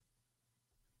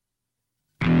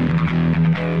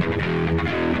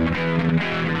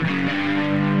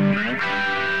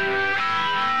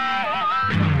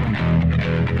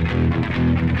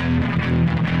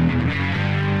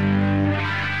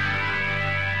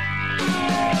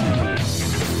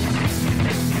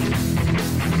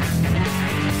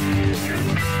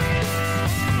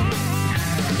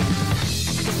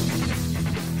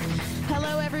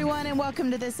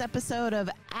Welcome to this episode of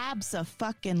AbsoF.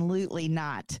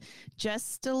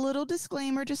 Just a little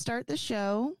disclaimer to start the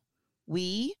show.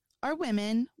 We are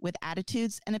women with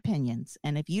attitudes and opinions.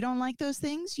 And if you don't like those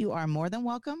things, you are more than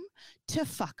welcome to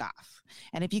fuck off.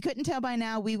 And if you couldn't tell by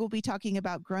now, we will be talking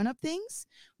about grown-up things.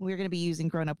 We're going to be using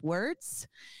grown-up words.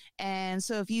 And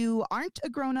so if you aren't a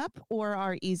grown-up or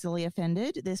are easily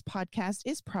offended, this podcast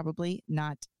is probably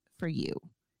not for you.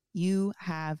 You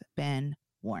have been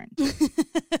warned.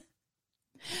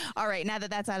 All right, now that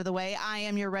that's out of the way, I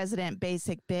am your resident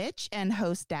basic bitch and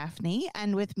host Daphne.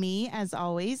 And with me, as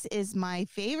always, is my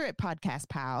favorite podcast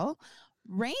pal,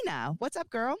 Reyna. What's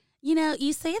up, girl? You know,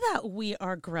 you say that we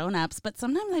are grown-ups, but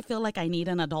sometimes I feel like I need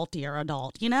an adultier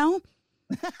adult, you know?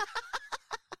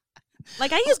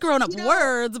 Like, I use grown-up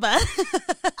words, but...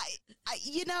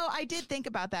 I did think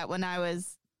about that when I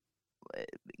was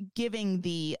giving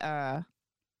the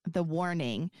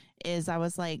warning, is I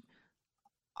was like,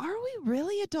 are we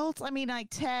really adults? I mean, like,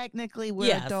 technically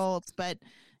we're adults, but,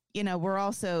 you know, we're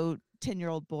also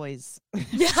 10-year-old boys.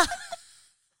 Yeah.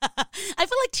 I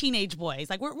feel like teenage boys.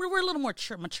 Like, we're a little more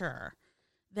mature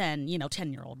than,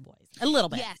 10-year-old boys. A little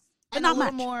bit. Yes. But and not a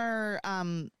little much. more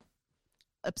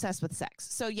obsessed with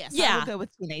sex. So, yes, yeah. I will go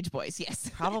with teenage boys, yes.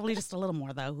 Probably just a little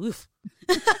more, though. Oof.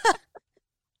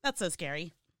 That's so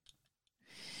scary.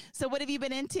 So what have you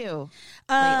been into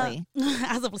lately?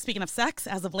 Speaking of sex,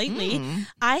 as of lately,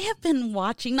 I have been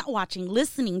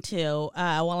listening to,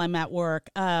 while I'm at work,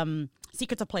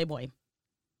 Secrets of Playboy.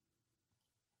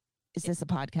 Is this a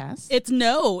podcast? It's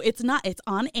not. It's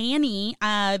on A&E.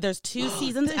 There's 2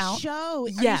 seasons out. The show?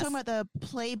 Yes. Are you talking about the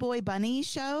Playboy Bunny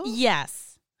show? Yes.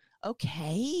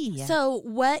 Okay. So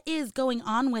what is going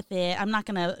on with it? I'm not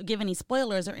going to give any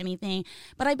spoilers or anything,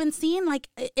 but I've been seeing, like,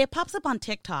 it pops up on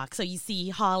TikTok. So you see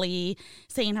Holly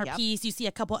saying her piece. You see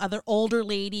a couple other older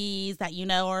ladies that,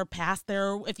 are past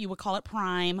their, if you would call it,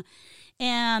 prime.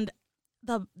 And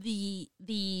the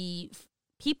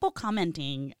people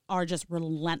commenting are just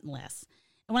relentless.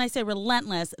 And when I say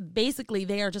relentless, basically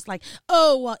they are just like,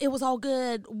 oh, well, it was all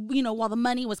good, while the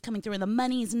money was coming through, and the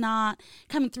money's not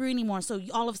coming through anymore. So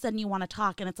all of a sudden you want to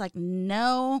talk. And it's like,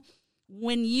 no,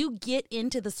 when you get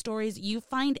into the stories, you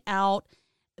find out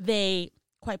they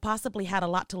quite possibly had a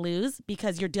lot to lose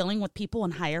because you're dealing with people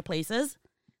in higher places.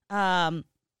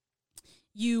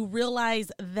 You realize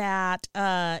that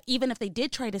even if they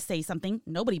did try to say something,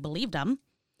 nobody believed them.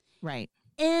 Right.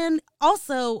 And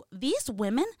also, these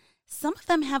women, some of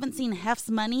them haven't seen Hef's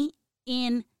money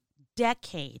in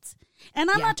decades. And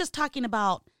I'm not just talking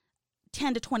about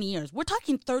 10 to 20 years. We're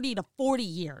talking 30 to 40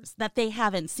 years that they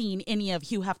haven't seen any of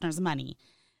Hugh Hefner's money.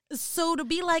 So to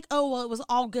be like, oh, well, it was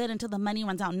all good until the money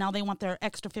runs out. Now they want their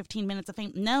extra 15 minutes of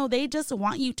fame. No, they just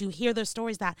want you to hear their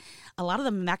stories that a lot of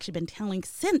them have actually been telling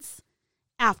since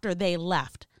after they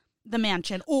left the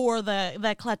mansion or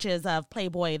the clutches of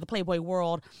Playboy, the Playboy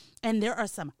world. And there are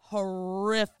some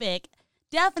horrific,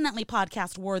 definitely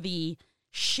podcast-worthy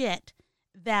shit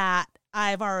that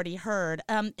I've already heard.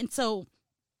 And so,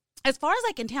 as far as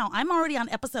I can tell, I'm already on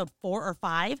episode 4 or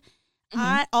 5.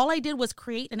 All I did was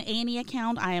create an A&E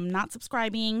account. I am not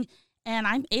subscribing, and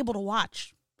I'm able to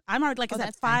watch. I'm already, like I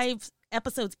said, 5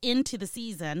 episodes into the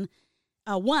season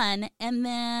 1, and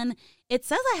then it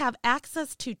says I have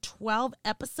access to 12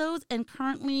 episodes, and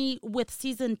currently with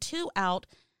season 2 out,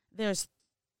 there's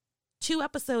 2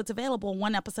 episodes available,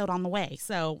 1 episode on the way.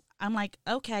 So I'm like,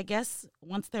 okay, I guess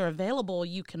once they're available,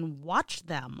 you can watch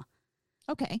them.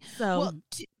 Okay. So, well,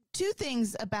 2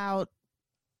 things about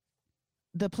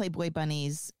the Playboy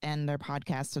Bunnies and their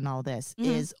podcast and all this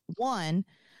is, 1,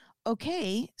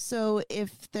 okay, so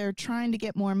if they're trying to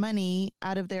get more money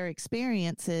out of their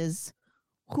experiences,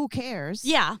 who cares?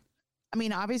 Yeah. I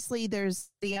mean, obviously there's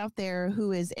the out there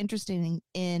who is interested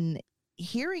in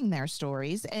hearing their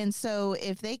stories, and so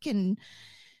if they can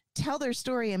tell their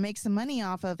story and make some money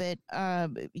off of it,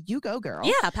 you go, girl.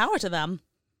 Yeah, power to them.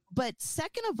 But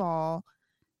second of all,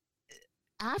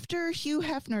 after Hugh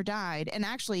Hefner died, and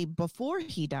actually before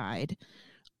he died,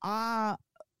 I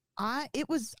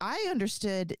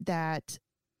understood that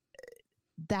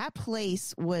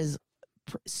place was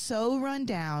so run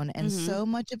down and so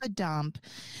much of a dump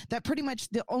that pretty much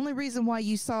the only reason why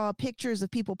you saw pictures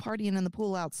of people partying in the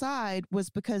pool outside was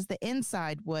because the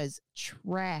inside was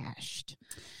trashed.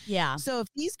 Yeah. So if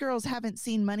these girls haven't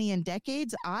seen money in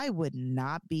decades, I would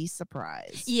not be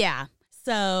surprised. Yeah.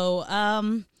 So,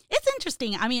 it's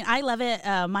interesting. I mean, I love it.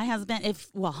 My husband,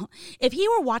 if he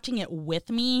were watching it with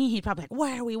me, he'd probably be like,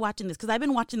 why are we watching this? Because I've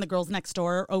been watching The Girls Next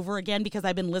Door over again because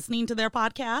I've been listening to their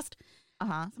podcast.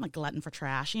 I'm a glutton for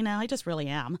trash, I just really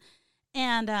am.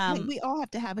 And we all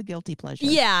have to have a guilty pleasure.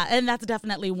 Yeah, and that's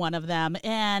definitely one of them.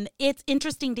 And it's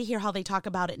interesting to hear how they talk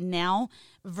about it now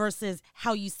versus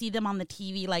how you see them on the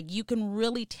TV. Like, you can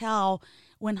really tell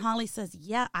when Holly says,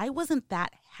 yeah, I wasn't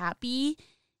that happy.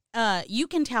 You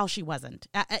can tell she wasn't,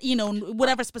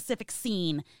 whatever specific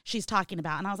scene she's talking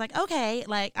about. And I was like, okay,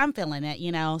 like, I'm feeling it,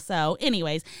 So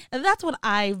anyways, that's what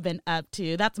I've been up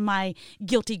to. That's my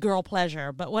guilty girl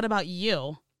pleasure. But what about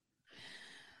you?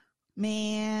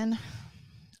 Man,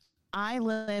 I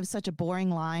live such a boring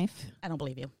life. I don't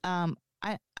believe you. I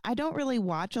don't really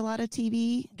watch a lot of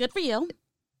TV. Good for you.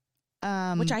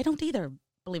 Which I don't either,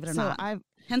 believe it or not.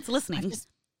 Hence listening.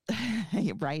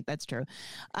 Right, that's true.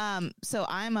 So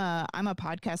I'm a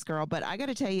podcast girl, but I got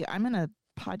to tell you, I'm in a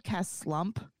podcast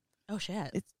slump. Oh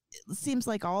shit! It seems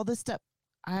like all the stuff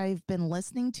I've been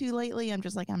listening to lately, I'm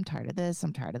just like, I'm tired of this,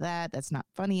 I'm tired of that. That's not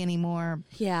funny anymore.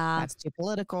 Yeah, that's too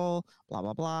political. Blah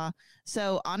blah blah.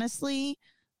 So honestly,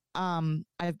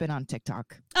 I've been on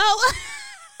TikTok. Oh,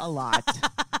 a lot.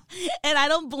 And I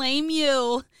don't blame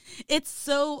you. It's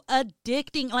so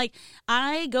addicting. Like,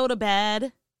 I go to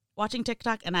bed watching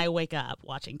TikTok and I wake up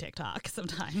watching TikTok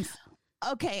sometimes.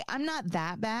 Okay, I'm not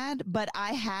that bad, but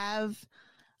I have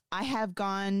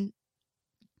gone,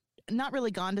 not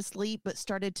really gone to sleep, but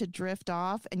started to drift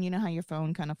off. And you know how your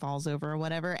phone kind of falls over or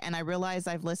whatever. And I realize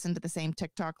I've listened to the same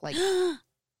TikTok like 4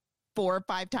 or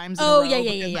 5 times in a row.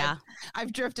 Yeah.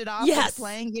 I've drifted off. Yes.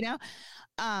 Playing,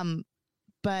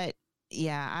 but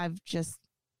yeah,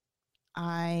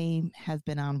 I have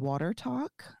been on Water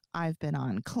Talk. I've been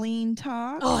on Clean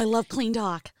Talk. Oh, I love Clean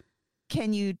Talk.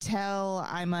 Can you tell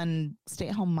I'm a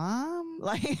stay-at-home mom?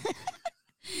 Like,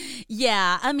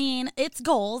 yeah, I mean, it's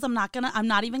goals. I'm not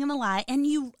even gonna lie. And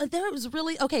there was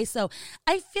really, okay, so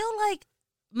I feel like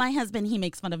my husband, he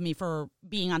makes fun of me for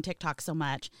being on TikTok so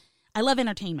much. I love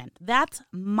entertainment. That's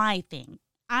my thing.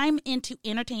 I'm into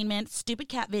entertainment, stupid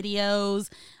cat videos,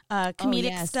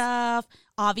 comedic stuff,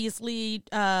 obviously,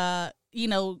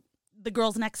 the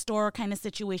Girls Next Door kind of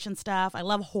situation stuff. I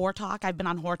love Whore Talk. I've been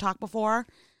on Whore Talk before.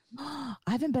 I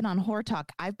haven't been on Whore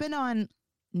Talk. I've been on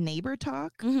Neighbor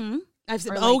Talk. Mm-hmm. I've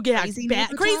said, Crazy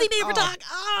Neighbor Talk.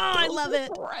 Oh, I love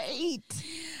it. Great.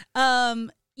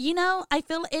 I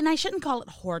feel, and I shouldn't call it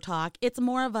Whore Talk. It's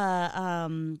more of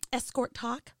a escort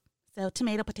talk. So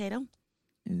tomato, potato.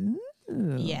 Ooh.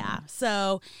 Yeah.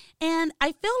 So, and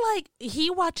I feel like he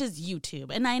watches YouTube,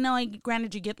 and I know,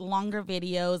 granted, you get longer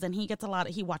videos, and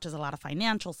he watches a lot of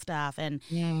financial stuff, and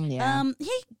he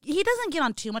doesn't get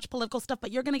on too much political stuff,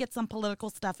 but you're going to get some political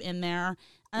stuff in there.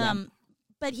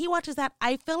 But he watches that.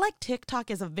 I feel like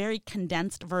TikTok is a very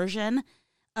condensed version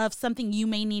of something you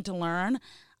may need to learn.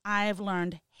 I've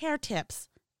learned hair tips.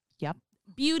 Yep.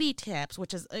 Beauty tips,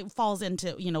 which falls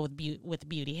into, with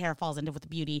beauty. Hair falls into with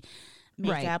beauty.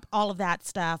 Makeup, all of that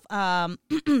stuff.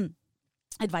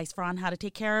 Advice on how to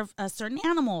take care of certain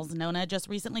animals. Nona just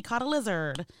recently caught a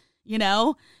lizard.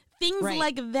 Things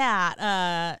like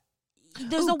that.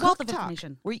 There's a wealth of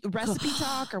information. Recipe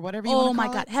talk or whatever you want to call it.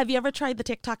 Oh my God. Have you ever tried the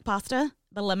TikTok pasta?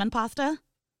 The lemon pasta?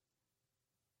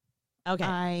 Okay.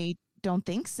 I don't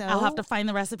think so. I'll have to find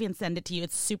the recipe and send it to you.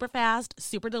 It's super fast,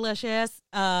 super delicious,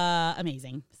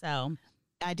 amazing. So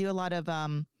I do a lot of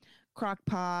crock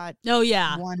pot. Oh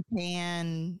yeah. One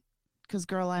pan. Because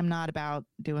girl, I'm not about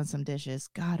doing some dishes.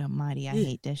 God almighty, I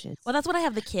hate dishes. Well, that's what I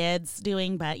have the kids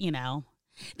doing, but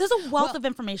there's a wealth of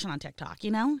information on TikTok,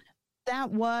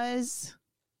 That was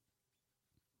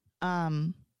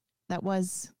my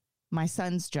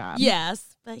son's job.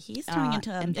 Yes, but he's turning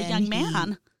into a young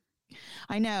man.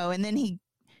 I know, and then he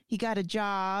got a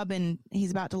job and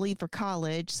he's about to leave for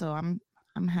college, so I'm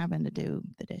having to do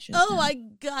the dishes. Oh my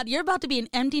God, you're about to be an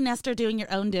empty nester doing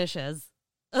your own dishes.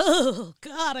 Oh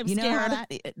God, I'm scared.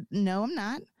 No, I'm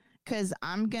not, because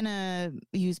I'm gonna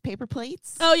use paper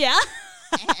plates. Oh yeah,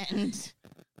 and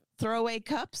throw away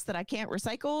cups that I can't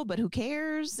recycle, but who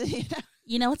cares?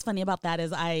 You know what's funny about that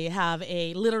is I have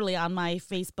literally on my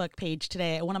Facebook page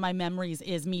today, one of my memories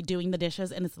is me doing the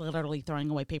dishes, and it's literally throwing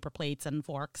away paper plates and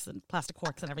forks and plastic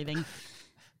forks and everything.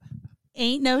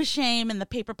 Ain't no shame in the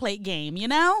paper plate game,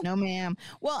 No, ma'am.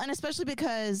 Well, and especially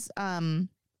because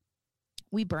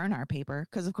we burn our paper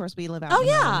because, of course, we live out Oh, in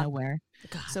the middle yeah. of nowhere.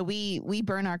 God. So we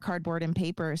burn our cardboard and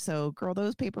paper. So, girl,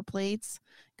 those paper plates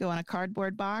go in a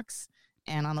cardboard box,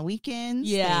 and on the weekends,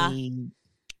 Yeah. they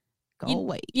go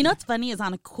away. You know what's funny is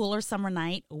on a cooler summer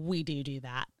night, we do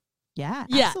that. Yeah,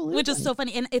 Yeah, absolutely. which is so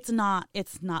funny, and it's not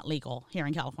legal here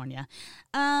in California.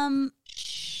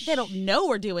 They don't know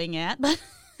we're doing it, but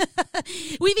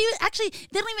we've even actually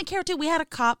they don't even care too. We had a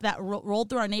cop that rolled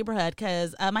through our neighborhood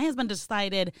because my husband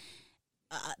decided.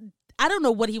 I don't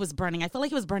know what he was burning. I feel like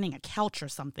he was burning a couch or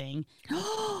something.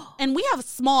 And we have a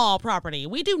small property.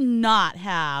 We do not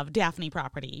have Daphne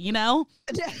property, you know?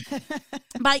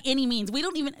 By any means. We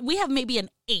have maybe an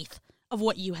eighth of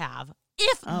what you have,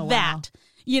 if that,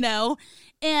 you know?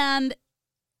 And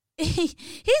he's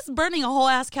burning a whole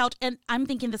ass couch. And I'm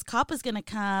thinking this cop is going to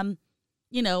come,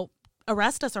 you know,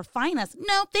 arrest us or fine us.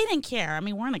 No, they didn't care. I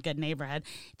mean, we're in a good neighborhood.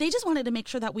 They just wanted to make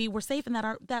sure that we were safe and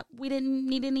that we didn't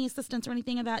need any assistance or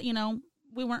anything of that, you know,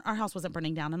 our house wasn't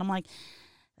burning down. And I'm like,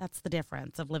 that's the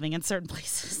difference of living in certain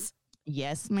places.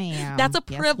 Yes, ma'am. That's a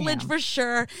privilege for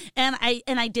sure. And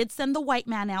I did send the white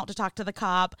man out to talk to the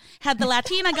cop. Had the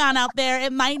Latina gone out there,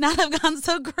 it might not have gone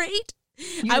so great.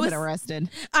 You would have been arrested.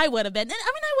 I would have been. And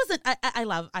I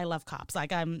mean, I love cops.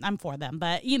 Like I'm for them.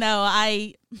 But you know,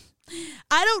 I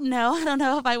don't know. I don't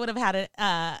know if I would have had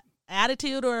an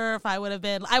attitude or if I would have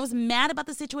been. I was mad about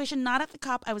the situation, not at the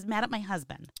cop. I was mad at my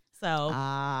husband. So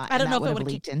I don't know if it would have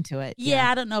leaked into it.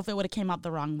 Yeah, I don't know if it would have came out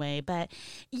the wrong way. But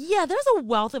yeah, there's a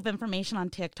wealth of information on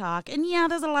TikTok. And yeah,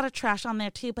 there's a lot of trash on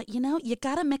there too. But you know, you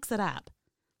got to mix it up.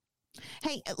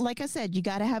 Hey, like I said, you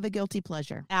got to have a guilty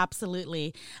pleasure.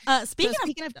 Absolutely.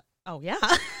 Speaking of, oh yeah,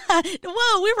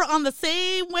 whoa, we were on the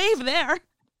same wave there.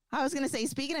 I was going to say,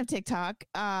 speaking of TikTok,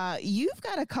 you've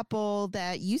got a couple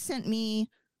that you sent me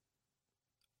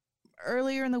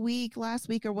earlier in the week, last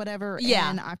week or whatever. Yeah,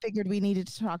 and I figured we needed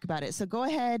to talk about it. So go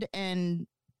ahead and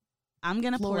I'm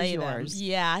gonna play yours.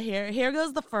 Yeah, here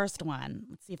goes the first one.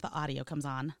 Let's see if the audio comes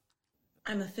on.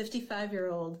 I'm a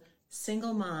 55-year-old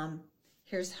single mom.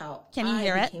 Here's how Can you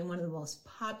hear it? I became one of the most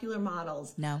popular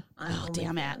models on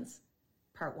OnlyFans.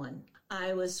 Part 1.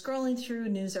 I was scrolling through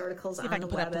news articles on the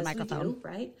web as we do,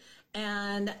 right?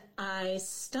 And I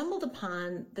stumbled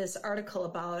upon this article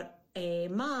about a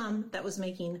mom that was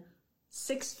making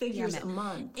 6 figures a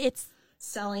month. It's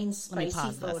selling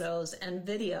spicy photos and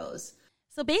videos.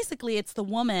 So basically, it's the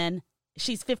woman.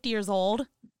 She's 50 years old,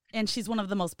 and she's one of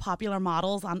the most popular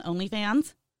models on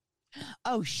OnlyFans.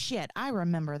 Oh, shit. I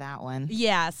remember that one.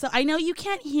 Yeah. So I know you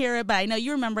can't hear it, but I know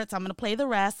you remember it. So I'm going to play the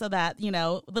rest so that, you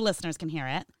know, the listeners can hear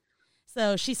it.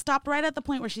 So she stopped right at the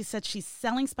point where she said she's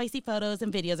selling spicy photos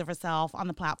and videos of herself on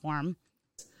the platform.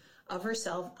 Of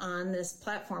herself on this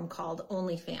platform called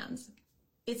OnlyFans.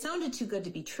 It sounded too good to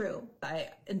be true. I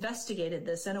investigated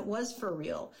this and it was for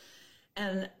real.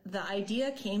 And the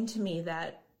idea came to me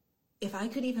that if I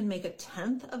could even make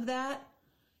 1/10 of that,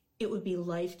 it would be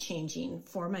life-changing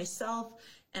for myself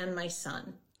and my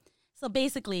son. So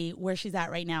basically, where she's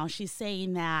at right now, she's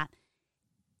saying that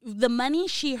the money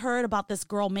she heard about this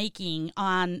girl making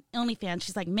on OnlyFans,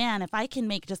 she's like, man, if I can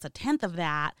make just 1/10 of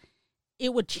that,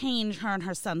 it would change her and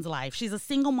her son's life. She's a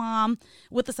single mom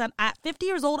with a son. At 50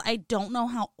 years old, I don't know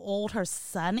how old her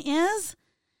son is.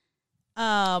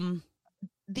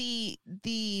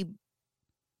 The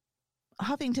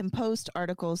Huffington Post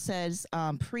article says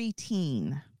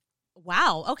preteen.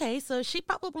 Wow. Okay. So she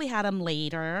probably had him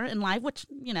later in life, which,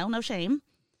 you know, no shame.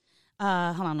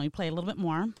 Hold on. Let me play a little bit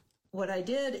more. What I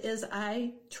did is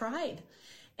I tried,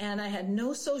 and I had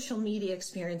no social media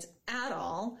experience at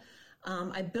all.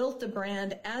 I built the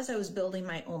brand as I was building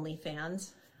my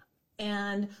OnlyFans.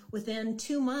 And within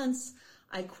 2 months,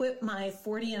 I quit my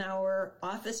 40 an hour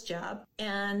office job.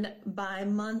 And by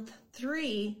month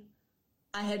 3,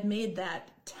 I had made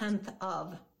that 1/10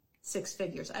 of 6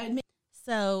 figures.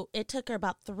 So it took her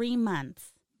about 3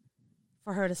 months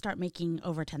for her to start making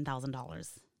over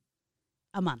 $10,000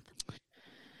 a month.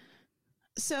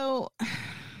 So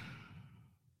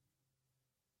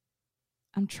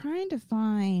I'm trying to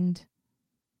find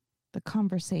the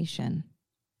conversation.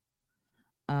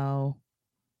 Oh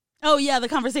yeah, the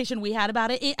conversation we had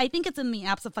about it. I think it's in the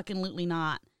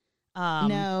AbsoFucking-lutely-not.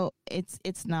 No,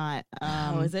 it's not.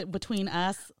 Is it between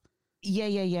us?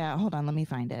 Yeah. Hold on, let me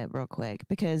find it real quick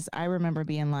because I remember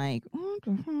being like, what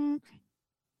the heck?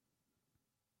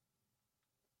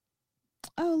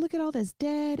 Oh, look at all this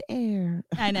dead air.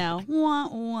 I know. Wah,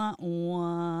 wah,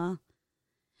 wah.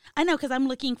 I know, because I'm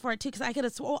looking for it too, because I could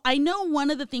have I know one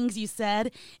of the things you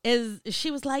said is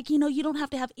she was like, you don't have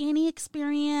to have any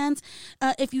experience.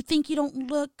 If you think you don't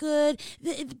look good,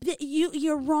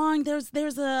 you're wrong.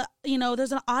 There's an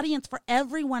audience for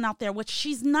everyone out there, which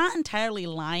she's not entirely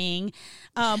lying.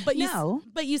 But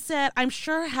you said, I'm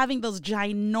sure having those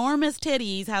ginormous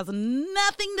titties has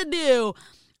nothing to do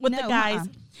with the guys.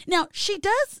 Now, she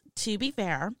does, to be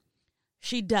fair,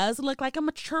 she does look like a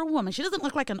mature woman. She doesn't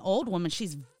look like an old woman.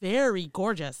 She's very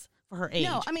gorgeous for her age.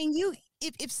 No, I mean,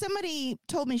 if somebody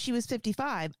told me she was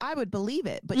 55, I would believe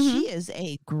it. But she is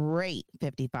a great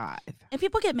 55. And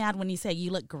people get mad when you say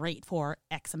you look great for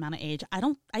X amount of age.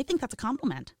 I think that's a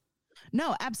compliment.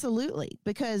 No, absolutely.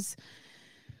 Because,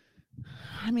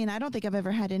 I mean, I don't think I've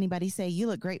ever had anybody say you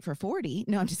look great for 40.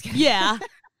 No, I'm just kidding. Yeah.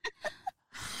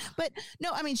 But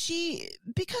no, I mean,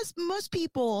 because most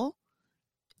people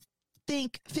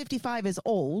think 55 is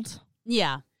old.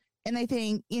 Yeah. And they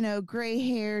think,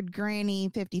 gray-haired granny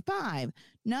 55.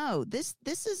 No, this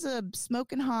is a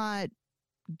smoking hot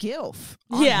gilf,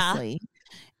 honestly. Yeah.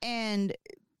 And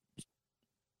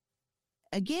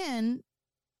again,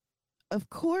 of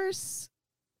course,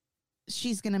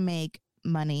 she's going to make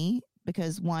money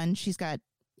because, one, she's got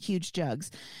huge jugs.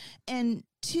 And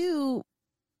two,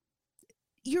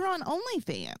 you're on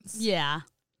OnlyFans. Yeah.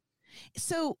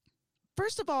 So,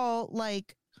 first of all,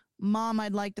 like, mom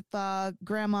I'd like to fuck,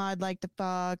 grandma I'd like to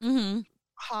fuck,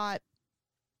 hot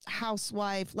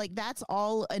housewife, like, that's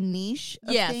all a niche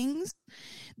of things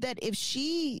that if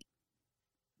she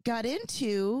got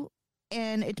into,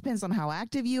 and it depends on how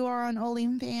active you are on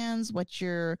OnlyFans, what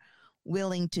you're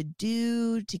willing to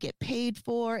do to get paid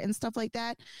for and stuff like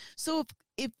that. So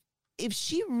if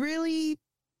she really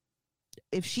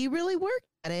worked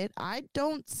at it, I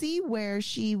don't see where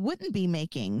she wouldn't be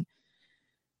making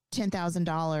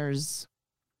 $10,000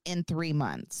 in 3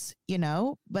 months,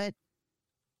 but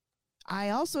I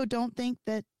also don't think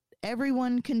that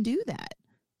everyone can do that.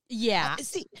 Yeah.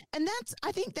 See, and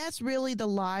I think that's really the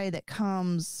lie that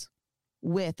comes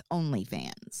with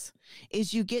OnlyFans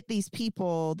is you get these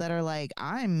people that are like,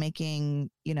 I'm making,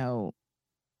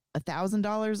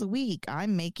 $1,000 a week.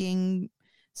 I'm making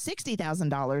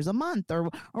 $60,000 a month or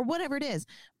whatever it is.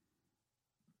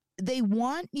 They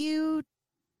want you,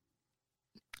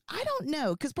 I don't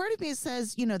know, because part of me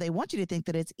says, they want you to think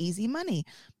that it's easy money,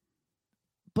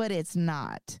 but it's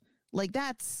not. Like,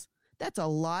 that's a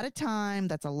lot of time.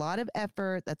 That's a lot of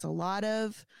effort. That's a lot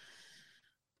of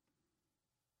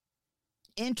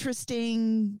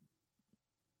interesting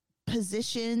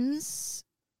positions,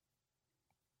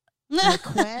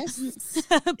 requests.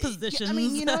 Positions. I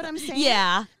mean, you know what I'm saying?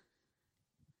 Yeah.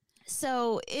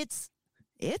 So it's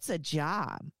a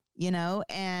job,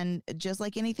 and just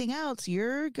like anything else,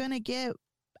 you're going to get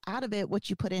out of it what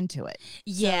you put into it.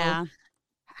 Yeah. So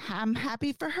I'm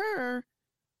happy for her.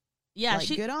 Yeah. Like,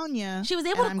 good on you. She was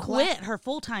able to quit her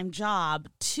full-time job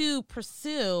to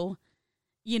pursue,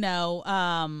 doing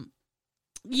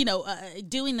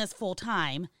this full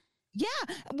time. Yeah.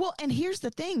 Well, and here's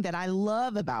the thing that I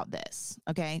love about this.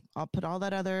 Okay. I'll put all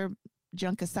that other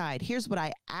junk aside. Here's what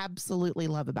I absolutely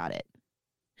love about it.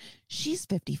 She's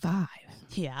 55.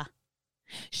 Yeah.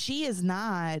 She is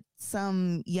not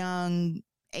some young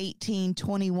 18,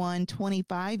 21,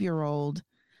 25-year-old.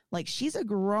 Like, she's a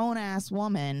grown-ass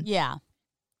woman. Yeah.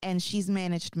 And she's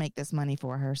managed to make this money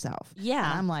for herself. Yeah.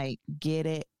 And I'm like, get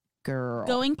it, girl.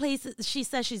 Going places. She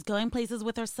says she's going places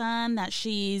with her son that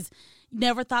she's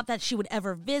never thought that she would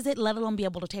ever visit, let alone be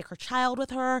able to take her child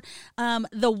with her.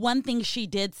 The one thing she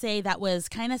did say that was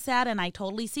kind of sad, and I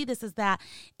totally see this, is that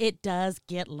it does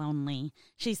get lonely.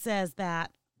 She says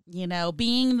that,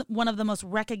 being one of the most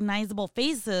recognizable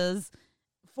faces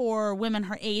for women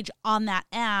her age on that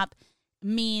app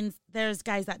means there's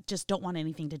guys that just don't want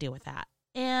anything to do with that.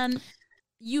 And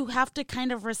you have to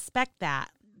kind of respect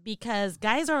that, because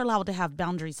guys are allowed to have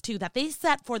boundaries too that they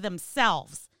set for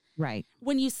themselves. Right.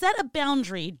 When you set a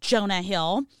boundary, Jonah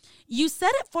Hill, you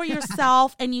set it for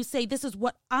yourself and you say, this is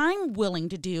what I'm willing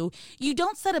to do. You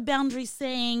don't set a boundary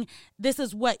saying this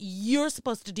is what you're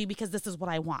supposed to do because this is what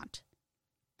I want.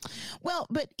 Well,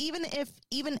 but even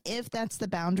if that's the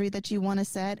boundary that you want to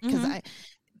set, because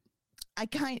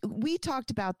we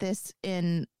talked about this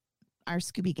in our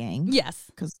Scooby gang. Yes.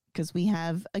 Because we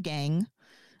have a gang.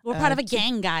 We're part of a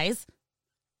gang, guys.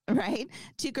 Right?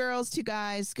 2 girls, 2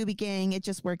 guys, Scooby gang. It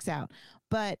just works out.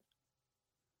 But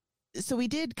so we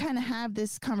did kind of have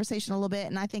this conversation a little bit,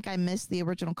 and I think I missed the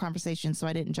original conversation, so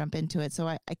I didn't jump into it. So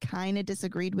I kind of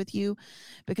disagreed with you,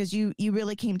 because you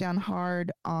really came down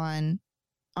hard on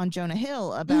Jonah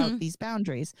Hill about these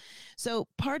boundaries. So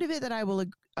part of it that I will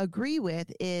agree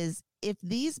with is, if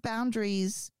these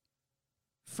boundaries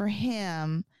for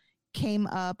him came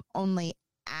up only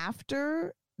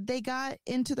after they got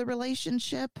into the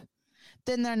relationship,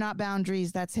 then they're not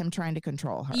boundaries. That's him trying to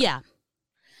control her. Yeah.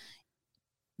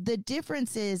 The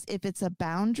difference is if it's a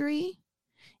boundary,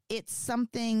 it's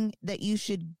something that you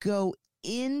should go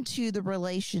into the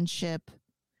relationship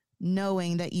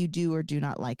knowing that you do or do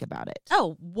not like about it.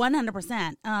 Oh,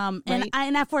 100%. Right?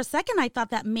 And for a second, I thought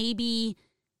that maybe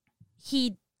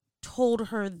he told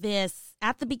her this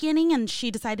at the beginning and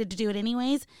she decided to do it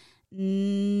anyways.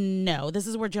 No, this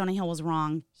is where Jonah Hill was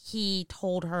wrong. He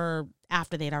told her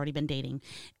after they'd already been dating.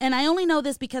 And I only know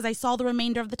this because I saw the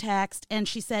remainder of the text and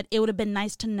she said it would have been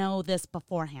nice to know this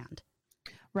beforehand.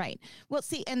 Right. Well,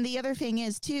 see, and the other thing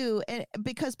is too,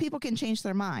 because people can change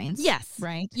their minds. Yes.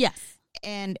 Right. Yes.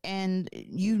 And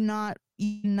you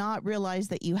not realize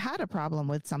that you had a problem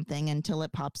with something until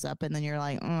it pops up and then you're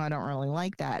like, oh, I don't really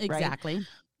like that. Exactly. Right?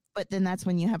 But then that's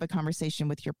when you have a conversation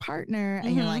with your partner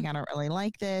and you're like, I don't really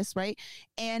like this. Right.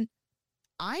 And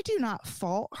I do not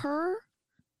fault her.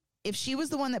 If she was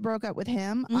the one that broke up with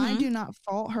him, I do not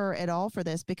fault her at all for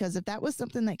this, because if that was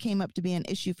something that came up to be an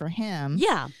issue for him,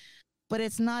 yeah, but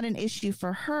it's not an issue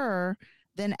for her,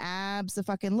 then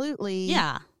abso-fucking-lutely,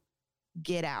 yeah,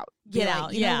 get out. Get out.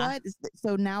 Like, you know what?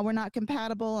 So now we're not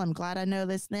compatible. I'm glad I know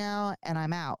this now, and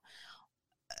I'm out.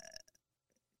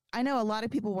 I know a lot of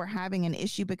people were having an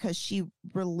issue because she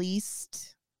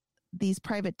released these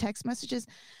private text messages.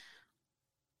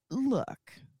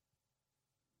 Look,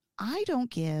 I don't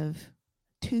give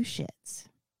two shits,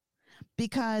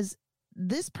 because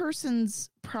this person's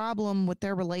problem with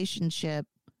their relationship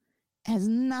has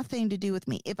nothing to do with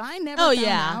me. If I never found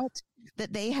out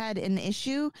that they had an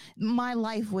issue, my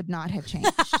life would not have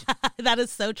changed. That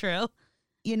is so true.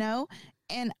 You know?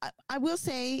 And I will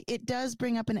say it does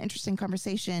bring up an interesting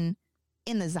conversation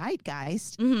in the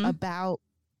zeitgeist about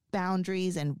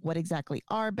boundaries and what exactly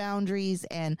are boundaries,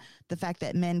 and the fact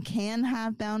that men can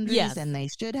have boundaries and they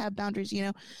should have boundaries, you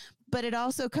know. But it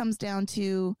also comes down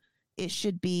to it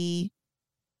should be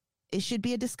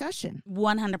a discussion.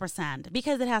 100%,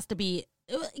 because it has to be,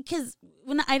 because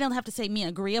I don't have to say me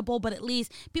agreeable, but at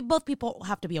least both people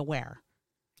have to be aware.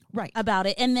 Right. About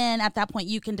it. And then at that point,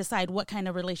 you can decide what kind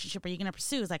of relationship are you going to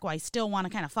pursue. It's like, well, I still want to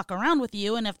kind of fuck around with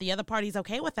you. And if the other party's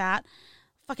okay with that,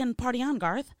 fucking party on,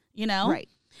 Garth, you know? Right.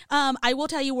 I will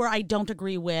tell you where I don't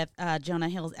agree with Jonah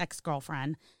Hill's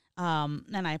ex-girlfriend.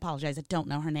 And I apologize, I don't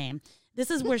know her name. This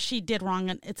is where she did wrong.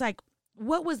 And it's like,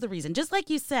 what was the reason? Just like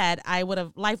you said,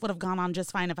 life would have gone on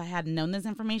just fine if I hadn't known this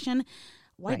information.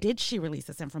 Why did she release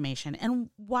this information? And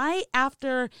why,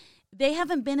 after they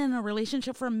haven't been in a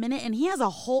relationship for a minute and he has a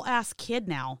whole ass kid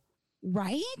now?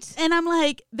 Right. And I'm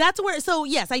like, that's where, so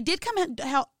yes, I did come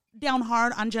down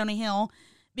hard on Jonah Hill,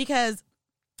 because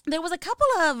there was a couple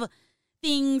of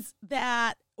things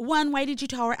that, one, why did you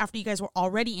tell her after you guys were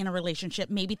already in a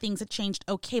relationship? Maybe things had changed,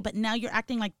 okay, but now you're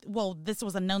acting like, well, this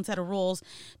was a known set of rules.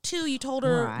 Two, you told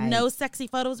her no sexy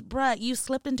photos. Bruh, you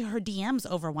slipped into her DMs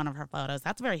over one of her photos.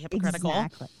 That's very hypocritical.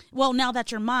 Exactly. Well, now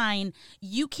that you're mine,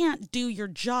 you can't do your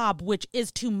job, which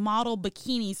is to model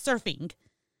bikini surfing.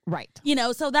 Right. You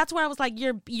know, so that's where I was like,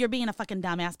 you're being a fucking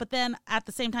dumbass. But then at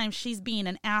the same time, she's being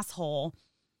an asshole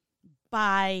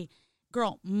by,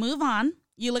 girl, move on.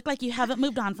 You look like you haven't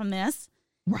moved on from this.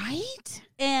 Right.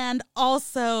 And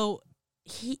also,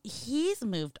 he's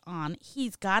moved on.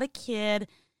 He's got a kid.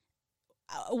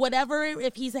 Whatever,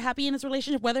 if he's happy in his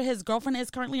relationship, whether his girlfriend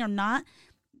is currently or not,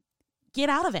 get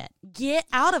out of it. Get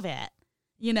out of it.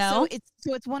 You know?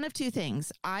 So it's one of two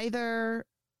things. Either,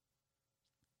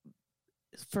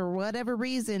 for whatever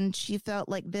reason, she felt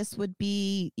like this would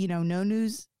be, you know, no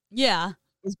news. Yeah.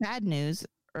 Is bad news.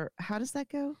 Or how does that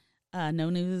go? No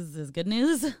news is good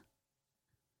news.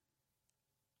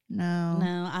 No,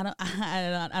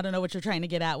 I don't know what you're trying to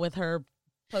get at with her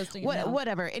posting.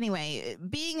 Whatever. Anyway,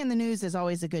 being in the news is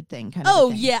always a good thing. Kind of.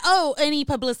 Oh yeah. Oh, any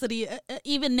publicity,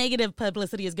 even negative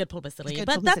publicity, is good publicity. Good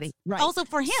publicity. That's also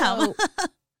for him. So,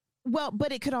 well,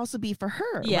 but it could also be for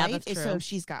her. Yeah, right? That's true. So if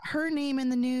she's got her name in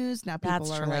the news, now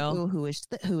people are like, "Oh, who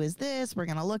is this? We're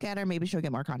gonna look at her. Maybe she'll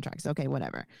get more contracts." Okay,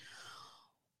 whatever.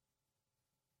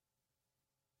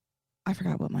 I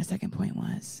forgot what my second point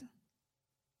was.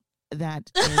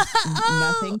 That is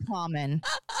nothing common.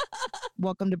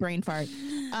 Welcome to brain fart.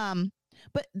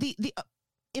 But the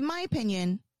in my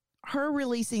opinion, her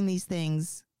releasing these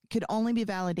things could only be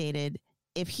validated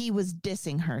if he was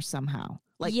dissing her somehow,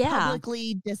 like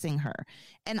publicly dissing her.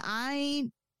 And I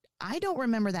don't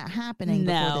remember that happening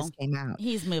before this came out.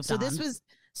 He's moved on.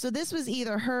 This was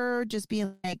either her just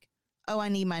being like, "Oh, I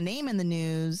need my name in the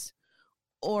news,"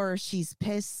 or she's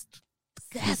pissed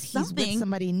says he's with something.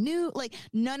 somebody new. Like,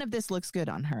 none of this looks good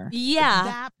on her. Yeah.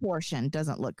 That portion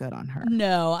doesn't look good on her.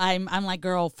 No, I'm like,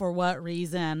 girl, for what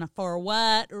reason? For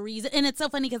what reason? And it's so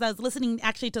funny because I was listening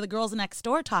actually to the girls next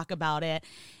door talk about it,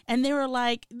 and they were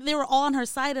all on her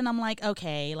side, and I'm like,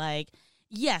 okay, like,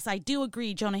 yes, I do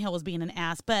agree Jonah Hill was being an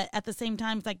ass, but at the same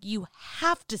time, it's like you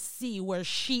have to see where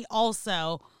she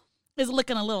also is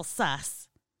looking a little sus.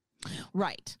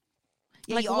 Right.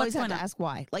 Yeah, Like, you always what's have to going on? ask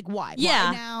why. Like, why? Yeah.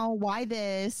 Why now? Why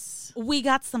this? We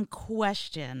got some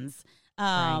questions.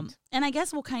 Right. And I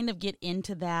guess we'll kind of get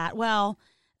into that. Well,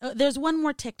 there's one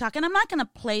more TikTok, and I'm not going to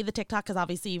play the TikTok because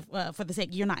obviously for the sake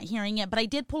you're not hearing it, but I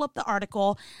did pull up the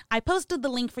article. I posted the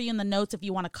link for you in the notes if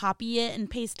you want to copy it and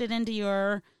paste it into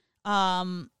your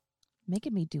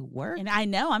Making me do work. and I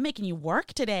know I'm making you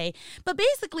work today. But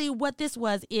basically what this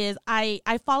was is I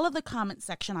follow the comment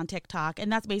section on TikTok,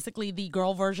 and that's basically the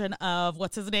girl version of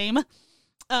what's his name?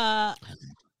 Ben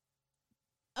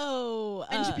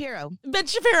Shapiro. Ben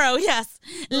Shapiro, yes.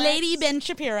 Brett. Lady Ben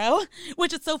Shapiro,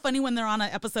 which is so funny when they're on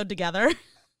an episode together.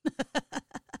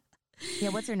 Yeah,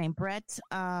 what's her name? Brett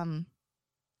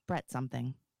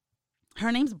something.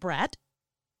 Her name's Brett.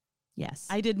 Yes.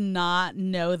 I did not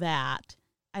know that.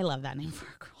 I love that name for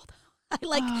a girl, though.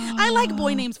 I like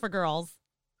boy names for girls.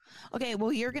 Okay,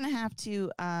 well, you're gonna have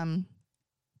to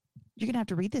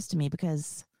read this to me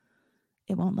because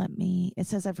it won't let me. It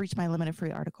says I've reached my limit of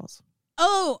free articles.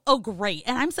 Oh, great.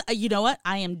 And you know what?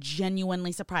 I am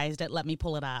genuinely surprised it let me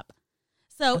pull it up.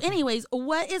 So anyways,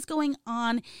 what is going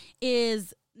on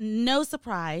is no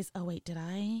surprise. Oh, wait, did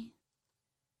I?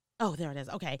 Oh, there it is.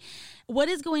 Okay. What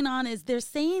is going on is they're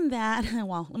saying that,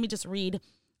 well, let me just read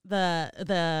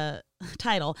the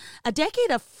title. A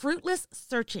decade of fruitless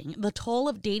searching, the toll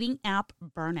of dating app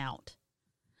burnout.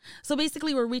 So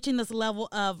basically, we're reaching this level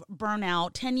of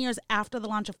burnout 10 years after the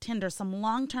launch of Tinder. Some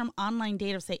long-term online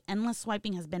daters say endless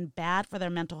swiping has been bad for their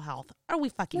mental health. Are we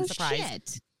fucking surprised?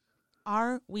 Shit.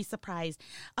 Are we surprised?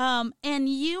 And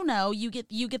you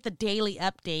get the daily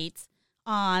updates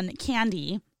on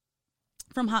Candy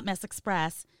from Hot Mess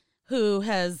Express, who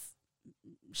has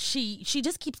she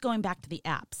just keeps going back to the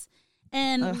apps.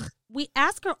 And we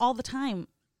ask her all the time,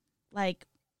 like,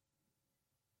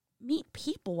 meet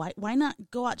people. Why not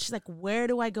go out? She's like, where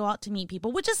do I go out to meet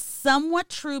people? Which is somewhat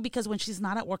true because when she's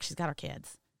not at work, she's got her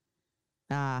kids.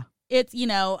 It's,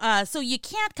 so you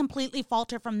can't completely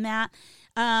fault her from that.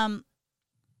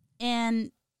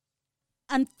 And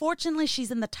unfortunately,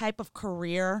 she's in the type of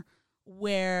career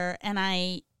where, and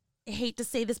I hate to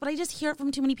say this, but I just hear it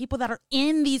from too many people that are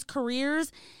in these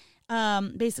careers.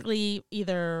 Basically,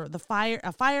 either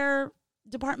a fire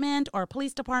department or a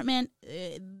police department.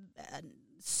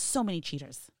 So many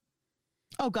cheaters.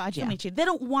 Oh, God, yeah. So many cheaters. They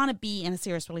don't want to be in a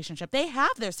serious relationship. They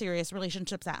have their serious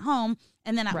relationships at home,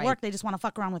 and then at work, they just want to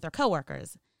fuck around with their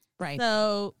coworkers. Right.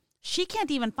 So she can't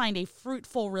even find a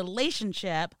fruitful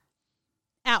relationship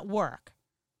at work.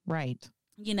 Right.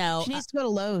 She needs to go to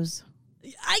Lowe's.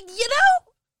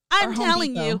 I'm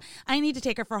telling you, I need to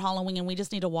take her for Halloween, and we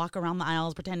just need to walk around the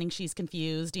aisles pretending she's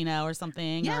confused, or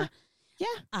something. Yeah. Or,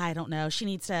 I don't know. She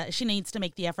needs to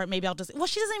make the effort. Maybe she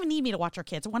doesn't even need me to watch her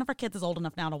kids. One of her kids is old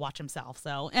enough now to watch himself.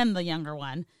 So, and the younger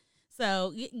one.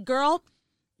 So, girl,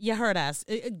 you heard us.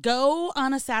 Go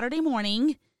on a Saturday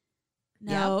morning.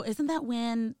 No, isn't that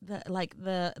when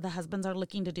the husbands are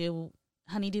looking to do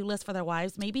honey-do lists for their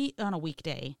wives? Maybe on a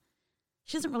weekday.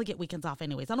 She doesn't really get weekends off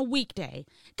anyways. On a weekday,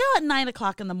 go at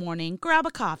 9:00 in the morning, grab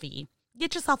a coffee,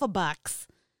 get yourself a Bucks,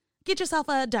 get yourself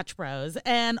a Dutch Bros,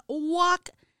 and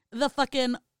walk the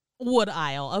fucking wood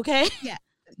aisle, okay? Yeah.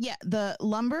 Yeah. The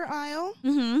lumber aisle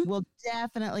will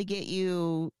definitely get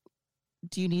you.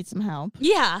 Do you need some help?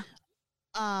 Yeah.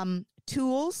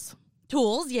 Tools.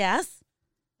 Tools, yes.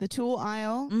 The tool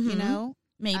aisle,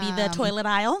 Maybe the toilet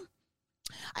aisle.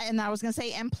 And I was going to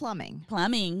say, and plumbing.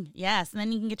 Plumbing, yes. And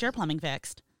then you can get your plumbing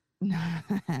fixed.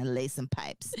 Lay some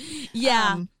pipes.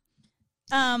 Yeah.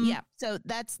 Yeah. So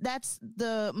that's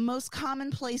the most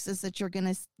common places that you're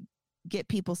going to get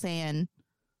people saying,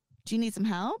 do you need some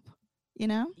help?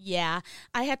 Yeah.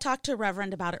 I had talked to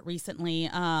Reverend about it recently.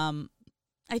 I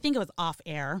think it was off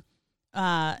air.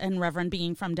 And Reverend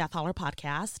being from Death Holler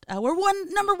Podcast. We're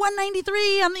number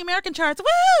 193 on the American charts.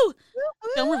 Woo!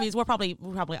 Film reviews. We're probably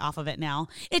off of it now.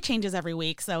 It changes every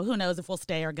week, so who knows if we'll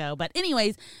stay or go. But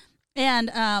anyways, and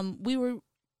we were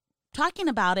talking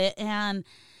about it, and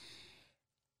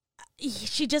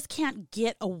she just can't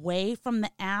get away from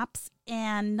the apps.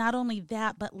 And not only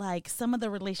that, but like some of the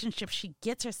relationships she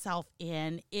gets herself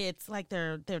in, it's like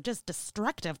they're just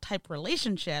destructive type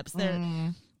relationships.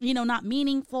 They're not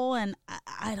meaningful, and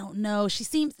I don't know. She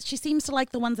seems to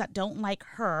like the ones that don't like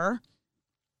her.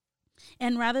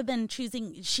 And rather than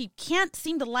choosing, she can't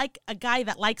seem to like a guy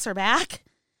that likes her back.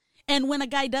 And when a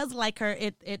guy does like her,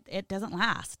 it doesn't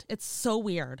last. It's so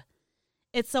weird.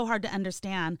 It's so hard to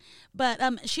understand. But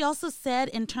she also said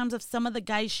in terms of some of the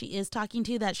guys she is talking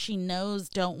to that she knows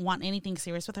don't want anything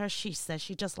serious with her, she says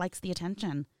she just likes the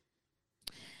attention.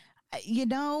 You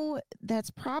know, that's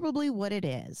probably what it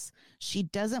is. She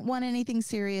doesn't want anything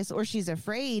serious, or she's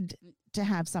afraid to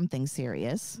have something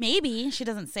serious. Maybe. She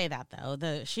doesn't say that,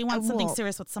 though. She wants something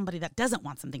serious with somebody that doesn't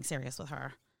want something serious with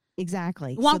her.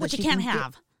 Exactly. Want what you can't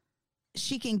have.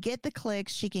 She can get the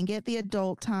clicks. She can get the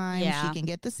adult time. Yeah. She can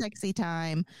get the sexy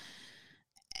time.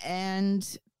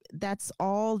 And that's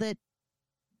all that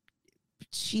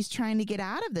she's trying to get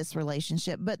out of this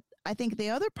relationship. But I think the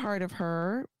other part of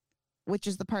her, which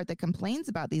is the part that complains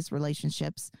about these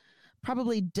relationships,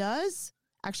 probably does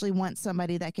actually want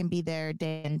somebody that can be there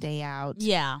day in, day out.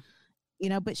 Yeah. You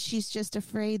know, but she's just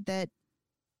afraid that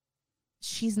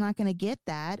she's not going to get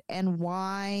that. And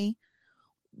why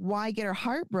get her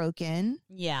heart broken?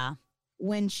 Yeah.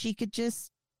 When she could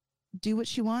just do what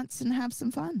she wants and have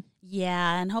some fun.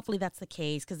 Yeah. And hopefully that's the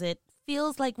case, because it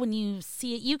feels like when you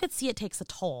see it, you could see it takes a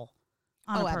toll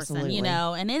on a person, absolutely. You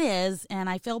know, and it is. And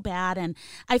I feel bad. And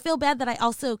I feel bad that I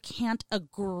also can't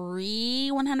agree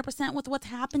 100% with what's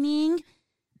happening.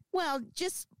 Well,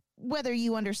 just whether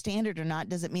you understand it or not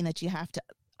doesn't mean that you have to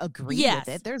agree Yes.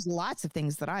 with it. There's lots of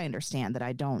things that I understand that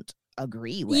I don't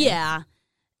agree with. Yeah.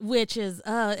 Which is,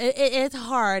 it's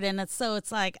hard. And it's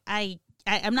like, I'm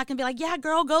not going to be like, yeah,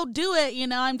 girl, go do it. You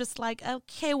know, I'm just like,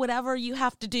 okay, whatever you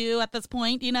have to do at this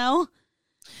point, you know?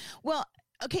 Well,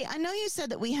 okay, I know you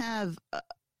said that we have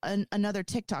another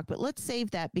TikTok, but let's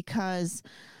save that because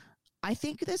I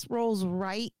think this rolls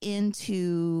right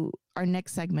into our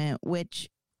next segment, which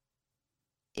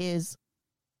is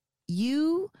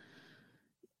you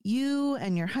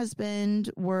and your husband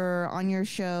were on your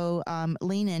show,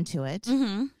 Lean Into It.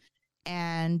 Mm-hmm.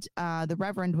 And the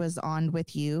Reverend was on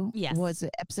with you. Yes. Was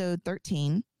episode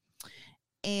 13.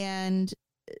 And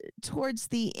towards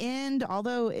the end,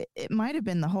 although it might have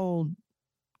been the whole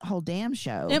damn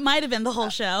show. It might have been the whole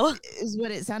show. Is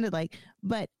what it sounded like.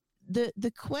 But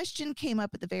the question came up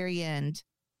at the very end.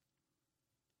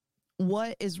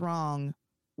 What is wrong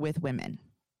with women?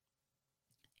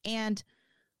 And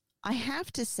I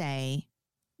have to say,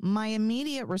 my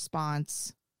immediate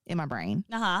response in my brain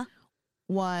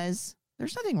was,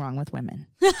 there's nothing wrong with women.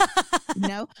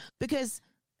 No, because,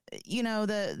 you know,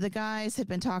 the guys had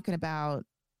been talking about,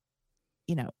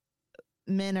 you know,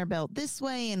 men are built this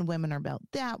way and women are built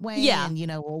that way. Yeah. And, you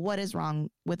know, well, what is wrong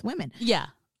with women? Yeah.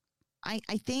 I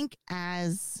think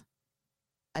as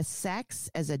a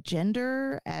sex, as a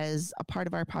gender, as a part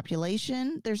of our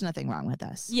population, there's nothing wrong with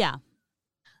us. Yeah.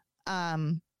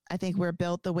 I think we're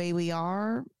built the way we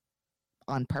are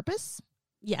on purpose.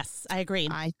 Yes, I agree.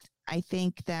 I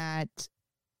think that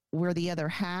we're the other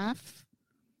half.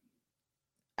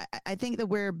 I think that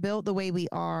we're built the way we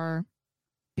are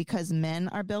because men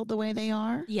are built the way they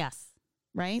are. Yes.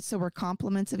 Right? So we're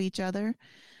complements of each other.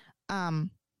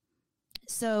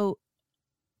 So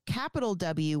capital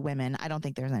W women, I don't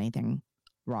think there's anything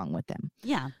wrong with them.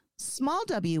 Yeah. Small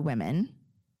W women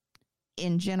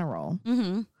in general,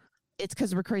 it's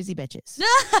because we're crazy bitches.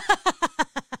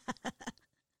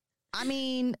 I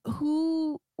mean,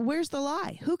 where's the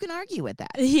lie? Who can argue with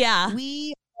that? Yeah.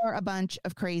 We are a bunch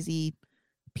of crazy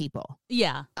people.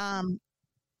 Yeah.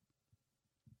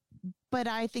 But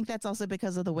I think that's also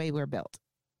because of the way we're built.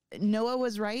 Noah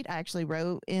was right. I actually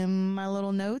wrote in my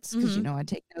little notes because, you know, I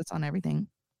take notes on everything.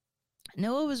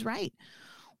 Noah was right.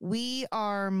 We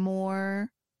are more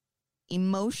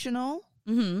emotional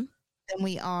than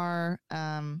we are.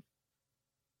 How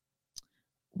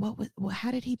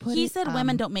did he put it? He said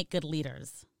women don't make good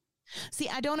leaders. See,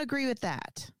 I don't agree with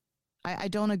that. I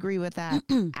don't agree with that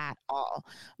at all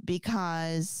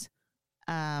because.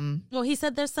 Well, he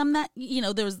said there's some that, you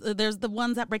know, there's the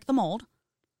ones that break the mold,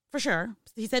 for sure.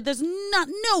 He said there's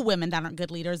no women that aren't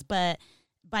good leaders, but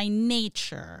by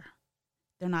nature,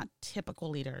 they're not typical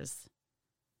leaders.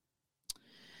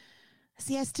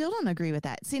 See, I still don't agree with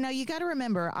that. See, now you got to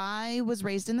remember, I was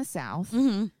raised in the South.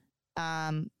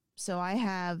 So I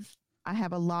have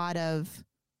a lot of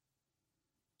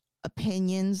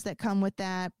opinions that come with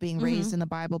that, being raised in the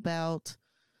Bible Belt.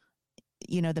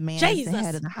 You know, the man is the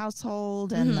head of the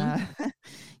household and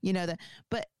you know,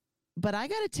 but I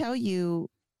got to tell you,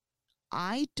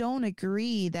 I don't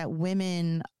agree that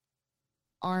women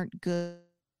aren't good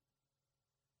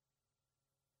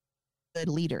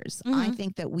leaders. I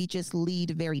think that we just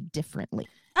lead very differently.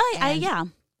 Yeah.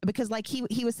 Because like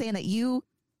he was saying that you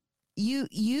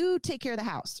you take care of the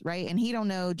house, right? And he don't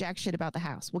know jack shit about the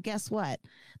house. Well, guess what?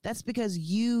 That's because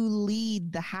you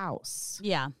lead the house.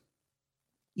 Yeah.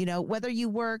 You know, whether you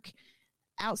work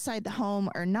outside the home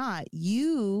or not,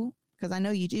 because I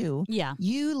know you do. Yeah.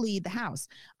 You lead the house.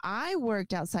 I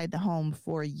worked outside the home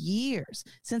for years,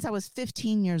 since I was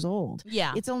 15 years old.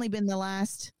 Yeah. It's only been the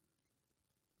last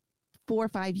 4 or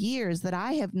 5 years that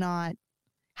I have not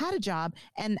had a job.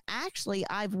 And actually,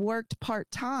 I've worked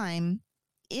part-time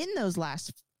in those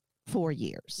last 4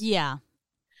 years. Yeah.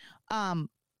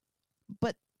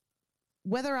 But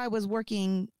whether I was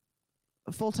working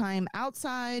full-time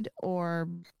outside or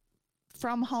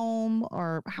from home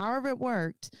or however it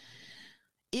worked,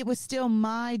 it was still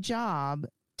my job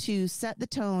to set the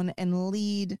tone and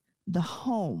lead the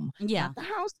home. Yeah. Not the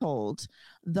household,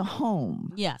 the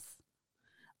home. Yes.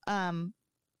 And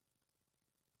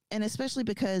especially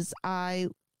because I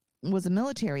was a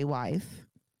military wife.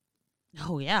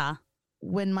 Oh, yeah.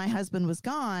 When my husband was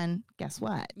gone, guess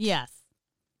what? Yes.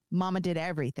 Mama did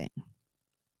everything.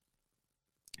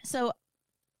 So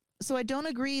I don't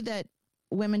agree that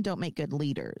women don't make good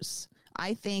leaders.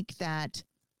 I think that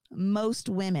most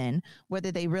women,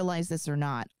 whether they realize this or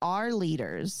not, are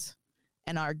leaders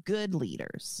and are good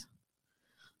leaders.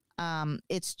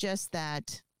 It's just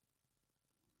that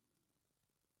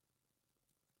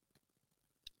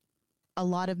a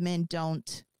lot of men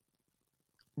don't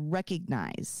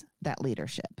recognize that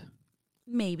leadership.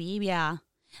 Maybe, yeah.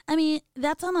 I mean,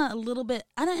 that's on a little bit.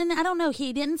 I don't know.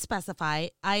 He didn't specify.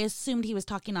 I assumed he was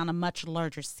talking on a much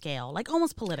larger scale, like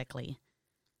almost politically.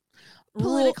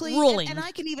 Ruling. And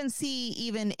I can even see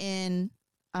even in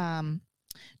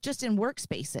just in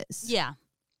workspaces. Yeah.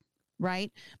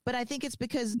 Right. But I think it's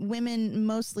because women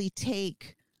mostly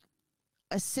take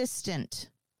assistant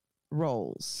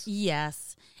roles.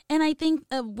 Yes. And I think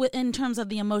in terms of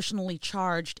the emotionally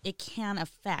charged, it can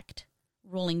affect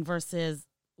ruling versus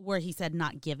where he said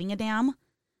not giving a damn.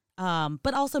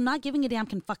 But also not giving a damn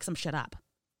can fuck some shit up.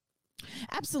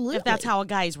 Absolutely. If that's how a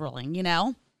guy's ruling, you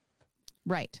know?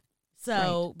 Right.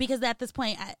 So, right. Because at this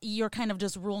point, you're kind of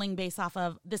just ruling based off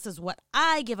of, this is what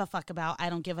I give a fuck about. I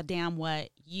don't give a damn what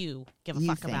you give a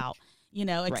fuck about, you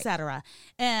know, et cetera.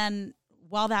 And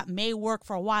while that may work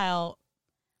for a while,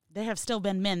 there have still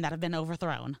been men that have been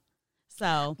overthrown.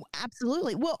 So.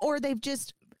 Absolutely. Well, or they've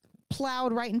just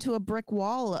plowed right into a brick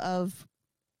wall of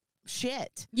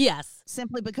shit. Yes.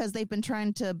 Simply because they've been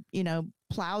trying to, you know,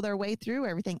 plow their way through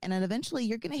everything. And then eventually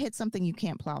you're going to hit something you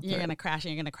can't plow through. You're going to crash,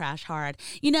 and you're going to crash hard.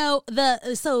 You know,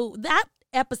 so that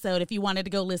episode, if you wanted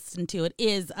to go listen to it,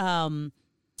 is,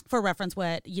 for reference,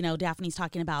 what, you know, Daphne's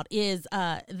talking about is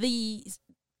the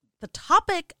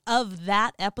topic of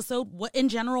that episode, what in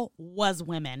general, was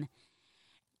women.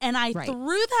 And I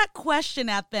threw that question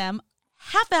at them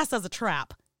half-assed as a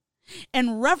trap.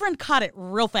 And Reverend caught it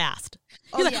real fast.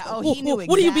 He's like, he knew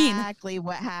exactly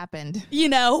what happened. You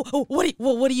know,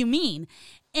 what do you mean?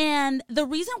 And the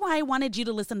reason why I wanted you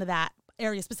to listen to that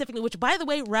area specifically, which, by the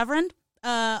way, Reverend,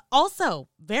 also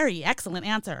very excellent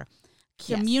answer.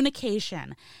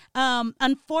 Communication. Yes.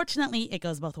 Unfortunately, it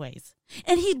goes both ways.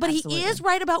 And he is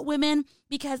right about women,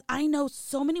 because I know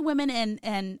so many women,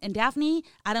 and Daphne,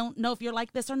 I don't know if you're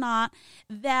like this or not,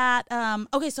 that,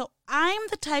 okay, so I'm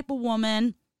the type of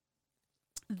woman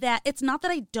that it's not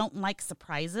that I don't like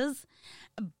surprises,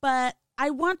 but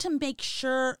I want to make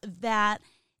sure that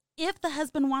if the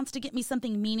husband wants to get me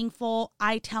something meaningful,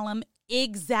 I tell him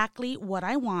exactly what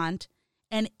I want.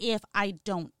 And if I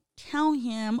don't tell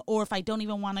him, or if I don't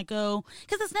even want to go,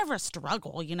 because it's never a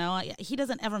struggle, you know, he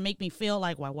doesn't ever make me feel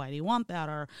like, why do you want that?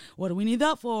 Or what do we need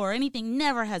that for? Or anything.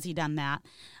 Never has he done that.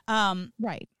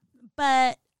 Right.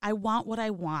 But I want what I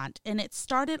want. And it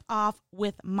started off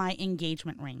with my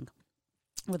engagement ring.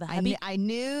 With a hubby. I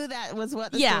knew that was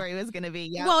what the story was going to be.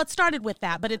 Yeah. Well, it started with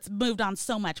that, but it's moved on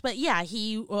so much. But yeah,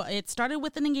 it started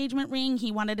with an engagement ring.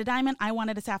 He wanted a diamond. I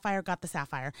wanted a sapphire. Got the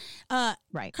sapphire.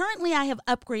 Right. Currently, I have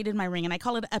upgraded my ring, and I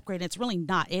call it an upgrade. It's really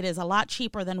not. It is a lot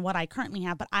cheaper than what I currently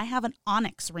have, but I have an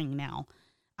onyx ring now.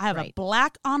 I have a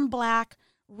black on black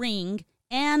ring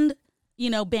and,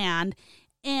 you know, band,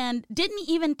 and didn't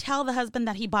even tell the husband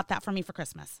that he bought that for me for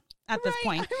Christmas at this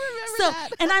point. I remember that.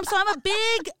 And I'm a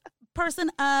big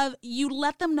person of, you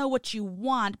let them know what you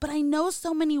want, but I know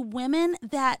so many women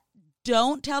that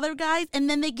don't tell their guys, and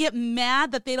then they get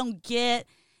mad that they don't get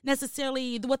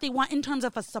necessarily what they want in terms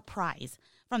of a surprise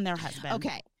from their husband.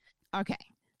 Okay.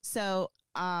 So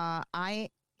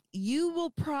you will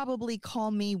probably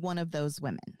call me one of those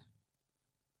women.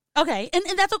 Okay, and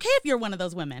that's okay if you're one of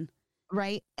those women,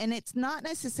 right? And it's not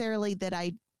necessarily that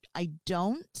I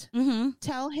don't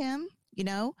tell him, you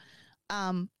know.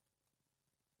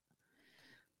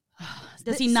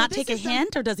 Does he not take a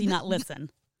hint or does he not listen?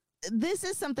 This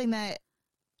is something that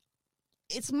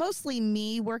it's mostly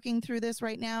me working through this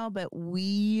right now, but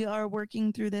we are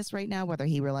working through this right now, whether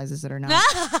he realizes it or not.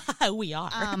 We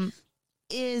are.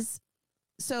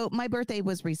 So my birthday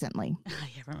was recently. I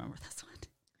remember this one.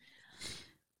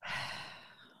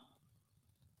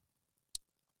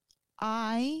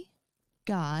 I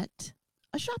got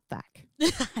a shop vac.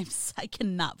 I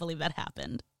cannot believe that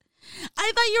happened.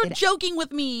 I thought you were joking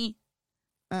with me.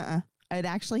 It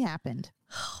actually happened.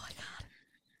 Oh my God.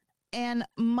 And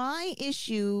my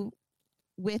issue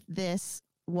with this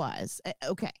was,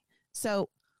 okay, so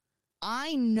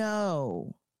I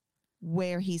know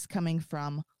where he's coming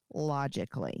from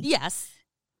logically. Yes.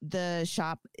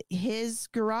 His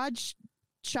garage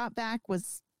shop vac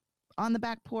was on the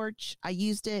back porch. I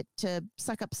used it to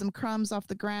suck up some crumbs off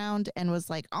the ground and was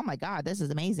like, oh my God, this is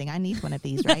amazing. I need one of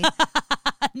these, right?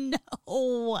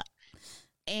 No.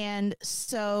 And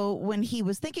so when he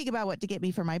was thinking about what to get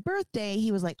me for my birthday,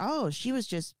 he was like, oh, she was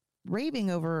just raving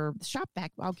over the shop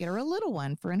vac. I'll get her a little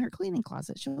one for in her cleaning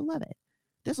closet. She'll love it.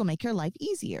 This will make her life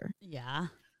easier. Yeah.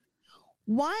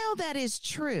 While that is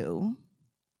true,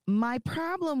 my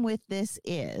problem with this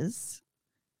is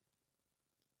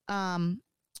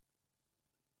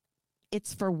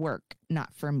it's for work,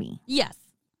 not for me. Yes.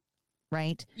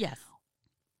 Right? Yes.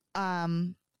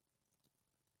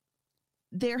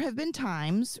 There have been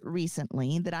times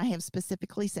recently that I have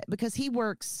specifically said, because he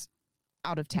works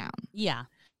out of town. Yeah.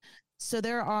 So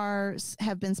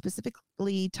have been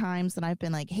specifically times that I've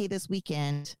been like, hey, this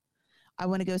weekend, I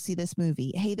want to go see this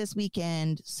movie. Hey, this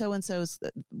weekend, so-and-so's,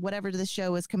 whatever this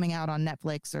show is coming out on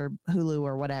Netflix or Hulu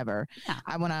or whatever. Yeah.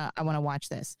 I want to watch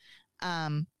this.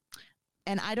 And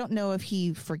I don't know if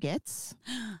he forgets,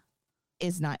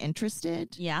 is not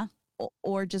interested. Yeah.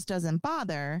 Or just doesn't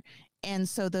bother. And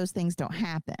so those things don't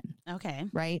happen. Okay.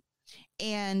 Right.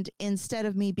 And instead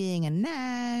of me being a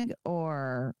nag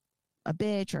or a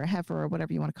bitch or a heifer or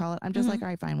whatever you want to call it, I'm just like, all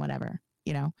right, fine, whatever,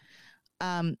 you know?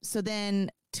 So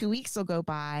then 2 weeks will go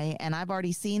by and I've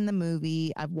already seen the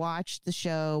movie. I've watched the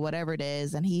show, whatever it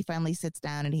is. And he finally sits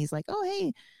down and he's like, oh,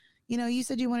 hey, you know, you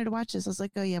said you wanted to watch this. I was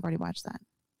like, oh yeah, I've already watched that.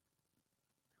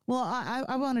 Well,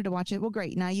 I wanted to watch it. Well,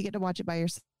 great. Now you get to watch it by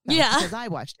yourself. Yeah. Because I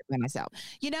watched it by myself,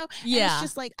 you know? Yeah. And it's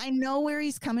just like, I know where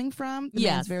he's coming from. The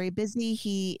man's very busy.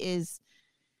 He is,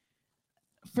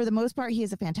 for the most part, he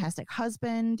is a fantastic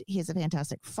husband. He is a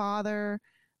fantastic father.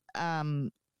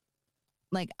 Like,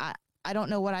 I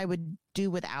don't know what I would do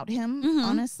without him,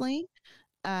 honestly.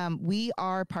 We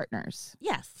are partners.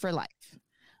 Yes. For life.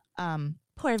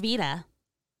 Poor Vita.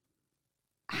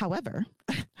 However,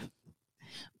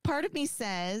 part of me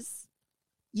says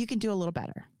you can do a little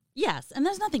better. Yes, and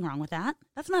there's nothing wrong with that.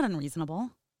 That's not unreasonable.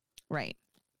 Right.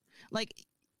 Like,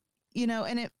 you know,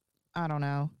 and I don't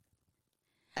know.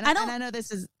 And I know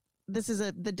this is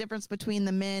the difference between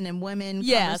the men and women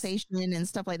conversation and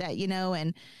stuff like that, you know,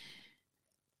 and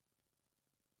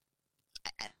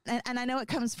I know it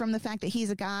comes from the fact that he's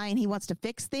a guy and he wants to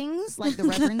fix things, like the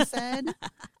Reverend said.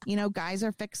 You know, guys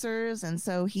are fixers, and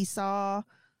so he saw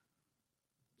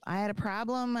I had a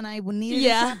problem and I needed a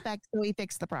shop vac, so he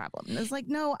fixed the problem. And it's like,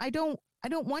 no, I don't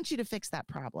want you to fix that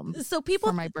problem. So people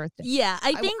for my birthday. Yeah,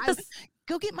 I think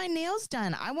go get my nails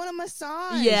done. I want a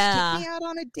massage. Yeah. Take me out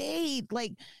on a date.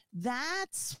 Like,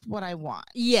 that's what I want.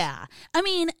 Yeah. I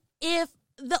mean, if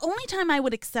the only time I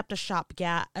would accept a shop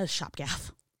vac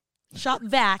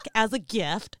as a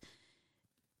gift,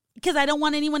 because I don't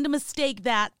want anyone to mistake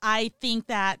that I think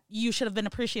that you should have been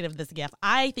appreciative of this gift.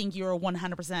 I think you're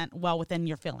 100% well within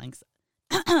your feelings.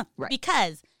 Right.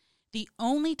 Because the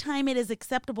only time it is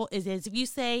acceptable is if you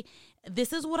say,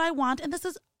 this is what I want, and this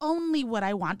is only what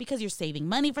I want because you're saving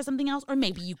money for something else, or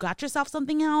maybe you got yourself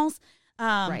something else.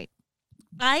 Right.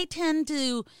 I tend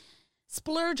to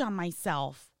splurge on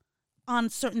myself on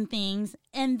certain things,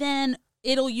 and then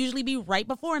it'll usually be right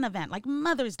before an event, like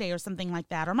Mother's Day or something like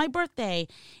that, or my birthday.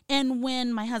 And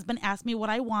when my husband asks me what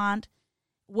I want,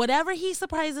 whatever he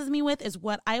surprises me with is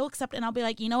what I will accept. And I'll be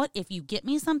like, you know what? If you get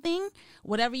me something,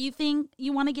 whatever you think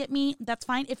you want to get me, that's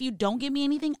fine. If you don't give me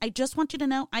anything, I just want you to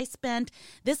know I spent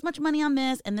this much money on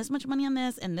this and this much money on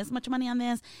this and this much money on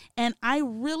this. And I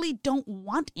really don't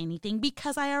want anything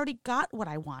because I already got what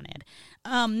I wanted.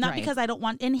 Not because I don't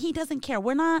want, and he doesn't care.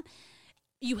 We're not,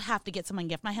 you have to get someone a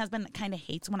gift. My husband kind of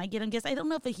hates when I get him gifts. I don't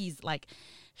know if he's like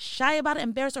shy about it,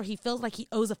 embarrassed, or he feels like he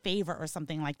owes a favor or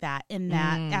something like that in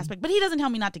that aspect. But he doesn't tell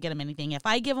me not to get him anything. If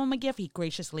I give him a gift, he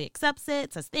graciously accepts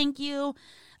it, says thank you.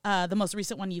 The most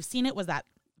recent one you've seen it was that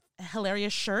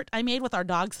hilarious shirt I made with our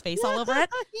dog's face all over it.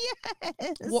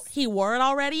 Yes. He wore it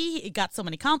already. He got so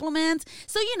many compliments.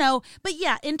 So, but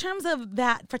yeah, in terms of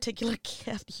that particular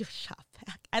gift, you shop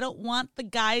back. I don't want the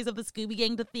guys of the Scooby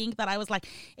Gang to think that I was like,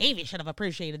 Avi should have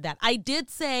appreciated that. I did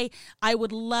say I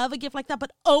would love a gift like that,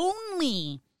 but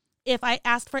only if I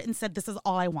asked for it and said, this is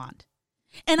all I want.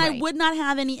 And I would not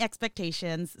have any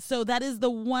expectations. So that is the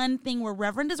one thing where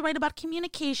Reverend is right about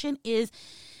communication is,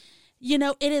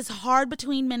 it is hard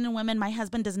between men and women. My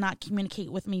husband does not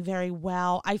communicate with me very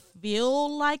well. I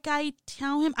feel like I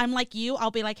tell him, I'm like you.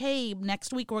 I'll be like, hey,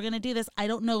 next week we're going to do this. I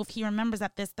don't know if he remembers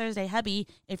that this Thursday, hubby,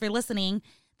 if you're listening,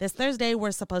 this Thursday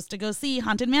we're supposed to go see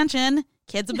Haunted Mansion.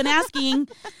 Kids have been asking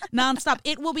nonstop.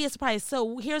 It will be a surprise.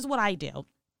 So here's what I do.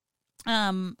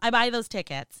 I buy those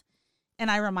tickets. And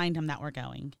I remind him that we're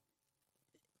going.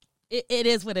 It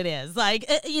is what it is. Like,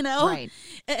 Right.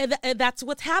 That's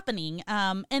what's happening.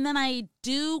 And then I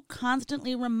do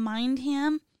constantly remind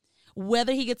him,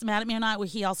 whether he gets mad at me or not,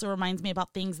 he also reminds me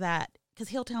about things because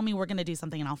he'll tell me we're going to do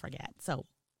something and I'll forget. So,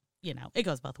 it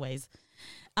goes both ways.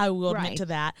 I will admit to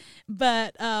that.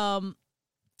 But, our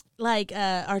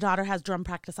daughter has drum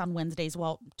practice on Wednesdays.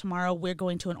 Well, tomorrow we're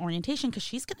going to an orientation because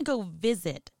she's going to go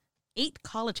visit 8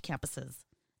 college campuses.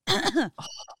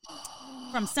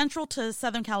 From Central to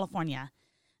Southern California.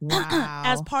 Wow.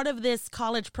 As part of this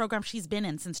college program she's been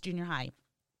in since junior high.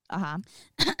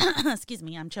 Excuse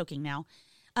me, I'm choking now.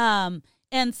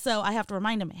 And so I have to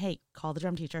remind him, hey, call the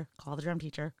drum teacher, call the drum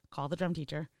teacher, call the drum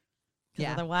teacher.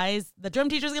 Because otherwise the drum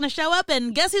teacher's going to show up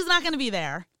and guess who's not going to be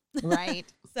there? Right.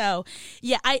 So,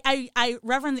 yeah, I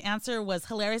Reverend's answer was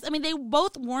hilarious. I mean, they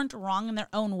both weren't wrong in their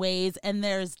own ways, and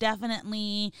there's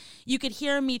definitely, you could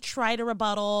hear me try to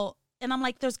rebuttal, and I'm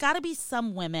like, there's got to be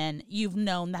some women you've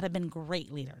known that have been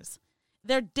great leaders.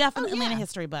 They're definitely in the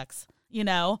history books,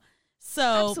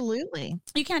 So absolutely,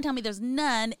 you can't tell me there's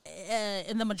none.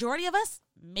 In the majority of us,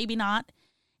 maybe not.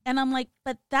 And I'm like,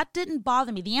 but that didn't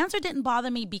bother me. The answer didn't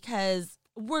bother me because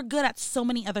we're good at so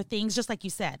many other things, just like you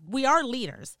said. We are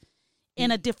leaders in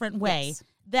a different way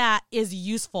that is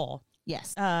useful.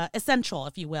 Yes. Essential,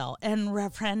 if you will. And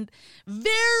Reverend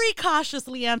very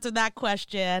cautiously answered that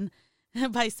question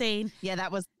by saying, yeah,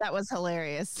 that was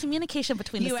hilarious. Communication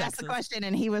between the sexes. You asked the question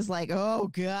and he was like, oh,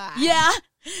 God. Yeah.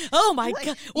 Oh, my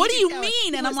God. What do you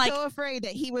mean? And I'm like, so afraid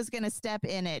that he was going to step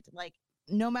in it. Like,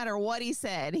 no matter what he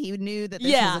said, he knew that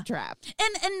this was a trap.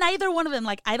 And neither one of them,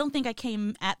 I don't think I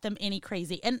came at them any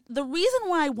crazy. And the reason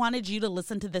why I wanted you to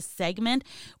listen to this segment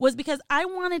was because I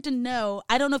wanted to know,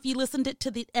 I don't know if you listened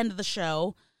to the end of the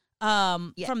show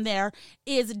from there,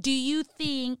 is do you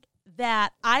think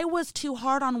that I was too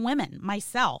hard on women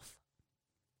myself?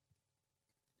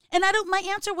 And my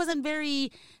answer wasn't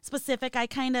very specific. I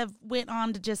kind of went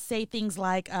on to just say things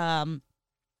like,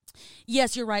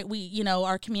 yes, you're right. We,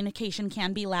 our communication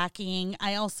can be lacking.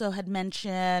 I also had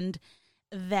mentioned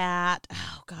that,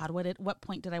 oh God, what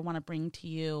point did I want to bring to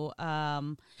you?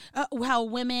 How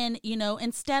women,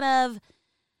 instead of,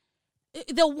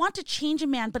 they'll want to change a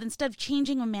man, but instead of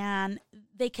changing a man,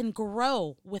 they can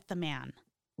grow with the man.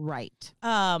 Right.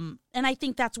 And I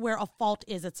think that's where a fault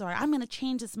is. It's all right, I'm going to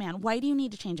change this man. Why do you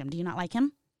need to change him? Do you not like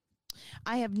him?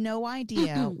 I have no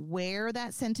idea where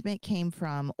that sentiment came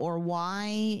from or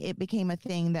why it became a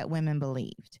thing that women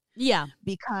believed. Yeah.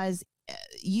 Because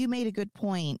you made a good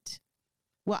point.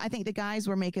 Well, I think the guys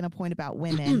were making a point about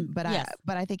women, but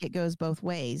I think it goes both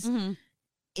ways. Mm-hmm.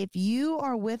 If you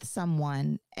are with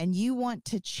someone and you want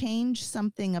to change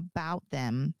something about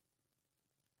them,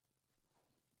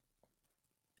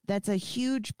 that's a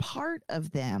huge part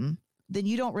of them, then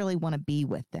you don't really want to be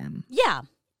with them. Yeah.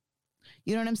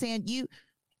 You know what I'm saying?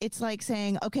 It's like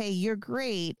saying, okay, you're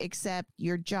great, except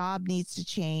your job needs to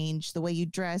change. The way you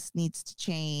dress needs to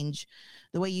change.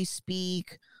 The way you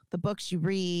speak, the books you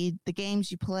read, the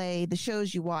games you play, the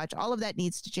shows you watch, all of that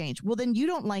needs to change. Well, then you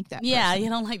don't like that person. Yeah, you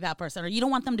don't like that person, or you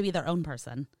don't want them to be their own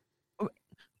person.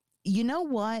 You know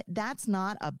what? That's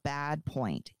not a bad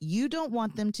point. You don't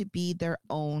want them to be their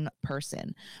own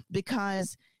person,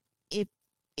 because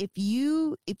if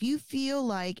you feel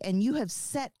like, and you have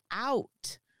set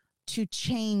out to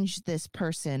change this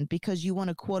person because you want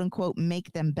to quote unquote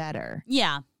make them better.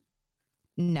 Yeah.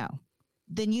 No.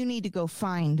 Then you need to go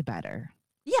find better.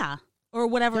 Yeah. Or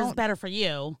whatever is better for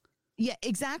you. Yeah,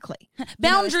 exactly.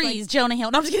 Boundaries, Jonah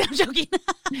Hill. No, I'm just kidding. I'm joking.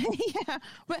 Yeah.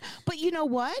 But you know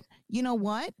what?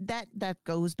 That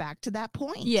goes back to that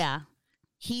point. Yeah.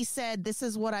 He said, this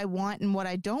is what I want and what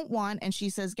I don't want. And she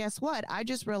says, guess what? I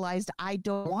just realized I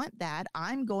don't want that.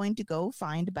 I'm going to go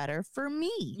find better for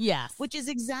me. Yes. Which is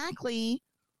exactly,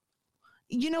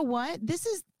 you know what? This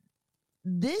is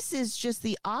this is just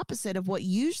the opposite of what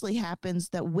usually happens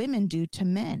that women do to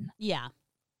men. Yeah.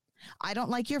 I don't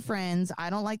like your friends.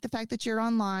 I don't like the fact that you're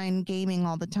online gaming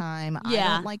all the time. Yeah.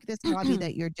 I don't like this hobby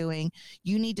that you're doing.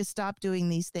 You need to stop doing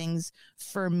these things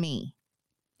for me.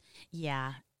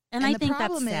 Yeah. And I think that's sad. The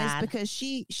problem is because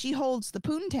she holds the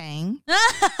poontang.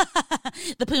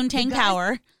 The poontang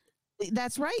power.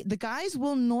 That's right. The guys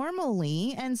will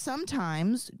normally and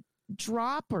sometimes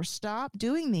drop or stop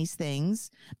doing these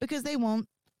things because they want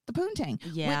the poontang.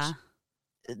 Yeah.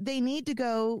 Which they need to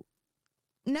go,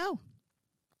 no.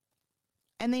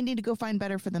 And they need to go find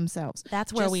better for themselves.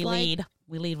 That's where we lead.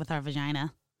 We lead with our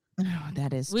vagina. Oh,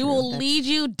 that is We true. will lead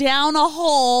you down a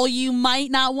hole you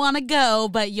might not want to go,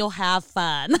 but you'll have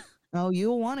fun. Oh,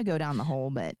 you'll want to go down the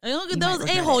hole, but those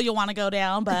a-hole you'll want to go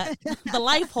down, but the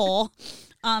life hole,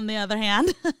 on the other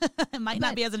hand, it might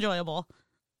not be as enjoyable.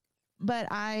 But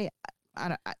I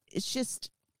don't, it's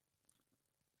just,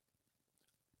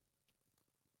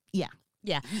 yeah.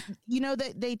 Yeah. You know,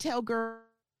 that they tell girls,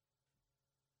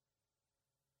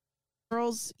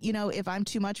 you know, if I'm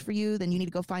too much for you, then you need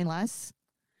to go find less.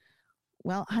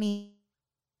 Well, honey,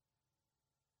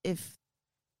 if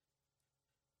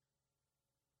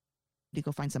you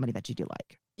go find somebody that you do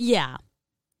like. Yeah.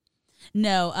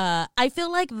 No, I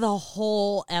feel like the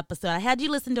whole episode, I had you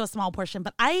listen to a small portion,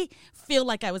 but I feel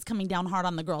like I was coming down hard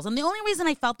on the girls. And the only reason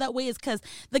I felt that way is because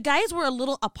the guys were a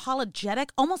little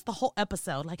apologetic almost the whole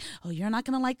episode. Like, oh, you're not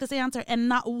going to like this answer. And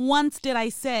not once did I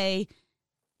say,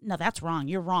 no, that's wrong.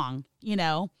 You're wrong, you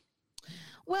know?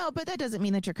 Well, but that doesn't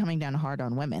mean that you're coming down hard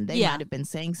on women. They might have been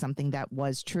saying something that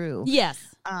was true. Yes.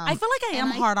 I feel like I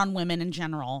am hard on women in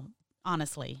general,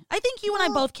 honestly. I think you and I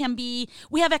both can be.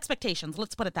 We have expectations.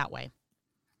 Let's put it that way.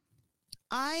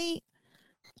 I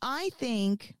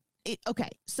think it. Okay,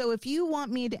 so if you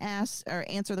want me to ask or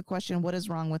answer the question, what is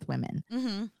wrong with women?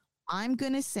 Mm-hmm. I'm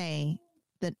going to say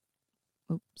that.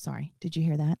 Oh, sorry. Did you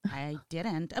hear that? I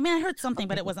didn't. I mean, I heard something,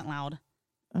 but it wasn't loud.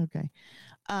 Okay.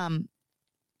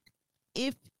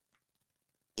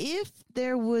 If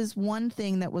there was one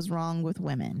thing that was wrong with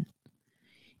women,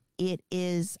 it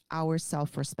is our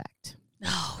self-respect.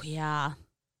 Oh, yeah.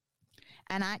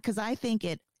 And because I think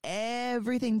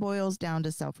everything boils down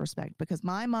to self-respect, because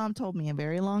my mom told me a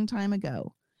very long time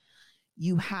ago,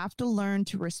 you have to learn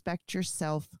to respect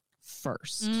yourself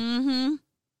first. Mm-hmm.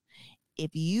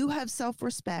 If you have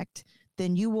self-respect,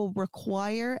 then you will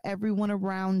require everyone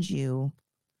around you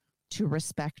to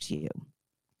respect you,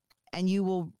 and you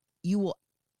will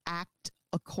act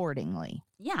accordingly.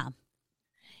 Yeah.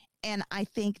 And I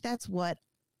think that's what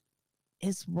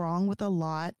is wrong with a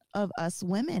lot of us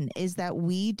women, is that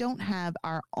we don't have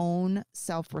our own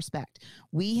self-respect.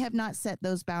 We have not set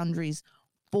those boundaries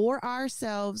for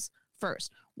ourselves first.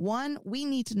 One, we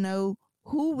need to know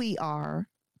who we are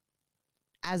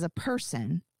as a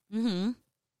person, mm-hmm.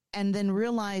 and then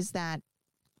realize that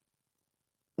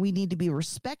we need to be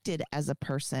respected as a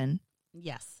person.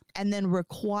 Yes. And then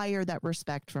require that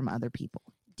respect from other people.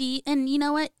 And you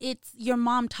know what? It's your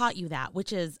mom taught you that,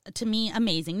 which is, to me,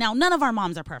 amazing. Now, none of our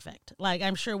moms are perfect. Like,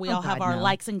 I'm sure we all have our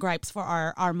likes and gripes for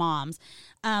our moms.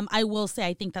 I will say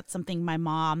I think that's something my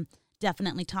mom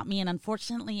definitely taught me. And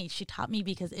unfortunately, she taught me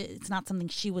because it's not something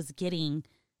she was getting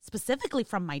specifically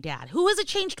from my dad, who is a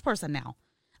changed person now.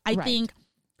 I think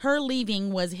her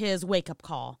leaving was his wake-up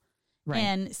call. Right.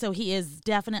 And so he is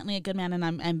definitely a good man, and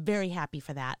I'm very happy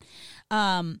for that.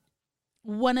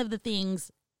 One of the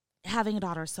things, having a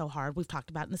daughter is so hard. We've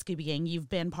talked about it in the Scooby Gang. You've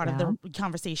been part of the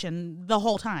conversation the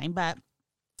whole time, but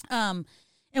and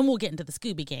we'll get into the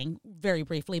Scooby Gang very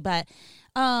briefly. But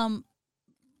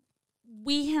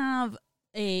we have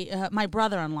my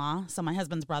brother-in-law, so my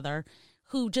husband's brother,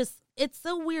 who just, it's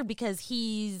so weird because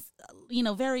he's,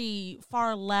 very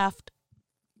far left,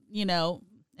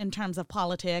 in terms of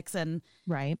politics and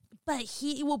right. But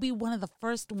he will be one of the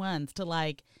first ones to,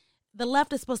 like, the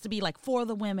left is supposed to be like for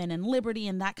the women and liberty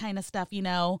and that kind of stuff,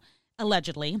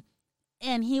 allegedly.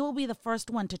 And he will be the first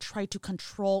one to try to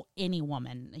control any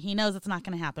woman. He knows it's not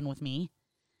going to happen with me.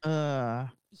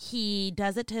 He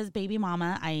does it to his baby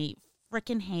mama. I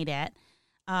freaking hate it.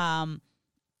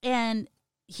 And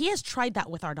he has tried that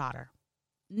with our daughter.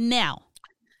 Now.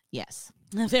 Yes.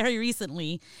 Very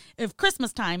recently, of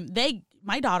Christmas time,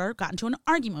 my daughter got into an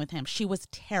argument with him. She was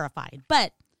terrified.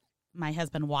 But my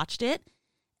husband watched it.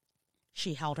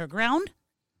 She held her ground.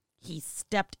 He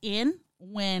stepped in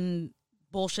when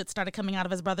bullshit started coming out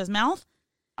of his brother's mouth.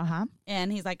 Uh-huh.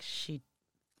 And he's like, she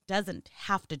doesn't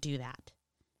have to do that.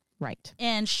 Right.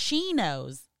 And she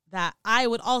knows that I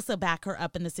would also back her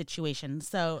up in the situation.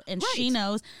 So, and she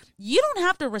knows you don't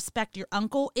have to respect your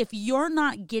uncle if you're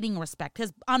not getting respect.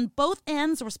 Because on both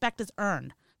ends, respect is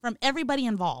earned from everybody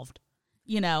involved,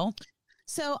 you know?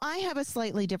 So I have a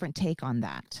slightly different take on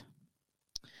that.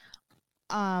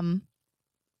 I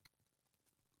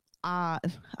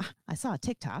saw a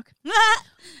TikTok.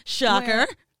 Shocker.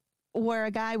 Where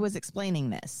a guy was explaining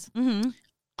this. Mm-hmm.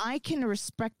 I can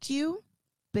respect you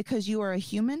because you are a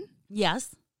human.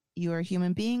 Yes. You are a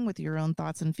human being with your own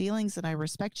thoughts and feelings, and I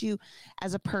respect you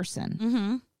as a person.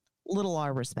 Mm-hmm. Little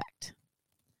r respect.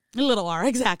 Little r,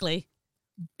 exactly.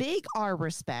 Big R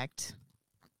respect,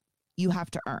 you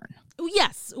have to earn.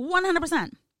 Yes, 100%.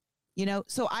 You know,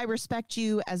 so I respect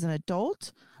you as an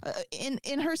adult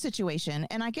in her situation.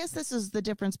 And I guess this is the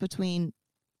difference between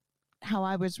how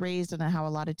I was raised and how a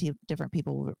lot of different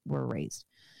people were raised.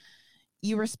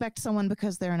 You respect someone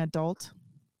because they're an adult.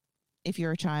 If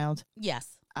you're a child.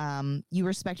 Yes. You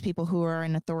respect people who are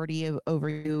in authority over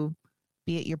you,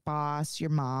 be it your boss, your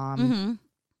mom,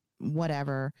 Mm-hmm.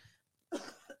 whatever.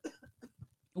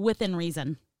 Within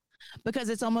reason. Because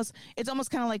it's almost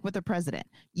kind of like with the president.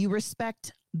 You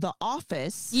respect the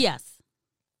office. Yes.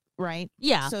 Right?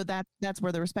 Yeah. So that's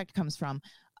where the respect comes from.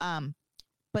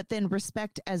 But then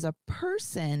respect as a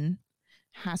person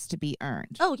has to be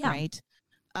earned. Oh, yeah. Right?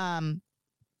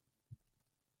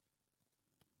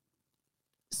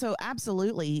 So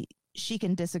absolutely, she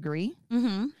can disagree.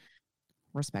 Mm-hmm.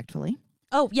 Respectfully.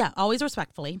 Oh, yeah. Always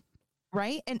respectfully.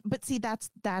 Right. But see, that's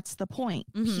the point.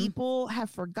 Mm-hmm. People have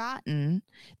forgotten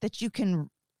that you can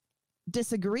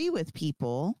disagree with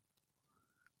people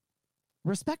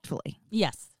respectfully.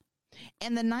 Yes.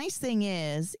 And the nice thing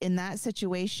is, in that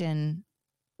situation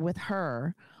with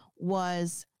her,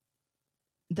 was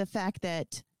the fact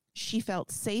that she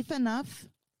felt safe enough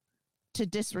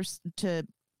to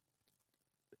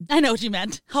I know what you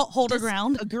meant. Hold her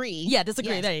ground. Agree. Yeah,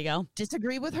 disagree. Yes. There you go.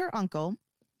 Disagree with her uncle.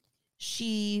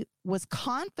 She was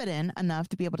confident enough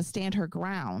to be able to stand her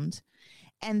ground.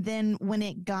 And then when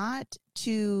it got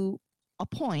to a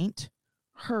point,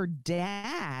 her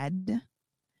dad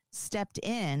stepped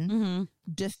in, Mm-hmm.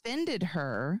 defended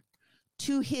her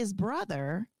to his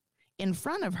brother in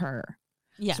front of her.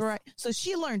 Yes. So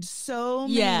she learned so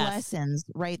many lessons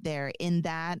right there in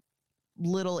that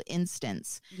little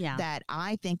instance that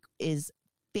I think is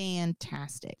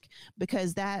fantastic,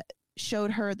 because that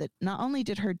showed her that not only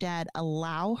did her dad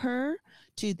allow her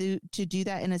to do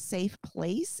that in a safe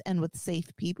place and with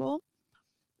safe people,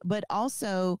 but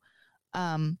also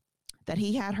that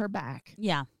he had her back.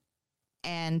 Yeah.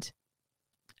 And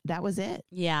that was it.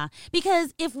 Yeah.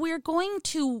 Because if we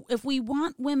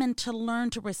want women to learn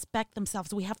to respect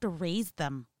themselves, we have to raise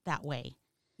them that way.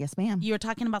 Yes, ma'am. You were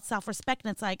talking about self-respect,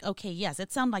 and it's like, okay, yes,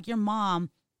 it sounded like your mom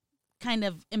kind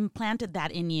of implanted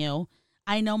that in you.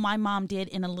 I know my mom did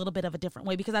in a little bit of a different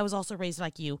way, because I was also raised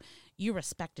like you. You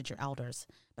respected your elders.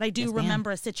 But I do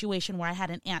remember a situation where I had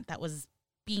an aunt that was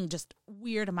being just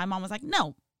weird, and my mom was like,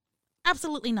 no,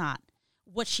 absolutely not.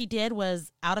 What she did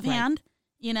was out of hand,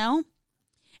 you know?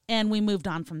 And we moved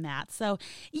on from that. So,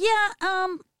 yeah,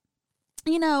 I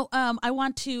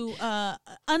want to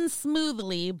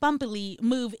unsmoothly, bumpily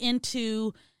move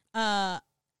into our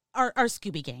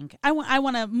Scooby Gang. I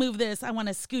want to move this. I want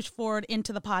to scooch forward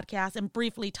into the podcast and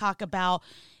briefly talk about,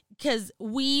 because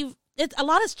a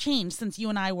lot has changed since you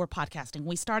and I were podcasting.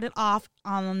 We started off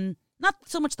on not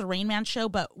so much the Rain Man show,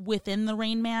 but within the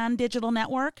Rain Man digital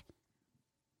network.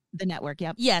 The network,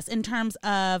 yep. Yes, in terms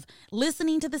of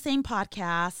listening to the same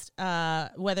podcast,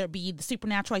 whether it be the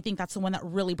Supernatural, I think that's the one that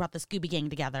really brought the Scooby Gang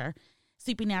together.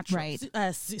 Supernatural, right?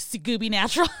 Scooby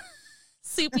Natural,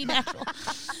 Supernatural.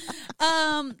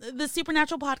 The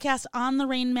Supernatural podcast on the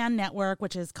Rain Man Network,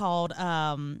 which is called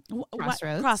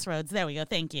Crossroads. Crossroads. There we go.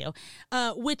 Thank you.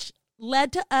 Which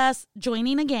led to us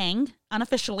joining a gang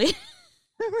unofficially.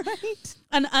 Right.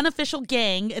 An unofficial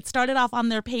gang. It started off on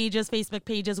their pages, Facebook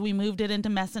pages. We moved it into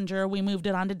Messenger. We moved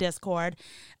it onto Discord,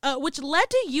 which led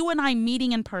to you and I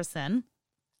meeting in person.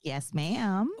 Yes,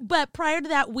 ma'am. But prior to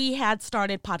that, we had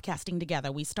started podcasting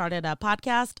together. We started a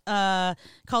podcast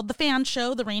called The Fan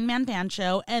Show, The Rain Man Fan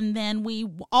Show. And then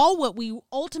what we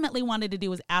ultimately wanted to do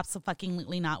was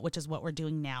AbsoF, which is what we're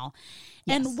doing now.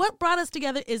 Yes. And what brought us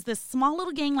together is this small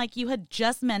little gang, like you had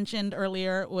just mentioned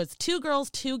earlier. It was 2 girls,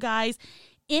 2 guys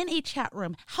in a chat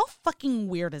room. How fucking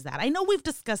weird is that? I know we've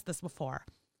discussed this before.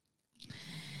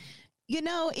 You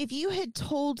know, if you had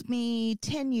told me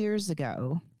 10 years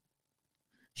ago,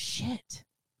 shit.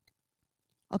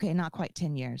 Okay, not quite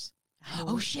 10 years.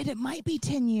 Oh, shit, it might be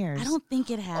 10 years. I don't think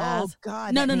it has. Oh,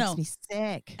 God, no. makes me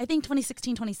sick. I think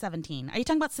 2016, 2017. Are you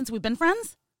talking about since we've been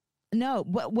friends? No,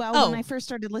 when I first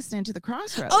started listening to the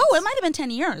Crossroads. Oh, it might have been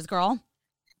 10 years, girl.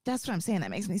 That's what I'm saying.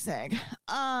 That makes me sick.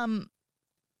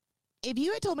 If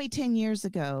you had told me 10 years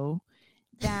ago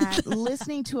that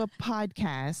listening to a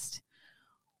podcast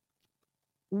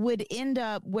would end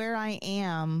up where I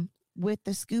am with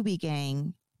the Scooby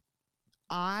Gang,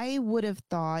 I would have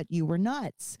thought you were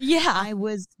nuts. Yeah. I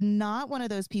was not one of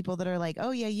those people that are like,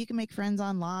 oh yeah, you can make friends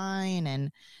online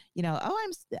and, you know,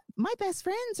 my best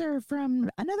friends are from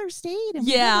another state and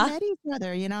we never met each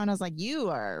other, you know, and I was like, you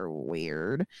are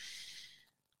weird.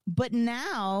 But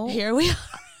now here we are.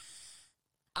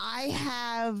 I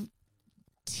have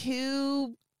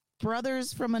 2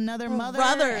 brothers from another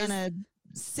mother and a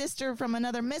sister from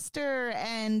another mister.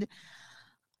 And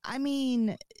I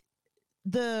mean,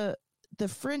 the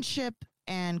friendship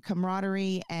and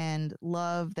camaraderie and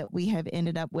love that we have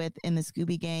ended up with in the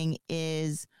Scooby Gang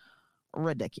is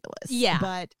ridiculous. Yeah.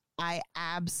 But I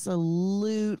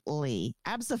absolutely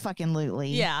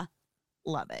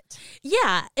love it.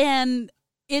 Yeah. And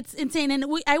it's insane. And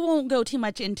I won't go too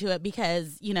much into it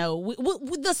because, you know,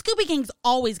 the Scooby Gang's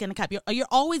always going to come. You're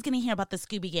always going to hear about the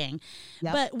Scooby Gang.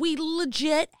 Yep. But we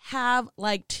legit have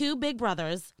like 2 big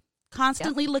brothers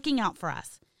constantly looking out for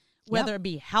us. Whether it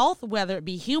be health, whether it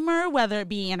be humor, whether it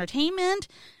be entertainment,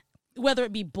 whether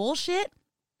it be bullshit.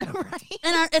 Right.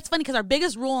 And it's funny because our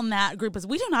biggest rule in that group is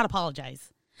we do not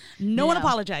apologize. No one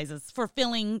apologizes for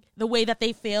feeling the way that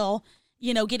they feel,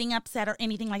 you know, getting upset or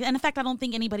anything like that. And in fact, I don't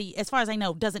think anybody, as far as I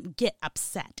know, doesn't get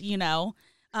upset, you know?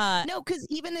 No, because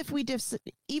even if we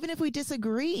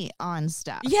disagree on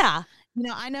stuff. Yeah. You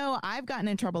know I've gotten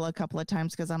in trouble a couple of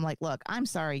times because I'm like, look, I'm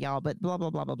sorry, y'all, but blah,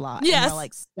 blah, blah, blah, blah. Yes. And they're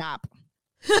like, stop.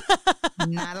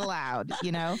 Not allowed,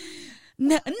 you know?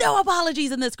 No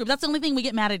apologies in this group. That's the only thing we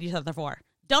get mad at each other for.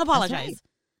 Don't apologize. Right.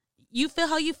 You feel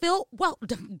how you feel? Well,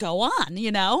 go on,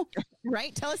 you know?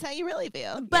 Right? Tell us how you really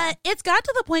feel. But it's got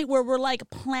to the point where we're like,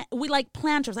 we like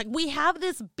planters. Like, we have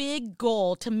this big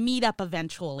goal to meet up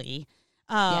eventually.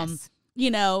 Yes.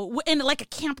 You know, in like a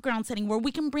campground setting where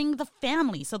we can bring the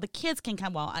family so the kids can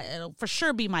come. Well, it'll for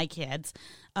sure be my kids.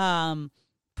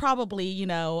 Probably, you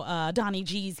know, Donnie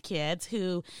G's kids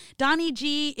Donnie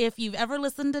G, if you've ever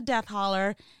listened to Death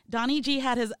Holler, Donnie G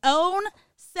had his own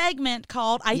segment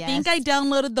called I Think I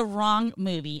Downloaded the Wrong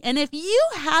Movie. And if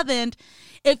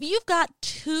you've got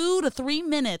 2 to 3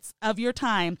 minutes of your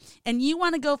time and you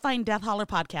want to go find Death Holler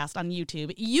podcast on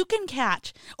YouTube, you can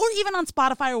catch, or even on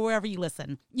Spotify or wherever you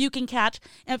listen, you can catch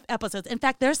episodes. In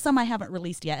fact, there's some I haven't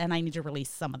released yet and I need to release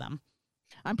some of them.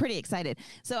 I'm pretty excited.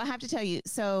 So I have to tell you,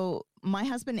 so my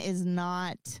husband is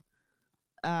not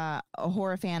a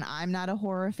horror fan. I'm not a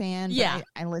horror fan. Yeah. But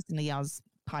I listen to y'all's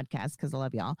podcast because I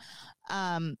love y'all.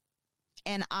 And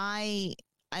I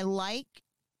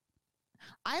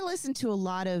listen to a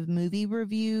lot of movie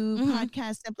review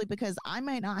podcasts simply because I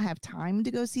might not have time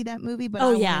to go see that movie, but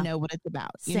I want to know what it's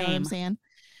about. You know what I'm saying?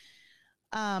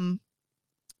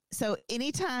 So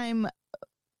anytime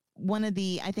one of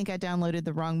the I think I downloaded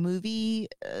the wrong movie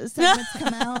segments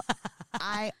come out,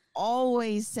 I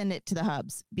always send it to the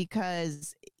hubs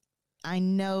because I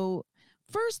know,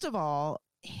 first of all,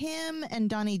 him and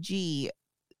Donnie G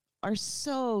are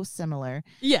so similar.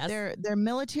 Yes. They're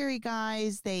military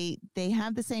guys. They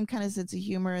have the same kind of sense of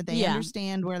humor. They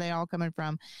understand where they're all coming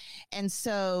from. And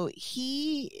so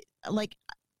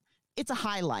it's a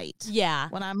highlight. Yeah.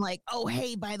 When I'm like, oh,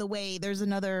 hey, by the way, there's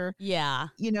another,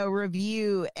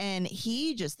 review. And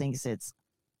he just thinks it's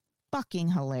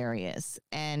fucking hilarious.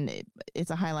 And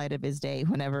it's a highlight of his day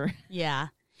whenever. Yeah.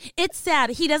 It's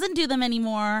sad. He doesn't do them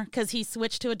anymore because he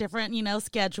switched to a different,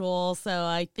 schedule. So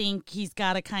I think he's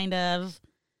got to kind of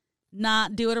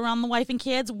not do it around the wife and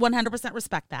kids. 100%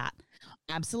 respect that.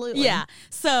 Absolutely. Yeah.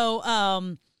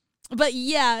 So, but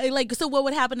yeah, so what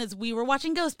would happen is we were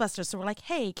watching Ghostbusters. So we're like,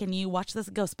 hey, can you watch this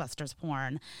Ghostbusters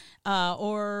porn?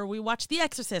 Or we watch The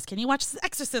Exorcist. Can you watch this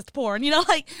Exorcist porn?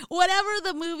 Whatever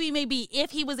the movie may be,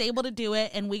 if he was able to do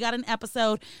it and we got an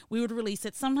episode, we would release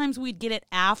it. Sometimes we'd get it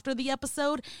after the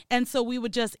episode. And so we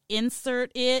would just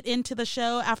insert it into the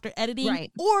show after editing.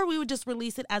 Right. Or we would just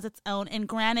release it as its own. And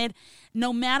granted,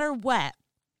 no matter what,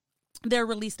 they're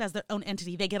released as their own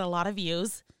entity. They get a lot of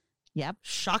views. Yep.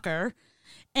 Shocker.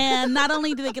 And not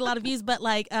only do they get a lot of views, but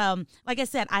like I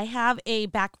said, I have a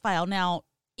back file. Now,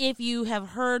 if you have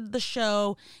heard the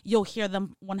show, you'll hear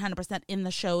them 100% in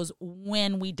the shows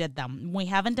when we did them. We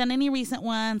haven't done any recent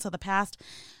ones, so the past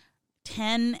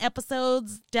 10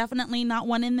 episodes, definitely not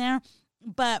one in there.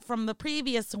 But from the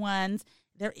previous ones,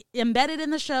 they're embedded in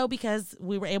the show because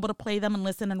we were able to play them and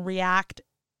listen and react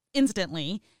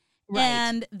instantly. Right.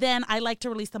 And then I like to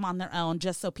release them on their own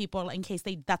just so people, in case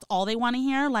that's all they want to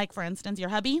hear, like, for instance, your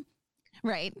hubby.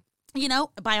 Right.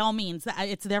 By all means,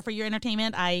 it's there for your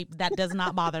entertainment. That does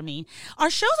not bother me. Our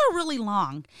shows are really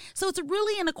long, so it's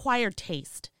really an acquired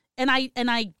taste. And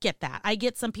I get that. I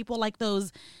get some people like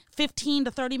those 15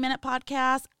 to 30 minute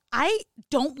podcasts. I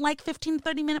don't like 15 to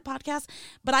 30 minute podcasts,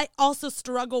 but I also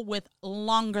struggle with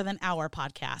longer than hour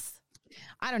podcasts.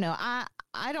 I don't know.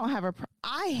 I don't have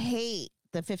I hate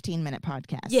the 15-minute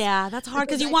podcast. Yeah, that's hard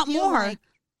because you want more.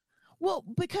 Well,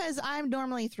 because I'm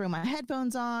normally through my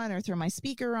headphones on or through my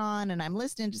speaker on, and I'm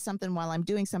listening to something while I'm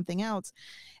doing something else.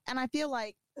 And I feel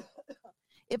like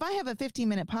if I have a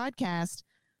 15-minute podcast,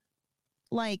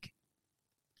 like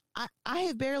I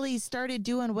have barely started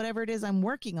doing whatever it is I'm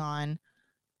working on,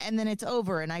 and then it's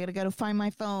over, and I got to go to find my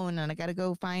phone, and I got to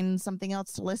go find something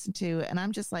else to listen to, and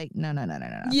I'm just like, no.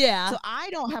 Yeah. So I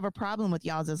don't have a problem with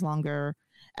y'all's longer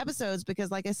episodes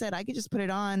because, like I said, I could just put it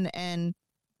on and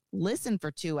listen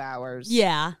for 2 hours.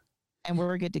 Yeah. And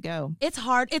we're good to go. It's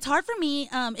hard. It's hard for me.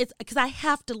 It's because I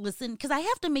have to listen, because I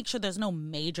have to make sure there's no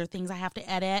major things I have to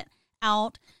edit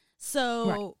out. So,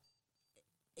 right.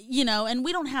 You know, and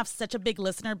we don't have such a big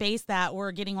listener base that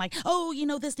we're getting like, oh, you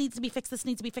know, this needs to be fixed. This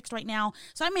needs to be fixed right now.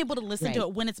 So I'm able to listen to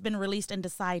it when it's been released and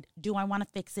decide, do I want to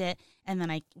fix it? And then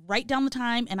I write down the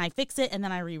time and I fix it and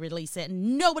then I re-release it.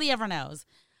 And nobody ever knows.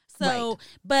 So,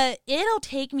 but it'll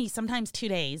take me sometimes 2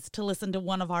 days to listen to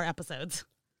one of our episodes.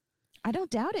 I don't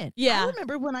doubt it. Yeah. I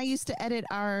remember when I used to edit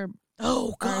our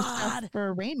stuff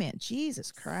for Raymond.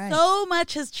 Jesus Christ. So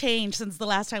much has changed since the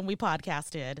last time we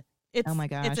podcasted. Oh my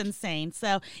gosh. It's insane.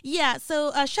 So, yeah.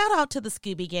 So, shout out to the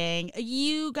Scooby Gang.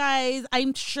 You guys,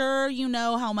 I'm sure you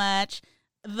know how much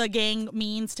the gang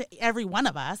means to every one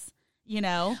of us, you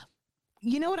know?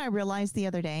 You know what I realized the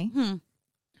other day?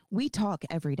 We talk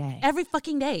every day. Every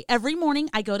fucking day. Every morning,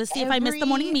 I go to see if I missed the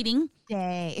morning meeting.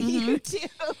 Day. You too.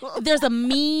 There's a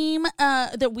meme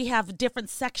that we have different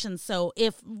sections. So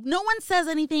if no one says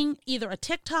anything, either a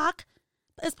TikTok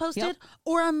is posted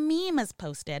or a meme is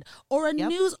posted or a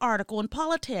news article in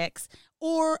politics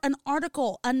or an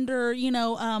article under, you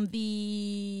know,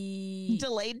 the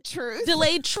delayed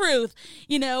truth,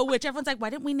 you know, which everyone's like,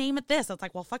 why didn't we name it this? It's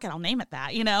like, well, fuck it, I'll name it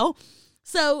that, you know?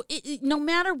 So no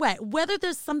matter what, whether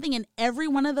there's something in every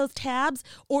one of those tabs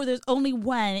or there's only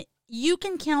one, you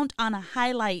can count on a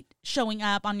highlight showing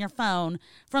up on your phone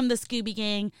from the Scooby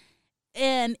Gang.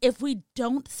 And if we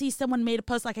don't see someone made a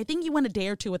post, like I think you went a day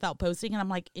or two without posting, and I'm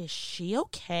like, is she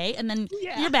okay? And then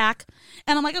you're back.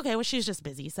 And I'm like, okay, well, she's just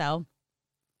busy. So,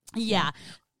 yeah.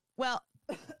 Well,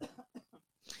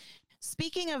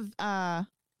 speaking of the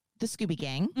Scooby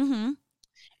Gang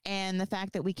and the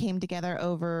fact that we came together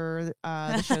over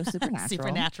the show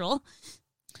Supernatural.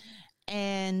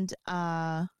 And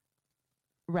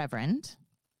Reverend,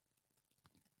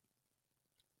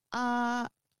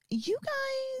 you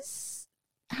guys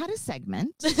had a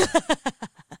segment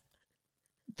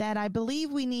that I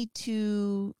believe we need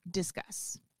to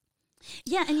discuss.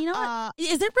 Yeah, and you know what?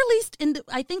 Is it released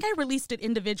I think I released it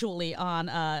individually on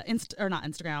not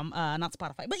Instagram, not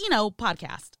Spotify, but you know,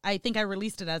 podcast. I think I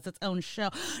released it as its own show.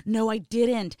 No, I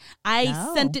didn't.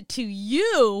 I sent it to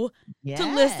you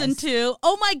to listen to.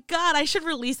 Oh my God, I should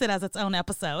release it as its own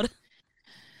episode.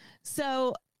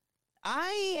 So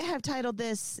I have titled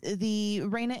this the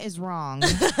Reyna is Wrong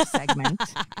segment.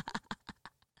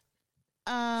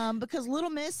 Because Little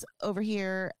Miss over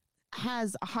here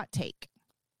has a hot take.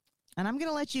 And I'm going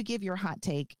to let you give your hot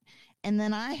take. And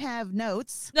then I have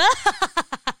notes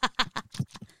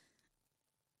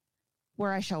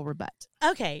where I shall rebut.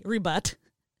 Okay, rebut.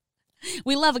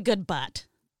 We love a good butt.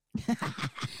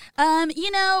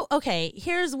 You know, okay,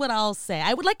 here's what I'll say.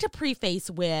 I would like to preface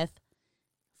with,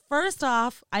 first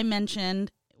off, I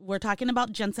mentioned we're talking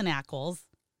about Jensen Ackles,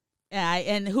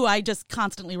 and who I just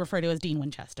constantly refer to as Dean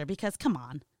Winchester, because come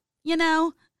on, you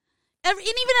know, and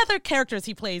even other characters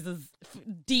he plays is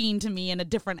Dean to me in a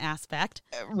different aspect.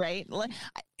 Right.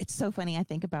 It's so funny. I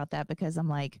think about that because I'm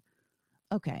like,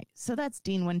 okay, so that's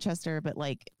Dean Winchester, but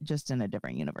like just in a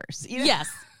different universe. You know? Yes.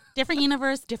 Different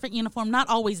universe, different uniform, not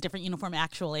always different uniform,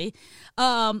 actually.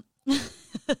 And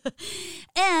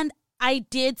I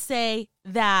did say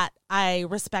that I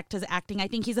respect his acting. I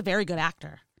think he's a very good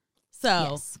actor.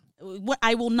 So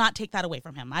I will not take that away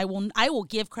from him. I will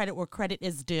give credit where credit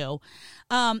is due.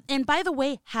 And by the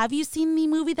way, have you seen the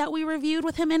movie that we reviewed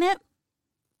with him in it?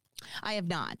 I have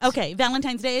not. Okay,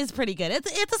 Valentine's Day is pretty good.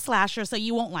 It's a slasher, so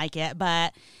you won't like it,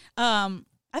 but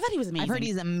I thought he was amazing. I've heard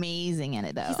he's amazing in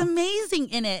it, though. He's amazing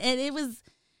in it. And it was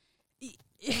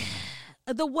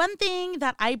the one thing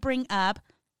that I bring up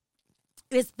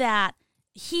is that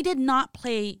he did not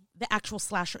play the actual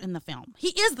slasher in the film. He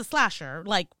is the slasher.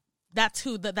 Like, that's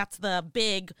the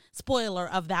big spoiler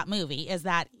of that movie, is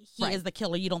that he is the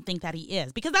killer. You don't think that he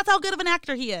is, because that's how good of an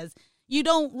actor he is. You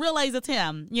don't realize it's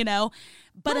him, you know?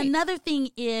 But another thing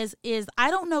is I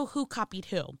don't know who copied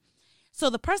who. So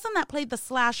the person that played the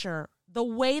slasher, the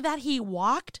way that he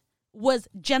walked was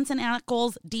Jensen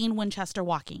Ackles, Dean Winchester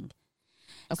walking.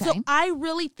 Okay. So I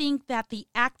really think that the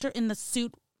actor in the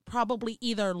suit probably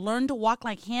either learned to walk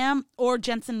like him or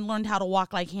Jensen learned how to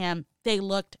walk like him. They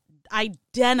looked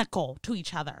identical to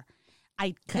each other.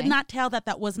 I could not tell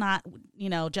that was not,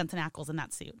 Jensen Ackles in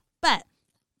that suit. But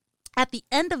at the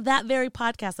end of that very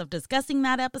podcast of discussing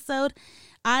that episode,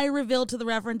 I revealed to the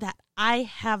Reverend that I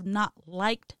have not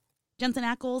liked Jensen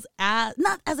Ackles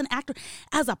not as an actor,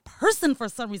 as a person for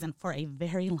some reason for a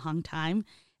very long time.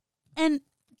 And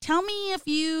tell me if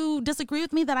you disagree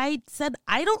with me that I said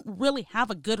I don't really have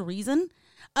a good reason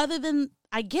other than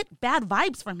I get bad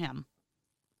vibes from him.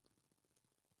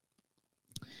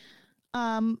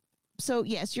 So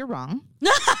yes, you're wrong.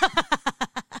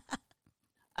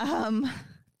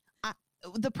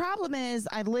 The problem is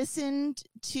I listened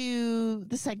to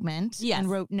the segment and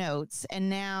wrote notes,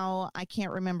 and now I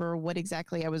can't remember what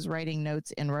exactly I was writing notes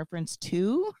in reference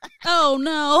to. Oh,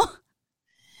 no.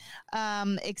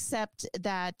 Except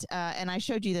that, and I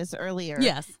showed you this earlier.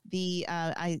 Yes.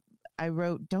 I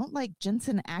wrote, don't like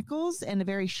Jensen Ackles, and a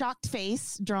very shocked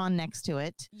face drawn next to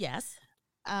it. Yes.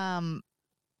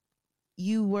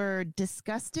 You were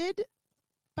disgusted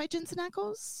by Jensen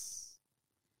Ackles?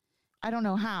 I don't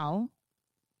know how.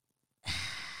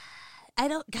 I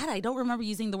don't remember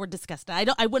using the word disgusted.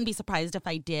 I wouldn't be surprised if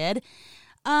I did.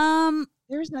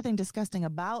 There's nothing disgusting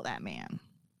about that man.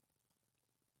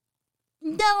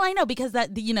 No, I know, because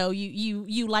that,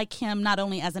 you like him not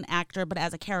only as an actor but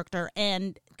as a character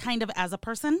and kind of as a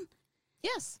person.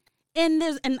 Yes. And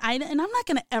I'm not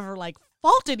going to ever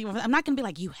fault anyone. I'm not going to be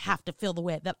like, you have to feel the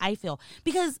way that I feel,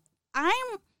 because I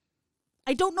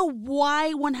don't know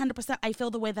why 100% I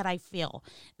feel the way that I feel.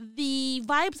 The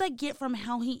vibes I get from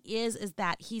how he is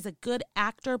that he's a good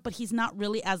actor, but he's not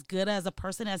really as good as a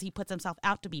person as he puts himself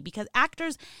out to be, because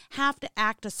actors have to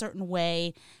act a certain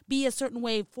way, be a certain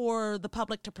way for the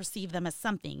public to perceive them as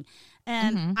something.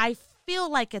 And I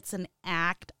feel like it's an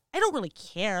act. I don't really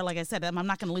care. Like I said, I'm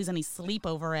not going to lose any sleep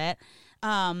over it.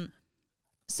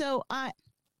 So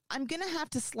I'm going to have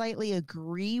to slightly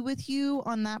agree with you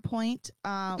on that point.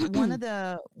 One of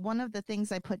the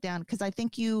things I put down, because I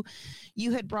think you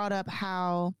had brought up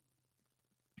how,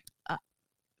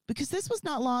 because this was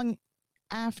not long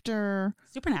after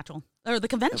Supernatural or the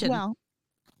convention.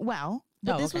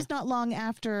 But this was not long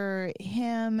after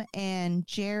him and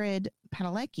Jared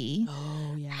Padalecki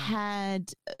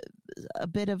had a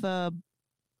bit of a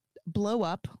blow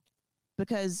up,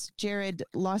 because Jared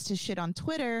lost his shit on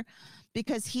Twitter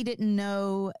because he didn't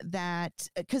know that,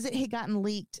 because it had gotten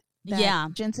leaked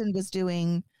that Jensen was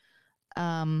doing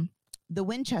the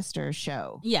Winchester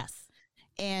show. Yes.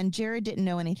 And Jared didn't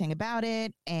know anything about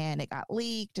it, and it got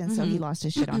leaked, and so he lost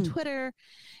his shit on Twitter.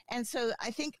 And so I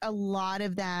think a lot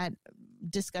of that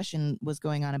discussion was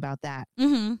going on about that.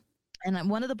 And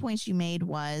one of the points you made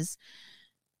was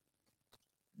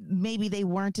maybe they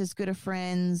weren't as good of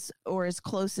friends or as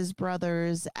close as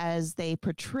brothers as they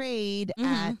portrayed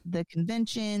at the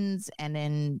conventions and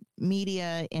in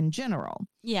media in general.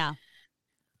 Yeah.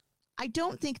 I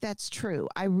don't think that's true.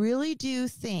 I really do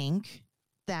think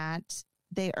that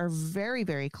they are very,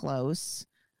 very close.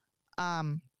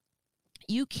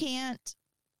 You can't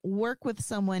work with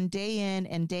someone day in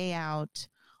and day out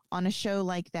on a show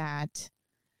like that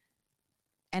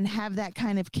and have that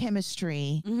kind of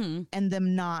chemistry and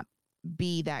them not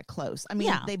be that close. I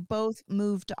mean, they both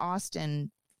moved to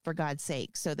Austin, for God's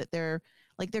sake, so that their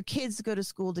kids go to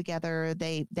school together.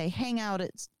 They hang out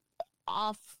at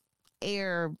off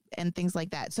air and things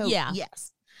like that. So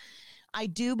yes, I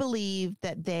do believe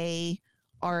that they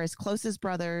are as close as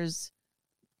brothers,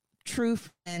 true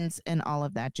friends, and all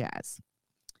of that jazz.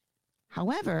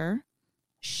 However,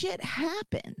 shit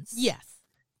happens. Yes.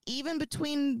 Even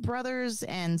between brothers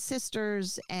and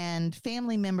sisters and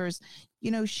family members,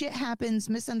 shit happens,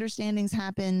 misunderstandings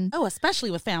happen. Oh, especially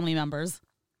with family members.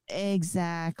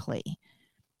 Exactly.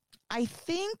 I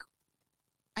think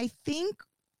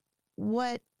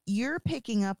what you're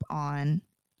picking up on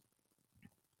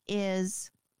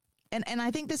is, and I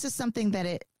think this is something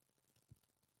that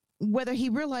whether he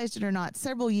realized it or not,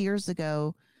 several years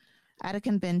ago at a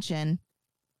convention,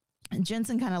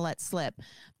 Jensen kind of let slip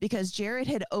because Jared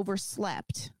had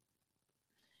overslept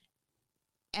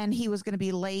and he was going to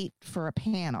be late for a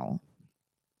panel.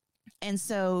 And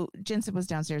so Jensen was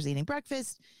downstairs eating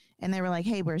breakfast, and they were like,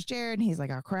 hey, where's Jared? And he's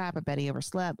like, oh, crap, I bet he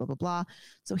overslept, blah, blah, blah.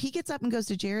 So he gets up and goes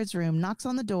to Jared's room, knocks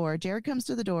on the door. Jared comes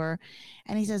to the door,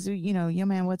 and he says, yo,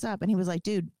 man, what's up? And he was like,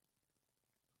 dude,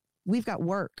 we've got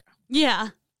work. Yeah.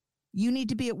 You need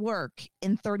to be at work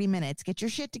in 30 minutes. Get your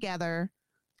shit together.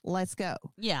 Let's go.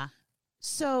 Yeah.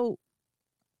 So,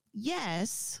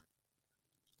 yes,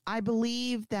 I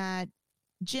believe that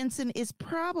Jensen is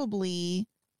probably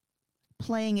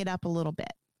playing it up a little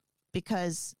bit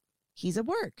because he's at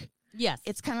work. Yes.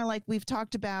 It's kind of like we've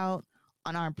talked about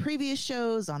on our previous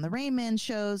shows, on the Rain Man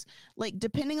shows, like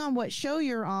depending on what show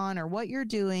you're on or what you're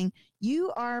doing,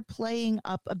 you are playing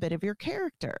up a bit of your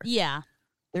character. Yeah.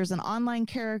 There's an online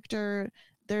character.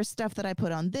 There's stuff that I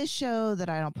put on this show that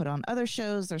I don't put on other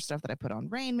shows. There's stuff that I put on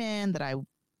Rain Man that I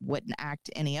wouldn't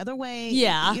act any other way.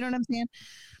 Yeah. You know what I'm saying?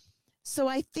 So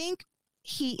I think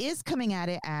he is coming at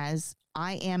it as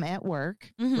I am at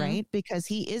work, right? Because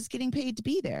he is getting paid to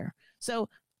be there. So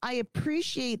I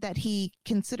appreciate that he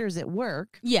considers it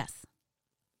work. Yes.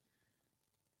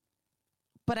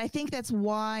 But I think that's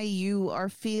why you are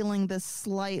feeling the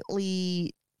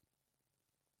slightly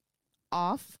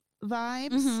off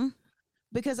vibes.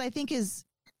 Because I think as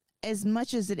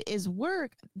much as it is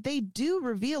work, they do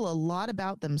reveal a lot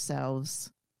about themselves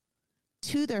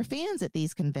to their fans at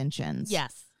these conventions.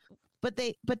 Yes. But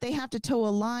they have to toe a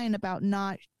line about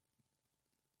not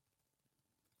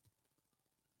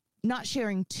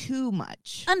sharing too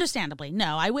much. Understandably.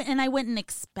 No, I wouldn't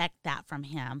expect that from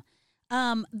him.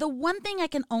 The one thing I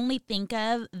can only think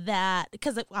of that,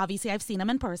 because obviously I've seen him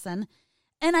in person,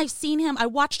 and I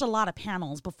watched a lot of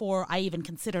panels before I even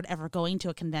considered ever going to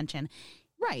a convention.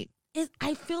 Right.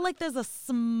 I feel like there's a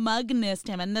smugness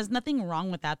to him, and there's nothing wrong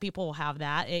with that. People will have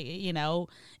that.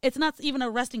 It's not even a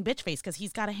resting bitch face because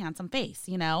he's got a handsome face,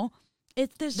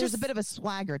 There's a bit of a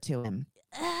swagger to him.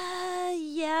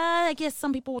 Yeah, I guess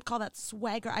some people would call that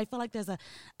swagger. I feel like there's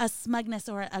a smugness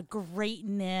or a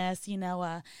greatness,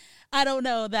 I don't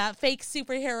know, that fake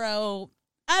superhero.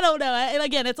 I don't know. And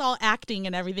again, it's all acting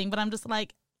and everything, but I'm just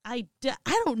like, I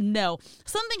don't know.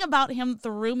 Something about him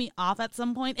threw me off at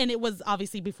some point, and it was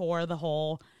obviously before the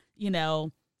whole,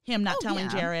 him not telling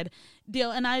Jared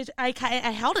deal. And I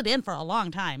held it in for a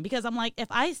long time because I'm like, if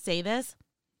I say this,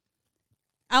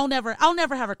 I'll never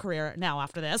have a career now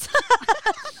after this.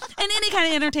 In any kind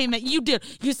of entertainment,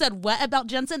 you said what about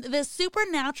Jensen? The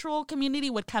supernatural community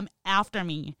would come after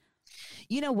me.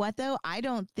 You know what, though? I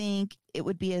don't think it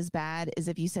would be as bad as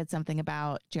if you said something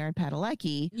about Jared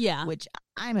Padalecki, which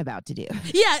I'm about to do.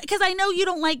 Yeah, because I know you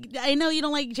don't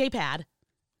like J-Pad.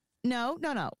 No.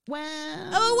 Well,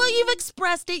 well, you've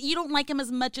expressed it. You don't like him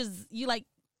as much as you like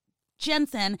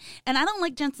Jensen, and I don't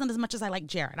like Jensen as much as I like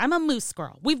Jared. I'm a moose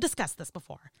girl. We've discussed this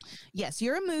before. Yes,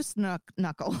 you're a moose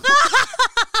knuckle.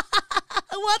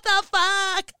 What the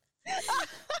fuck?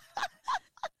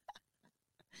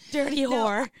 Dirty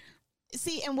whore.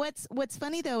 See, and what's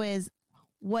funny though is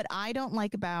what I don't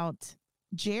like about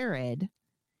Jared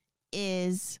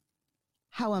is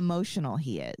how emotional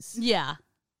he is. Yeah.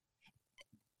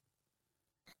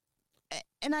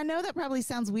 And I know that probably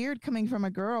sounds weird coming from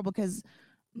a girl because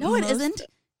no, it isn't.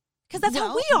 Because that's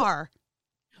how we are.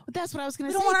 That's what I was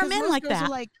going to say. We don't want our men like that. Are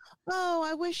like, oh,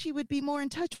 I wish he would be more in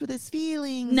touch with his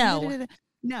feelings. No.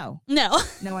 No,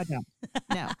 I don't.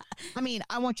 No. I mean,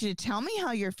 I want you to tell me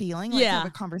how you're feeling. Let's have a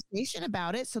conversation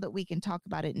about it so that we can talk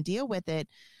about it and deal with it.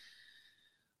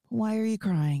 Why are you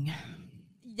crying?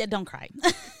 Yeah, don't cry.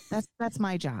 That's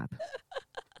my job.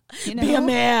 Be a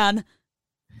man.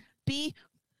 Be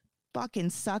fucking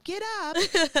suck it up.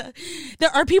 There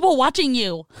are people watching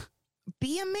you.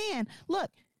 Be a man. Look,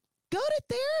 go to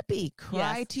therapy.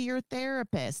 Cry to your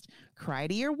therapist. Cry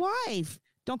to your wife.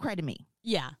 Don't cry to me.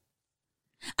 Yeah.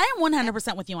 I am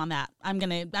 100% with you on that. I'm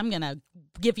gonna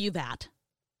give you that.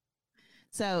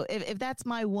 So if that's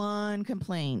my one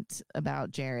complaint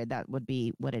about Jared, that would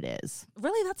be what it is.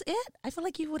 Really, that's it? I feel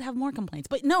like you would have more complaints.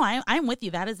 But no, I'm with you.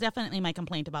 That is definitely my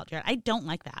complaint about Jared. I don't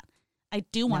like that. I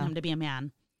do want him to be a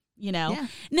man, Yeah.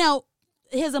 Now,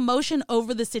 his emotion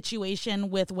over the situation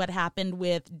with what happened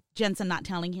with Jensen not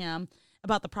telling him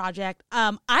about the project,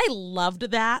 I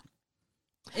loved that.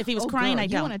 If he was crying, girl, I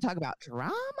don't. You want to talk about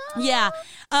drama? Yeah.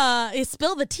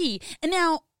 Spill the tea. And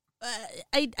now,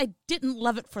 I didn't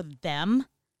love it for them,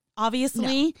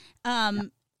 obviously. No.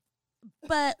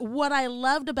 But what I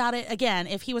loved about it, again,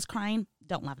 if he was crying,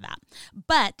 don't love that.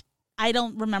 But I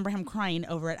don't remember him crying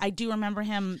over it. I do remember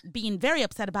him being very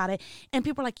upset about it. And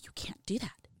people are like, you can't do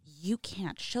that. You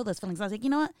can't show those feelings. I was like, you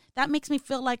know what? That makes me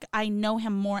feel like I know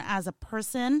him more as a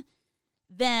person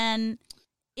than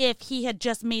if he had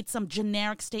just made some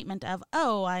generic statement of,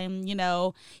 oh, I'm,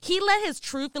 he let his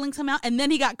true feelings come out and then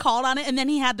he got called on it and then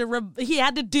he had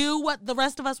to do what the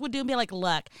rest of us would do and be like,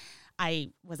 look, I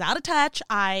was out of touch.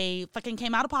 I fucking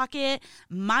came out of pocket.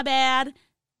 My bad.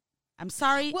 I'm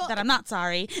sorry that I'm not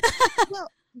sorry. Well,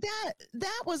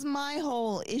 that was my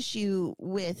whole issue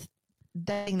with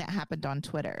that thing that happened on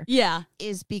Twitter. Yeah.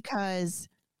 Is because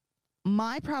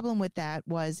my problem with that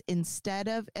was instead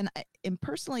of, and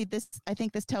personally, I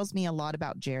think this tells me a lot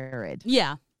about Jared.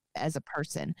 Yeah. As a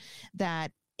person,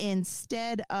 that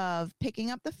instead of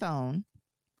picking up the phone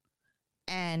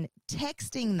and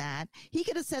texting that, he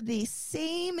could have said the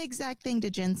same exact thing to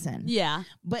Jensen. Yeah.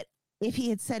 But if he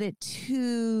had said it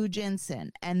to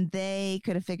Jensen and they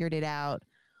could have figured it out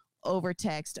over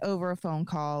text, over a phone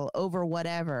call, over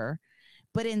whatever,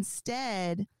 but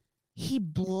instead he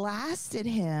blasted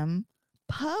him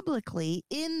publicly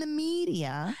in the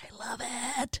media. I love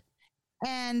it.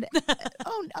 And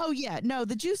oh yeah, no,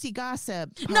 the juicy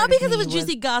gossip. Not because it was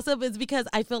juicy gossip, it's because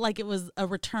I feel like it was a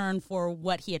return for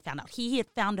what he had found out. He had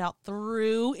found out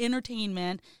through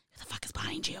entertainment. Who the fuck is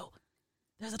behind you?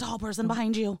 There's a tall person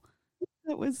behind you.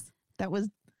 That was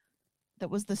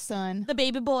the son. The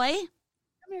baby boy.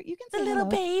 Come here, you can say the little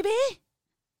hello. baby.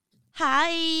 Hi.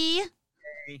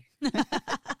 Hey. All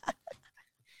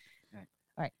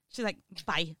right. She's like,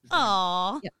 bye.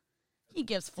 Aw. Yep. He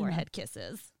gives forehead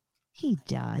kisses. He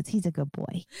does. He's a good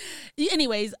boy.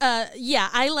 Anyways, yeah,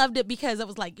 I loved it because it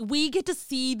was like we get to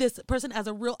see this person as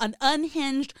an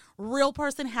unhinged, real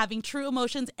person having true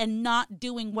emotions and not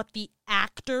doing what the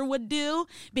actor would do,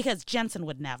 because Jensen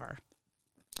would never.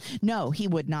 No, he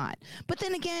would not. But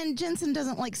then again, Jensen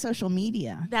doesn't like social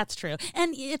media. That's true.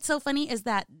 And it's so funny is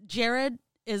that Jared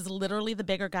is literally the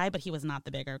bigger guy, but he was not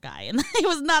the bigger guy. And he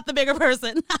was not the bigger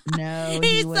person. No,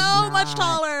 he's was so not. much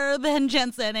taller than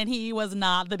Jensen, and he was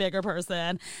not the bigger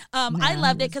person. No, I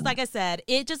loved he it because, was like I said,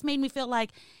 it just made me feel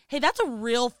like, hey, that's a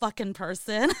real fucking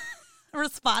person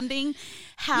responding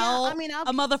how a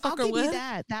motherfucker I'll give would. you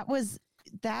that.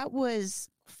 That was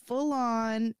full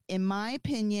on, in my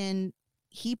opinion.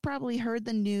 He probably heard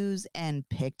the news and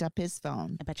picked up his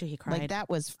phone. I bet you he cried. Like, that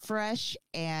was fresh.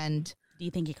 And do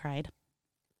you think he cried?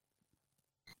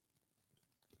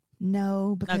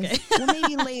 no, because Okay. well,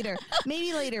 maybe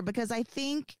later, because I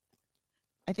think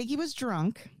he was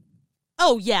drunk.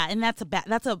 Oh yeah, and that's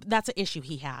an issue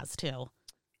he has too.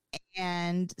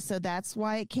 And so that's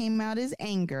why it came out as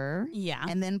anger. Yeah.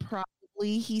 And then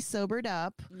probably he sobered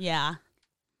up. Yeah.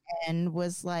 And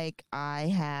was like, I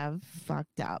have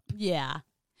fucked up. Yeah.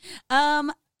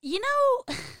 You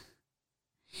know,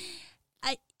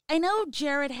 I know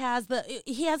Jared has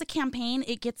he has a campaign,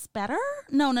 It Gets Better.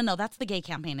 No, that's the gay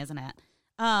campaign, isn't it?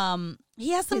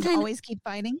 He has some kind always keep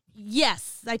fighting.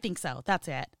 Yes, I think so. That's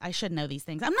it. I should know these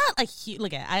things. I'm not like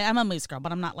I'm a Moose girl,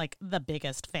 but I'm not like the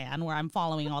biggest fan where I'm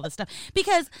following all this stuff,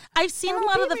 because I've seen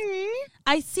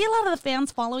I see a lot of the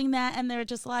fans following that, and they're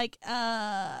just like,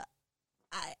 I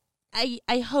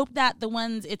hope that the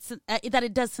ones that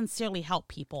it does sincerely help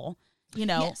people, you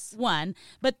know. Yes. One,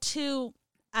 but two,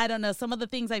 I don't know. Some of the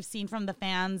things I've seen from the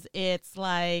fans, it's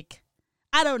like,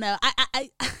 I don't know. I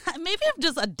maybe I'm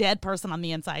just a dead person on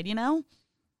the inside, you know?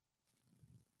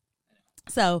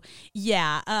 So,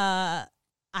 yeah,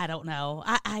 I don't know.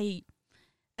 I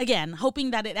again,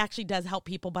 hoping that it actually does help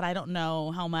people, but I don't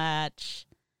know how much.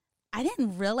 I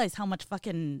didn't realize how much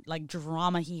fucking like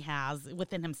drama he has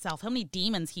within himself, how many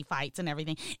demons he fights and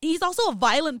everything. He's also a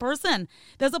violent person.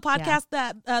 There's a podcast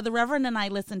that the Reverend and I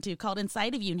listened to called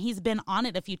Inside of You, and he's been on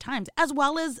it a few times, as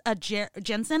well as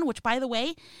Jensen, which, by the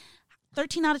way,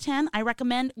 13 out of 10, I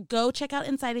recommend. Go check out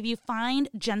Inside of You. Find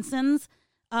Jensen's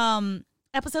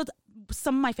episodes,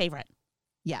 some of my favorite.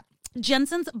 Yeah.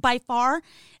 Jensen's by far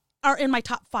are in my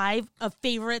top 5 of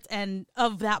favorites and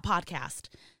of that podcast.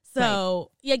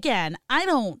 So, again, I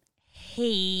don't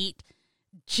hate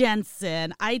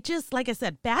Jensen. I just, like I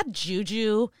said, bad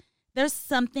juju. There's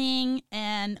something,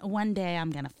 and one day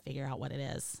I'm going to figure out what it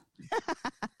is.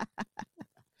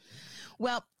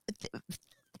 Well,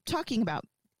 talking about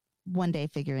one day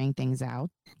figuring things out,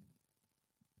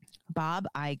 Bob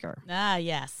Iger. Ah,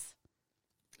 yes.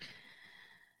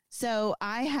 So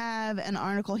I have an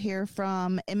article here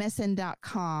from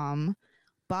MSN.com.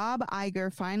 Bob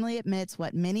Iger finally admits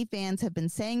what many fans have been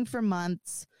saying for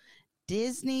months.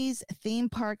 Disney's theme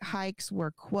park hikes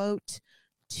were, quote,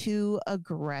 too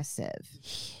aggressive.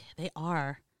 They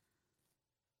are.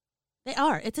 They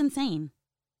are. It's insane.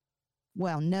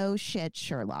 Well, no shit,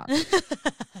 Sherlock.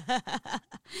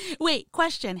 Wait,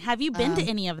 question. Have you been to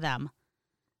any of them?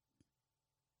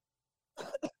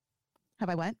 Have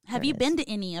I what? Have you been to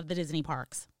any of the Disney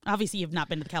parks? Obviously, you've not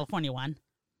been to the California one.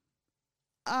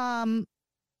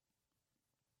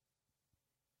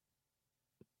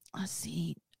 Let's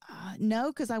see. No,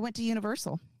 because I went to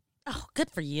Universal. Oh,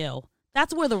 good for you.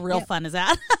 That's where the real fun is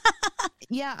at.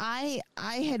 Yeah, I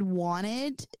had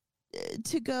wanted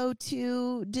to go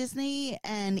to Disney,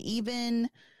 and even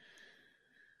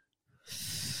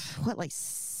like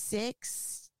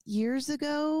 6 years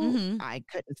ago. Mm-hmm. I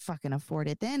couldn't fucking afford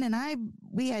it then. And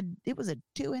it was a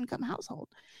 2-income household.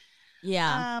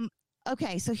 Yeah.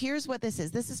 Okay. So here's what this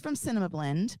is. This is from Cinema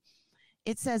Blend.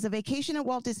 It says a vacation at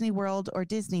Walt Disney World or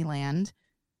Disneyland.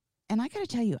 And I got to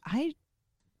tell you, I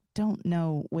don't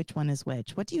know which one is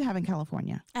which. What do you have in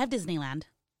California? I have Disneyland.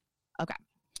 Okay.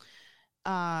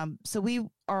 So we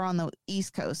are on the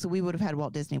East Coast, so we would have had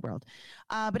Walt Disney World.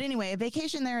 But anyway, a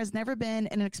vacation there has never been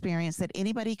an experience that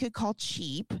anybody could call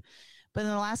cheap. But in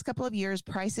the last couple of years,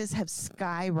 prices have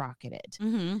skyrocketed.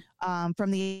 Mm-hmm.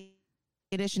 From the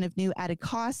addition of new added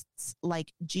costs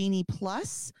like Genie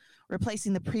Plus,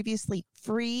 replacing the previously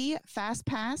free Fast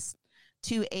Pass,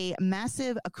 to a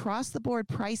massive across-the-board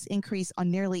price increase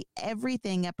on nearly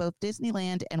everything at both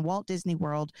Disneyland and Walt Disney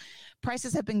World.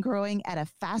 Prices have been growing at a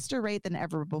faster rate than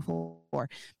ever before.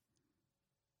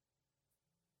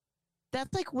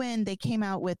 That's like when they came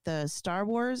out with the Star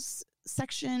Wars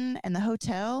section and the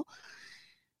hotel.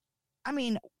 I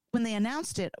mean, when they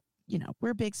announced it, you know,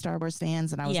 we're big Star Wars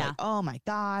fans, and I was like, oh my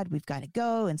God, we've got to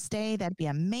go and stay. That'd be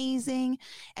amazing.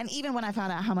 And even when I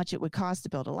found out how much it would cost to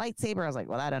build a lightsaber, I was like,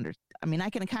 well, I mean, I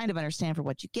can kind of understand for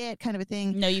what you get, kind of a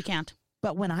thing. No, you can't.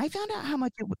 But when I found out how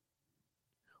much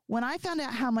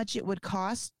it would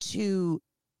cost to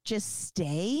just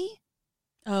stay,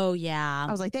 oh yeah,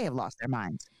 I was like, they have lost their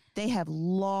minds. They have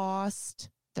lost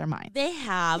their minds. They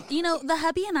have. You know, the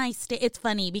hubby and I stay. It's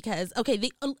funny because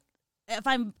if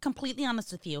I'm completely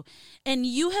honest with you, and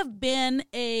you have been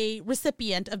a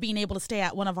recipient of being able to stay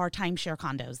at one of our timeshare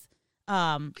condos.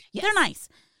 Yes. They're nice.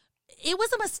 It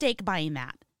was a mistake buying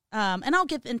that. And I'll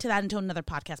get into that into another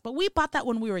podcast. But we bought that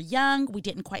when we were young. We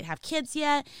didn't quite have kids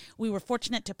yet. We were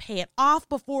fortunate to pay it off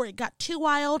before it got too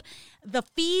wild. The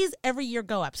fees every year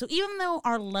go up. So even though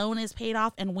our loan is paid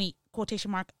off and we,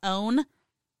 quotation mark, own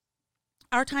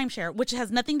our timeshare, which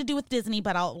has nothing to do with Disney,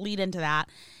 but I'll lead into that.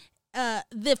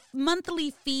 The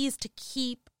monthly fees to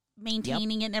keep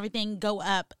maintaining it and everything go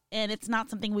up, and it's not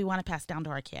something we want to pass down to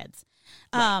our kids.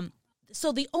 Right.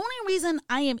 So the only reason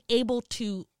I am able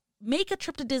to make a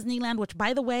trip to Disneyland, which,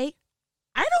 by the way,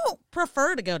 I don't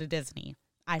prefer to go to Disney.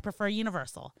 I prefer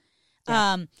Universal.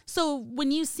 Yeah. So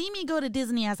when you see me go to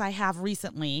Disney, as I have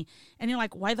recently, and you're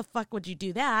like, why the fuck would you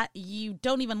do that? You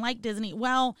don't even like Disney.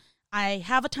 Well, I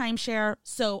have a timeshare,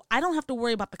 so I don't have to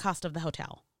worry about the cost of the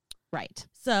hotel. Right.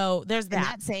 So there's that. And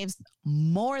that saves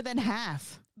more than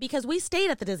half. Because we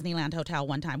stayed at the Disneyland Hotel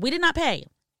one time. We did not pay.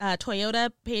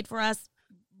 Toyota paid for us.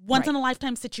 Once in a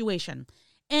lifetime situation.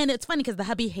 And it's funny because the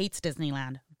hubby hates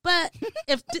Disneyland. But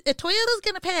if Toyota's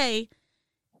going to pay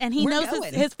and he knows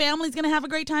his family's going to have a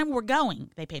great time, we're going.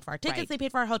 They paid for our tickets. Right. They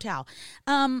paid for our hotel.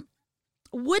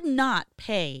 Would not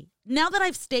pay. Now that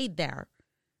I've stayed there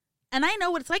and I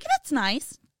know what it's like, and it's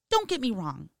nice. Don't get me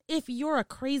wrong. If you're a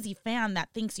crazy fan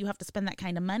that thinks you have to spend that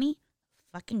kind of money,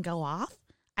 fucking go off,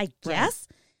 I guess.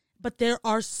 Right. But there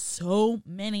are so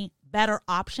many better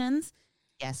options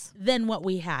than what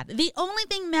we had. The only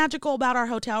thing magical about our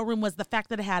hotel room was the fact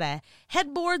that it had a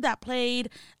headboard that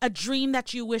played A Dream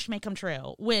That You Wish May Come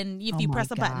True if you press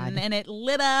a button, and it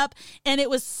lit up, and it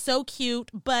was so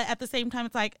cute. But at the same time,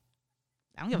 it's like,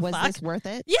 I don't give a fuck. Was this worth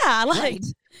it? Yeah, like, right.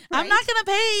 I'm not going to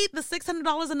pay the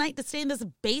 $600 a night to stay in this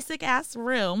basic-ass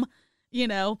room, you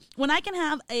know, when I can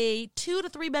have a 2 to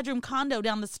 3 bedroom condo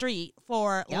down the street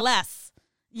for less,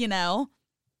 you know.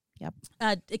 Yep.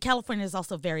 California is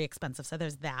also very expensive, so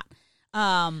there's that.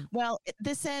 Well,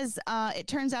 this says, it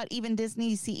turns out even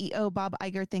Disney CEO Bob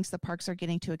Iger thinks the parks are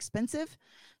getting too expensive.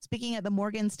 Speaking at the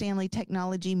Morgan Stanley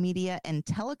Technology, Media, and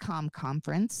Telecom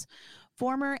Conference,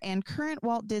 former and current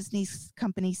Walt Disney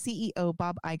Company CEO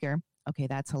Bob Iger, okay,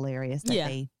 that's hilarious that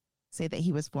they say that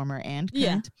he was former and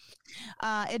current,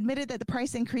 admitted that the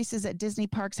price increases at Disney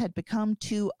parks had become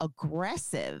too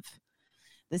aggressive.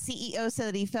 The CEO said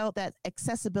that he felt that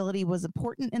accessibility was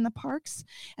important in the parks,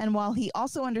 and while he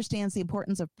also understands the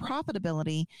importance of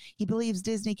profitability, he believes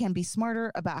Disney can be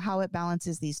smarter about how it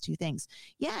balances these two things.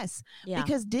 Yes,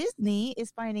 because Disney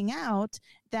is finding out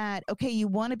that, okay, you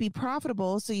want to be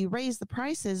profitable, so you raise the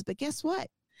prices, but guess what?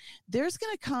 There's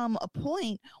going to come a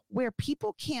point where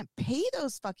people can't pay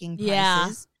those fucking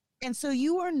prices, and so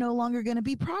you are no longer going to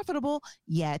be profitable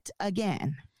yet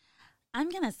again. I'm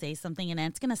going to say something, and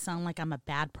it's going to sound like I'm a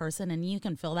bad person, and you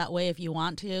can feel that way if you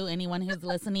want to, anyone who's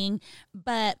listening.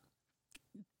 But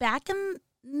back in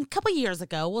a couple years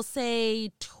ago, we'll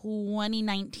say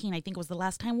 2019, I think was the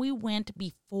last time we went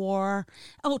before,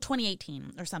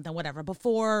 2018 or something, whatever,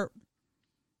 before,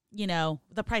 you know,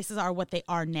 the prices are what they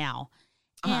are now.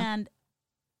 And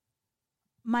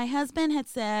my husband had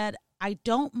said, I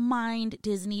don't mind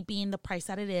Disney being the price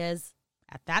that it is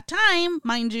at that time,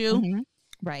 mind you.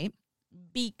 Right.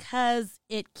 Because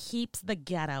it keeps the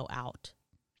ghetto out.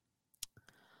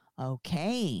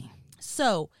 Okay.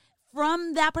 So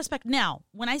from that perspective, now,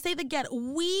 when I say the ghetto,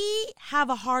 we have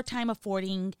a hard time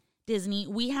affording Disney.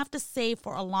 We have to save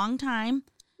for a long time.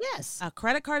 Yes. A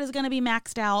credit card is going to be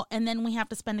maxed out, and then we have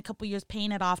to spend a couple years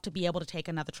paying it off to be able to take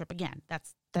another trip again.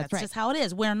 That's right. just how it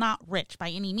is. We're not rich by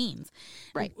any means.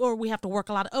 Right. Or we have to work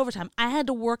a lot of overtime. I had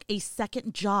to work a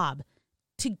second job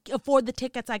to afford the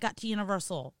tickets I got to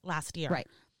Universal last year. Right.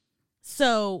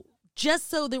 So just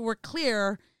so that we're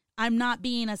clear, I'm not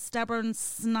being a stubborn,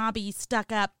 snobby,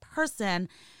 stuck-up person,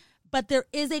 but there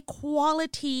is a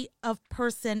quality of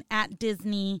person at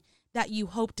Disney that you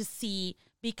hope to see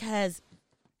because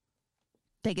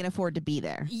they can afford to be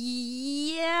there.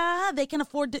 Yeah, they can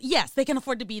afford to. Yes, they can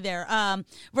afford to be there.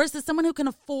 Versus someone who can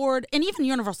afford, and even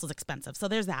Universal's expensive, so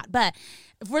there's that. But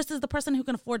versus the person who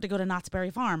can afford to go to Knott's Berry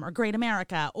Farm or Great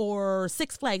America or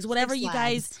Six Flags, whatever you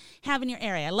guys have in your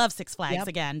area. I love Six Flags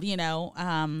again. You know,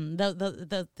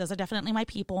 those are definitely my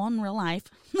people in real life.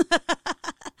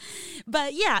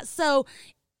 But yeah, so,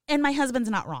 and my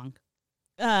husband's not wrong.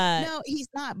 No, he's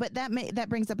not. But that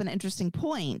brings up an interesting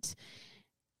point.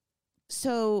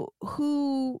 So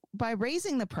by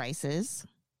raising the prices,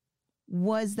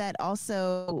 was that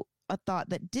also a thought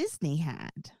that Disney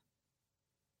had?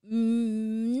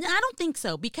 I don't think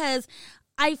so, because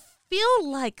I feel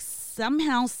like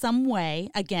somehow, some way,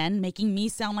 again, making me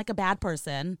sound like a bad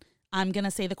person, I'm going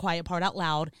to say the quiet part out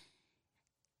loud,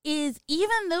 is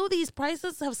even though these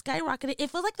prices have skyrocketed, it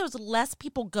feels like there's less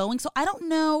people going. So I don't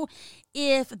know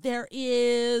if there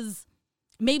is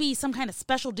maybe some kind of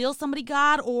special deal somebody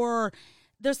got, or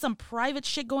there's some private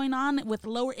shit going on with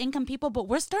lower income people, but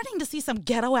we're starting to see some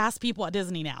ghetto ass people at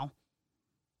Disney now.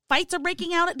 Fights are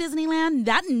breaking out at Disneyland.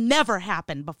 That never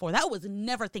happened before. That was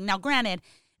never a thing. Now, granted,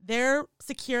 their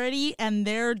security and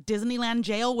their Disneyland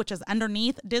jail, which is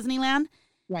underneath Disneyland,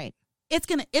 right, it's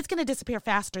gonna disappear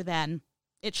faster than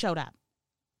it showed up.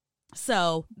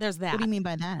 So there's that. What do you mean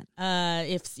by that?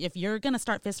 If you're gonna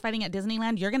start fist fighting at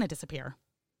Disneyland, you're gonna disappear.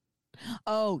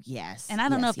 Oh, yes. And I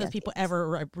don't know if those people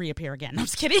ever reappear again. I'm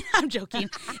just kidding. I'm joking.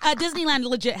 Disneyland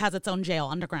legit has its own jail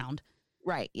underground.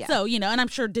 Right, yeah. So, you know, and I'm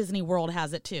sure Disney World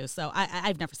has it too. So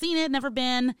I've never seen it, never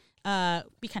been.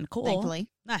 Be kind of cool. Thankfully.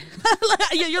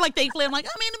 You're like, thankfully. I'm like,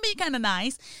 I mean, it'd be kind of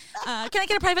nice. Can I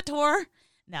get a private tour?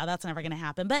 No, that's never going to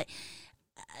happen. But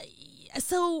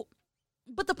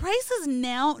but the prices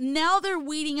now they're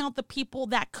weeding out the people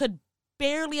that could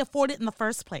barely afford it in the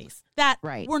first place, that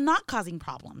were not causing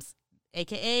problems,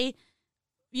 aka,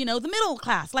 you know, the middle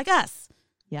class like us.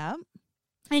 Yeah.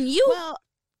 And you, well,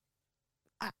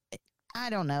 I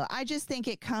don't know. I just think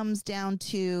it comes down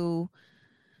to,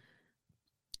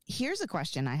 here's a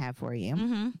question I have for you.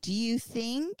 Mm-hmm. Do you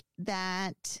think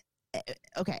that,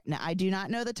 okay, now I do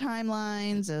not know the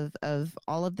timelines of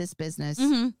all of this business,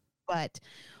 but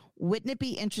wouldn't it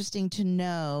be interesting to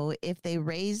know if they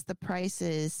raised the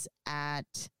prices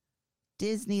at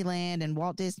Disneyland and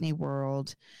Walt Disney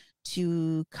World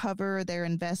to cover their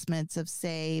investments of,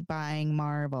 say, buying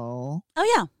Marvel?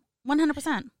 Oh, yeah,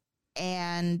 100%.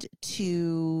 And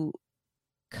to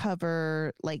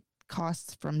cover like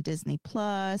costs from Disney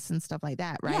Plus and stuff like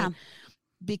that, right? Yeah.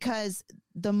 Because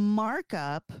the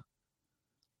markup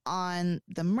on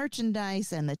the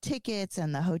merchandise and the tickets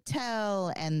and the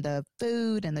hotel and the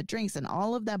food and the drinks and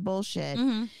all of that bullshit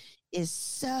is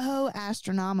so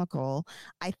astronomical.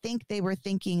 I think they were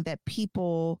thinking that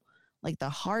people, like the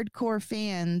hardcore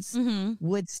fans,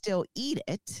 would still eat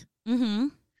it.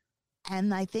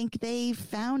 And I think they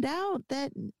found out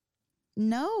that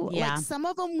no, like some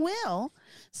of them will.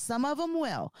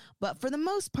 But for the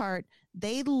most part,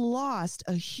 they lost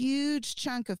a huge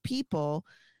chunk of people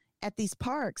at these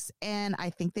parks. And I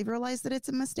think they've realized that it's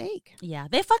a mistake. Yeah,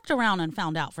 they fucked around and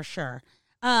found out for sure.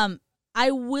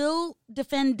 I will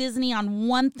defend Disney on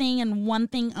one thing and one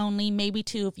thing only, maybe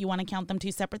two if you want to count them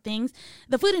two separate things.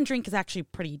 The food and drink is actually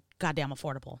pretty goddamn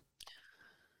affordable.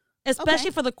 Especially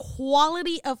for the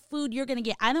quality of food you're going to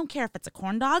get. I don't care if it's a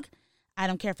corn dog. I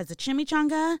don't care if it's a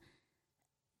chimichanga.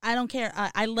 I don't care.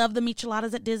 I love the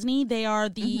micheladas at Disney. They are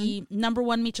the number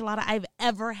one michelada I've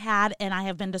ever had, and I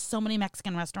have been to so many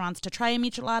Mexican restaurants to try a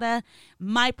michelada.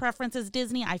 My preference is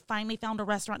Disney. I finally found a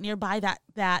restaurant nearby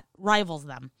that rivals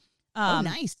them. Oh,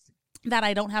 nice. That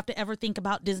I don't have to ever think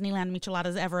about Disneyland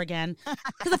micheladas ever again.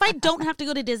 Because if I don't have to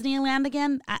go to Disneyland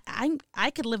again,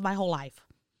 I could live my whole life.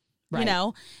 Right. You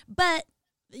know, but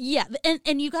yeah,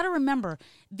 and you got to remember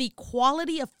the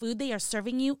quality of food they are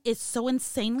serving you is so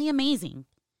insanely amazing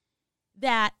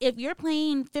that if you're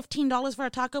paying $15 for a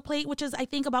taco plate, which is I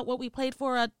think about what we paid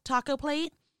for a taco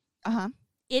plate,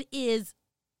 it is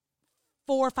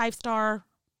 4 or 5-star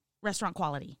restaurant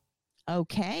quality.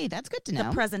 Okay, that's good to know.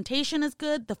 The presentation is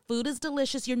good. The food is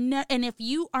delicious. And if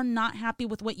you are not happy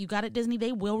with what you got at Disney,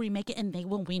 they will remake it, and they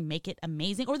will remake it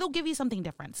amazing, or they'll give you something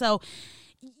different. So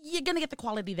you're going to get the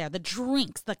quality there. The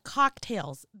drinks, the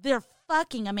cocktails, they're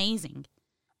fucking amazing.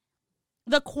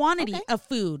 The quantity of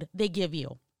food they give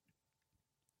you.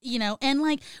 You know, and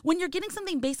like when you're getting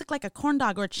something basic like a corn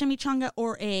dog or a chimichanga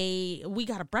or we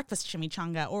got a breakfast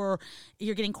chimichanga, or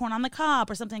you're getting corn on the cob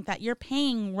or something like that, you're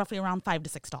paying roughly around $5 to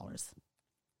 $6.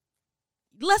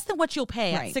 Less than what you'll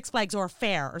pay at Six Flags or a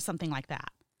fair or something like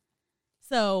that.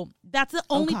 So that's the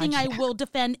only thing I will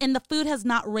defend. And the food has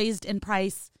not raised in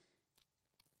price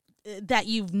that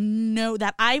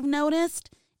that I've noticed.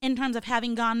 In terms of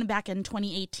having gone back in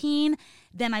 2018,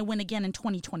 then I went again in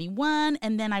 2021,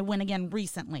 and then I went again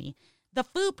recently. The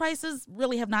food prices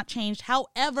really have not changed.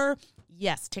 However,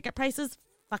 yes, ticket prices,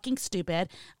 fucking stupid.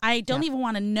 I don't even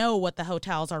want to know what the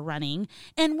hotels are running.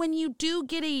 And when you do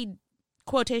get a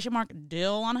quotation mark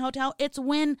deal on a hotel, it's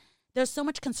when there's so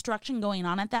much construction going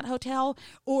on at that hotel,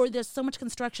 or there's so much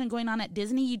construction going on at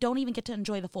Disney, you don't even get to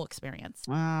enjoy the full experience.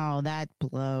 Wow, that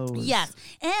blows. Yes.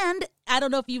 And I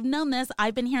don't know if you've known this.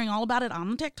 I've been hearing all about it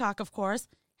on TikTok, of course,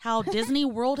 how Disney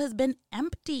World has been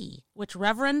empty, which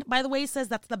Reverend, by the way, says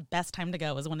that's the best time to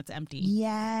go is when it's empty.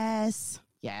 Yes.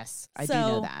 Yes, I do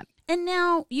know that. And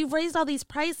now you've raised all these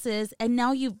prices, and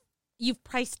now you've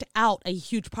priced out a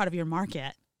huge part of your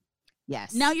market.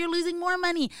 Yes. Now you're losing more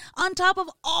money on top of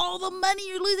all the money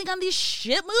you're losing on these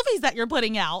shit movies that you're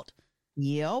putting out.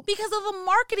 Yep. Because of the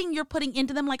marketing you're putting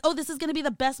into them, like, oh, this is going to be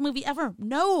the best movie ever.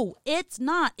 No, it's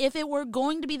not. If it were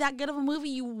going to be that good of a movie,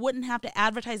 you wouldn't have to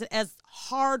advertise it as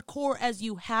hardcore as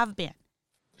you have been.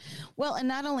 Well, and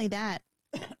not only that,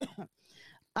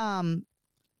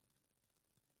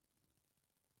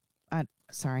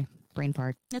 sorry, brain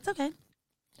fart. It's okay.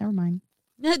 Never mind.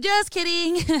 Just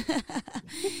kidding.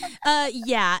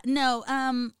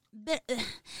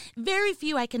 Very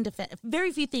few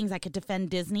things I could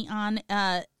defend Disney on.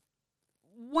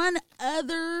 One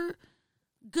other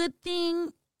good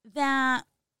thing that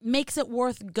makes it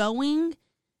worth going,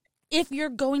 if you're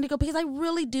going to go, because I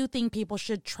really do think people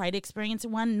should try to experience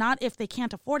one, not if they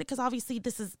can't afford it, because obviously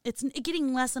it's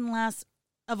getting less and less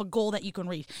of a goal that you can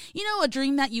reach. You know, a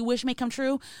dream that you wish may come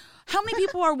true. How many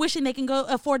people are wishing they can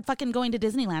afford fucking going to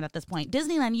Disneyland at this point?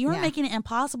 Disneyland, you're making it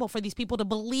impossible for these people to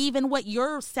believe in what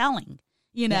you're selling,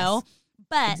 you know? Yes,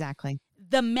 but exactly.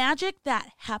 The magic that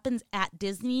happens at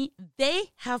Disney,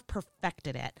 they have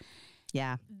perfected it.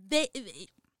 Yeah.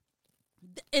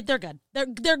 They're good.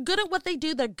 They're good at what they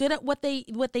do. They're good at what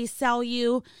they sell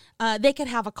you. They could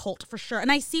have a cult for sure.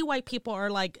 And I see why people are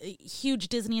like huge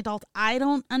Disney adults. I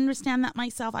don't understand that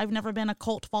myself. I've never been a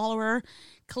cult follower.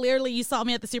 Clearly, you saw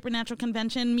me at the Supernatural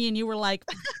convention. Me and you were like,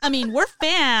 I mean, we're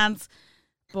fans,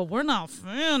 but we're not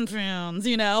fans,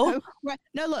 you know?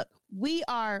 No, look,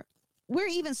 we're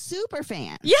even super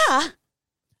fans. Yeah.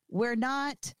 We're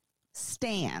not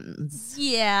stans.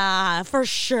 Yeah, for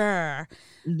sure.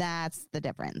 That's the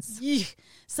difference.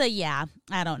 So, yeah,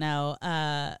 I don't know.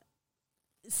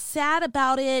 Sad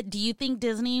about it. Do you think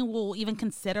Disney will even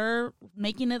consider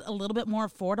making it a little bit more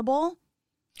affordable?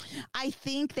 I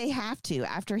think they have to.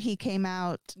 After he came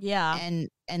out and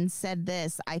said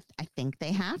this, I think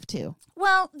they have to.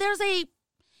 Well, there's a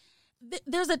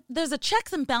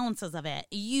checks and balances of it.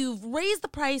 You've raised the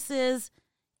prices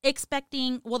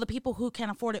expecting, well, the people who can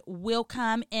afford it will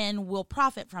come and will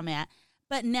profit from it.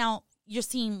 But now you're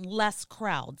seeing less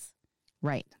crowds.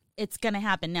 Right. It's going to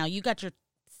happen. Now, you got your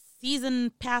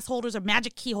season pass holders or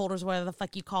magic key holders, whatever the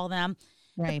fuck you call them.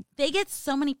 Right. But they get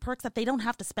so many perks that they don't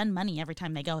have to spend money every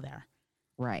time they go there.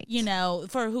 Right. You know,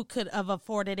 for who could have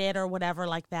afforded it or whatever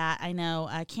like that. I know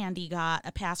Candy got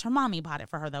a pass. Her mommy bought it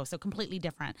for her, though, so completely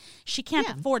different. She can't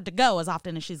afford to go as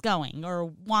often as she's going or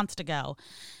wants to go.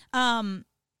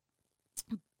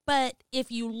 But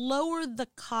if you lower the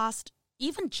cost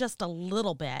even just a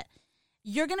little bit,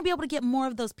 you're going to be able to get more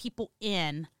of those people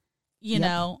in, you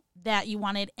know, that you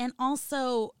wanted. And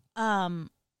also, I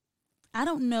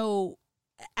don't know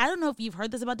if you've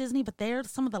heard this about Disney, but they're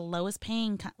one of the lowest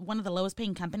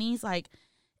paying companies. Like,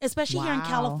 especially here in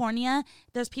California,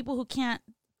 there's people who can't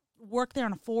work there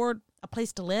and afford a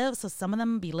place to live. So some of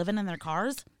them be living in their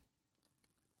cars.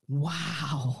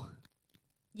 Wow.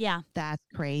 Yeah. That's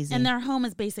crazy. And their home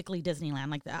is basically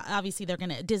Disneyland. Like, obviously,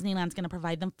 Disneyland's going to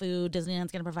provide them food.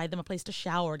 Disneyland's going to provide them a place to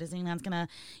shower. Disneyland's going to,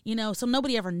 you know, so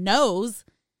nobody ever knows.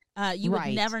 You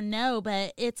would never know.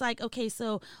 But it's like, okay,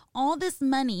 so all this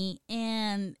money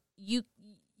and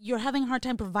you're having a hard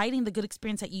time providing the good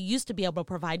experience that you used to be able to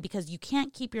provide because you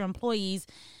can't keep your employees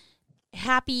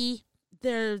happy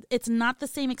it's not the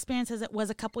same experience as it was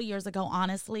a couple years ago,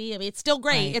 honestly. I mean, it's still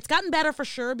great. Right. It's gotten better for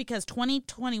sure because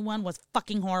 2021 was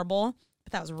fucking horrible.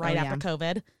 But that was right after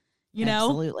COVID, you know?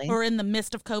 Absolutely. Or in the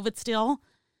midst of COVID still.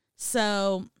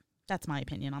 So that's my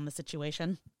opinion on the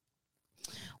situation.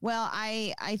 Well,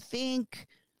 I think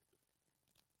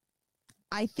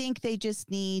they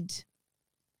just need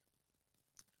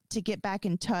to get back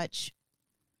in touch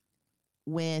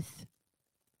with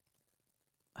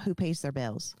who pays their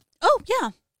bills. Oh, yeah.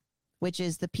 Which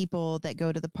is the people that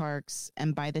go to the parks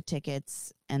and buy the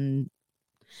tickets.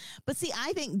 But see,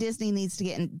 I think Disney needs to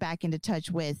get back into touch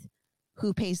with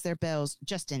who pays their bills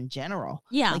just in general.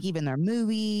 Yeah. Like even their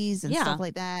movies and stuff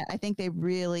like that. I think they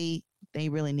really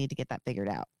need to get that figured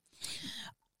out.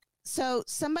 So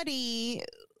somebody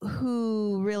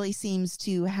who really seems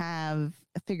to have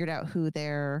figured out who's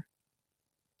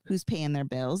paying their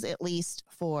bills, at least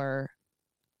for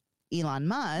Elon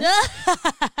Musk,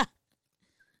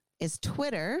 is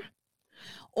Twitter,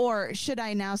 or should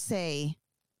I now say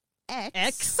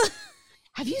X?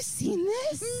 Have you seen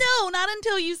this? No, not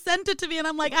until you sent it to me, and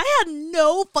I'm like, I had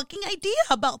no fucking idea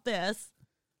about this.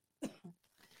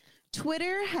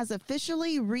 Twitter has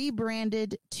officially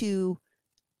rebranded to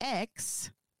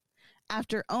X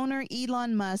after owner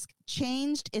Elon Musk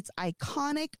changed its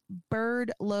iconic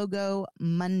bird logo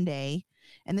Monday,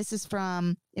 and this is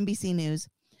from NBC News,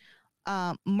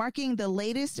 marking the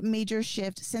latest major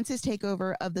shift since his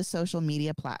takeover of the social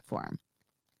media platform.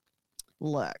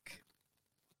 Look,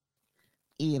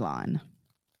 Elon,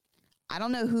 I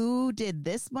don't know who did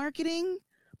this marketing,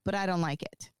 but I don't like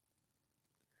it.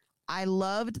 I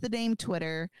loved the name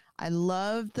Twitter. I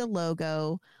loved the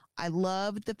logo. I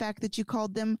loved the fact that you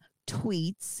called them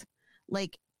tweets.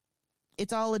 Like,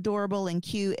 it's all adorable and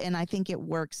cute, and I think it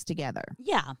works together.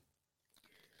 Yeah.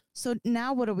 So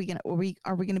now what are we gonna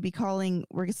are we gonna be calling?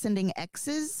 We're sending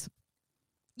X's?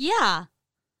 Yeah.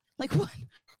 Like what?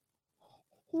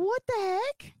 What the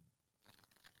heck?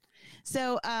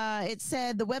 So it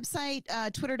said the website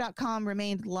twitter.com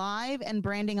remained live, and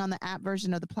branding on the app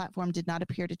version of the platform did not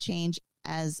appear to change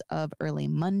as of early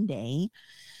Monday.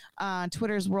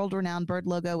 Twitter's world-renowned bird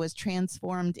logo was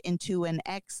transformed into an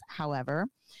X, however.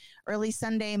 Early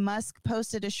Sunday, Musk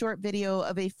posted a short video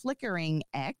of a flickering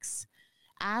X.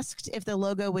 Asked if the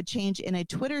logo would change in a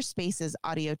Twitter Spaces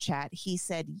audio chat, he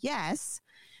said yes,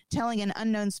 telling an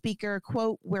unknown speaker,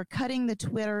 quote, "We're cutting the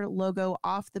Twitter logo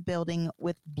off the building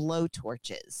with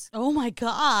blowtorches." Oh, my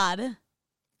God.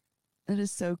 That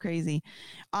is so crazy.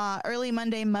 Early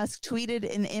Monday, Musk tweeted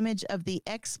an image of the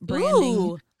X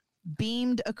branding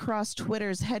beamed across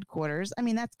Twitter's headquarters. I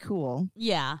mean, that's cool.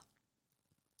 Yeah.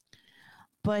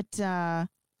 But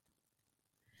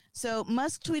so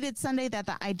Musk tweeted Sunday that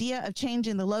the idea of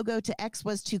changing the logo to X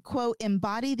was to, quote,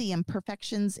 "embody the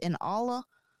imperfections in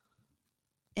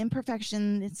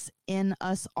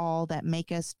us all that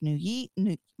make us unique."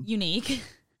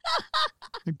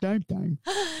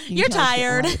 You're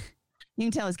tired. You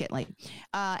can tell it's getting late.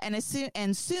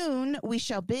 And soon we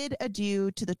shall bid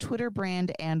adieu to the Twitter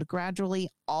brand and gradually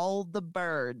all the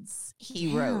birds,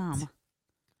 he wrote.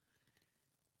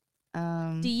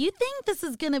 Do you think this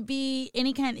is going to be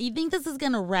you think this is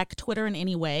going to wreck Twitter in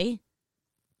any way?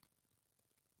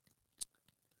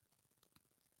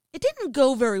 It didn't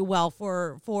go very well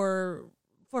for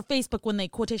Facebook when they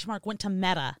quotation mark went to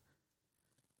Meta.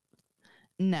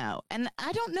 No. And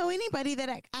I don't know anybody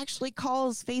that actually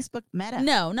calls Facebook Meta.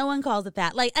 No one calls it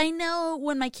that. Like, I know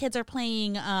when my kids are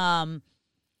playing on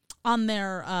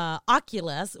their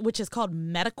Oculus, which is called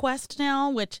MetaQuest now,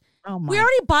 which we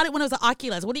already bought it when it was an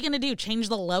Oculus. What are you going to do? Change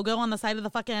the logo on the side of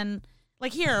the fucking...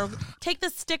 Like, here, take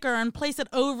this sticker and place it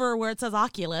over where it says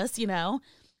Oculus, you know?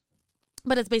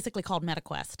 But it's basically called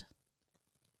MetaQuest,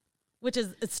 which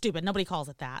is it's stupid. Nobody calls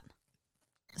it that.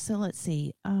 So let's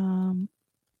see.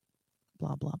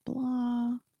 Blah, blah,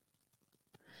 blah.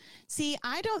 See,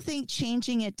 I don't think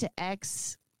changing it to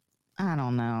X, I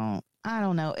don't know.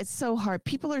 It's so hard.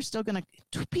 People are going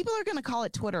to call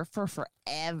it Twitter for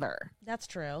forever. That's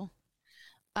true.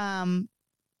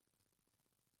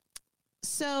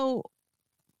 So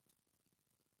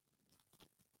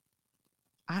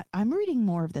I'm reading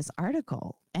more of this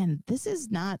article, and this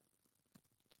is not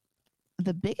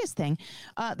the biggest thing.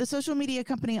 The social media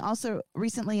company also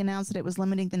recently announced that it was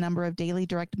limiting the number of daily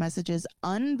direct messages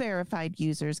unverified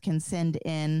users can send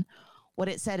in, what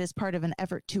it said is part of an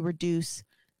effort to reduce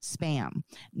spam.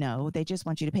 No, they just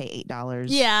want you to pay $8.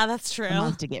 Yeah, that's true. A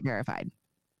month to get verified.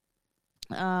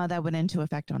 That went into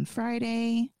effect on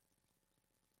Friday.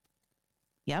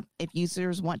 Yep. If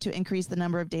users want to increase the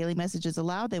number of daily messages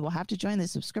allowed, they will have to join the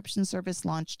subscription service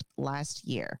launched last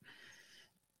year.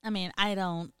 I mean, I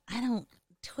don't,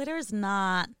 Twitter's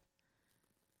not,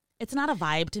 it's not a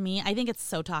vibe to me. I think it's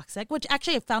so toxic, which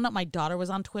actually I found out my daughter was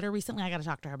on Twitter recently. I got to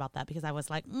talk to her about that because I was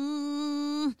like,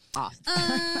 Off.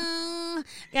 I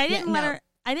didn't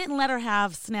let her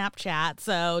have Snapchat,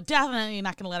 so definitely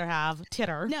not going to let her have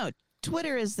Titter. No,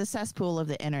 Twitter is the cesspool of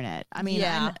the internet. I mean,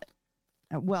 yeah.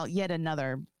 well, yet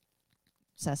another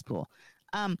cesspool.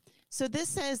 So this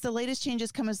says the latest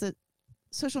changes come as the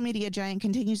social media giant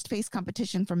continues to face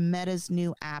competition from Meta's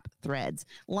new app, Threads.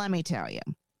 Let me tell you.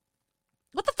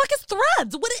 What the fuck is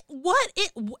Threads?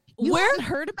 You where? haven't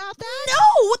heard about that?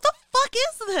 No, what the fuck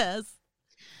is this?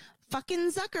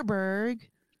 Fucking Zuckerberg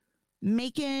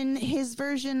making his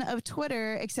version of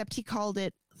Twitter, except he called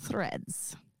it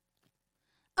Threads.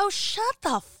 Oh, shut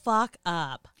the fuck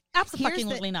up.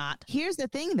 Absolutely not. Here's the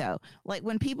thing, though. Like,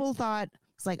 when people thought,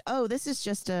 it's like, oh, this is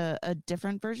just a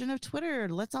different version of Twitter.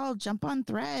 Let's all jump on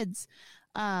Threads.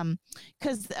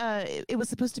 Because it was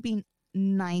supposed to be a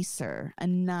nicer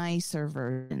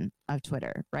version of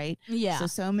Twitter, right? Yeah.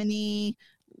 So many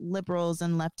liberals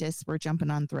and leftists were jumping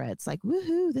on Threads. Like,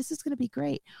 woohoo, this is going to be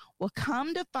great. Well,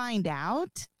 come to find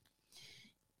out,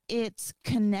 it's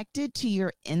connected to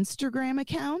your Instagram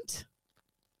account.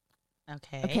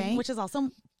 Okay. Which is also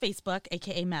Facebook,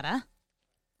 aka Meta.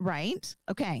 Right.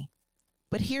 Okay.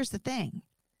 But here's the thing.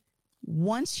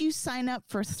 Once you sign up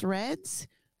for Threads,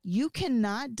 you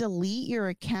cannot delete your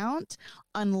account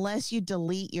unless you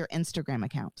delete your Instagram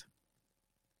account.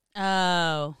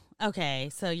 Oh, okay.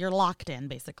 So you're locked in,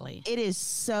 basically. It is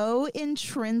so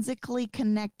intrinsically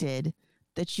connected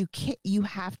that you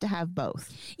have to have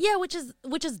both. Yeah, which is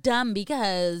dumb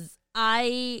because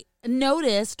I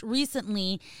noticed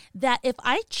recently that if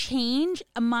I change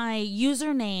my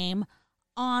username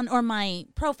or my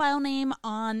profile name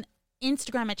on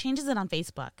Instagram, it changes it on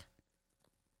Facebook.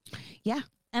 Yeah.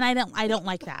 And I don't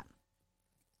like that.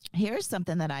 Here's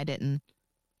something that I didn't.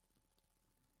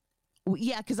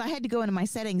 Yeah, because I had to go into my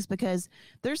settings because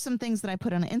there's some things that I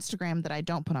put on Instagram that I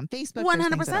don't put on Facebook. 100%. There's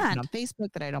things that I put on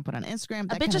Facebook that I don't put on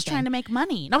Instagram. A bitch is trying to make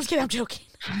money. No, I'm just kidding. I'm joking.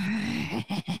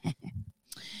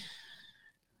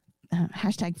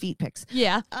 Hashtag feet pics.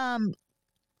 Yeah.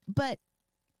 But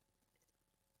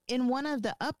in one of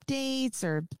the updates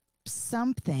or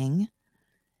something,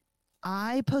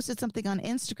 I posted something on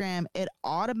Instagram. It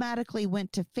automatically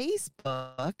went to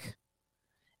Facebook.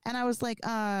 And I was like,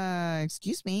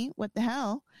 excuse me, what the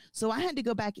hell? So I had to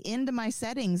go back into my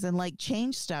settings and like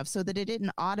change stuff so that it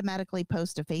didn't automatically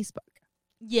post to Facebook.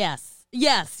 Yes.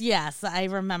 I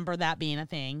remember that being a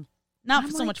thing. Not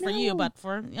so much for you, but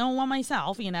for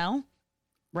myself,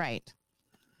 Right.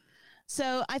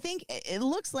 So I think it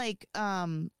looks like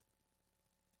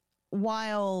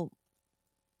while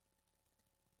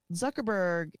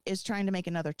Zuckerberg is trying to make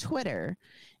another Twitter,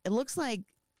 it looks like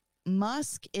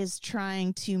Musk is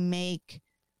trying to make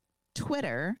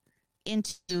Twitter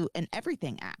into an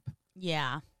everything app.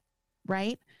 Yeah.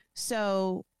 Right?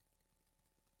 So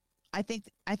I think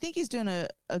he's doing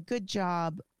a good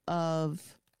job of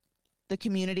the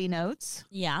community notes.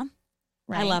 Yeah.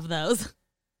 Right? I love those.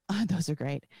 Those are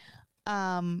great.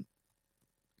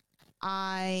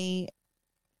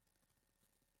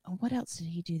 What else did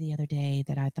he do the other day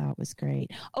that I thought was great?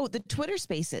 Oh, the Twitter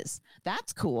Spaces.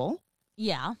 That's cool.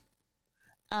 Yeah.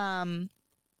 Yeah.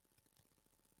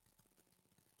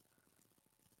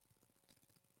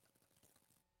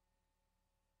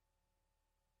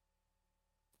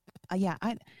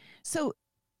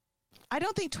 I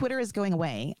don't think Twitter is going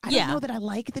away. I don't know that I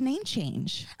like the name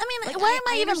change. I mean, why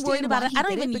am I even worried about it? I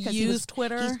don't even use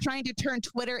Twitter. He's trying to turn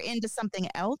Twitter into something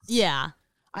else. Yeah.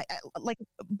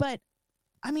 But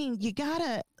I mean,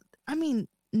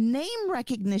 name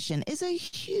recognition is a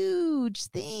huge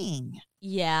thing.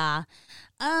 Yeah.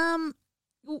 I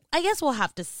guess we'll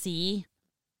have to see,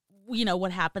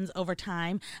 what happens over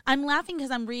time. I'm laughing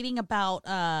because I'm reading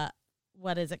about,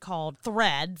 what is it called?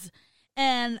 Threads.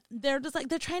 And they're just like,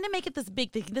 they're trying to make it this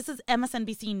big thing. This is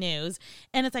MSNBC News.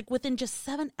 And it's like within just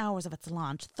 7 hours of its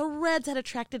launch, Threads had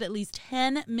attracted at least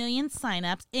 10 million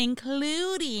signups,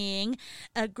 including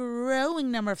a growing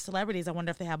number of celebrities. I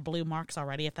wonder if they have blue marks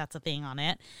already, if that's a thing on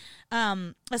it.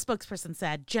 A spokesperson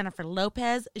said Jennifer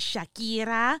Lopez,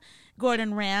 Shakira,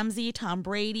 Gordon Ramsay, Tom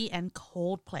Brady, and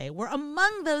Coldplay were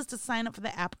among those to sign up for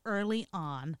the app early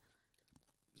on.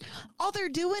 All they're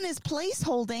doing is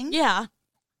placeholding. Yeah.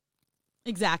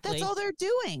 Exactly. That's all they're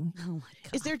doing. Oh my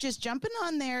God. Is they're just jumping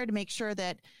on there to make sure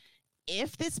that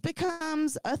if this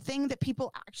becomes a thing that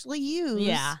people actually use,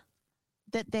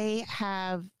 that they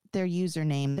have their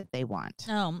username that they want.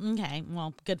 Oh, okay.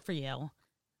 Well, good for you.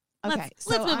 Okay.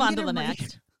 Let's move on to the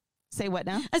next. Say what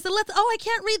now? I said, I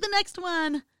can't read the next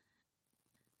one.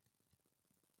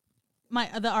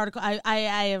 The article. I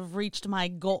have reached my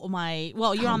goal.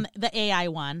 You're on the AI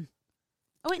one.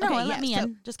 Oh wait, no, Okay, it let me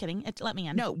in. Just kidding. It let me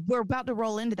in. No, we're about to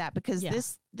roll into that because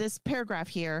this paragraph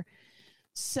here.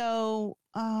 So,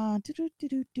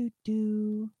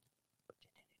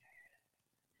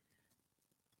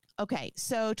 Okay,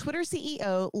 so Twitter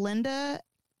CEO Linda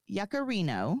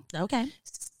Yaccarino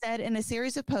said in a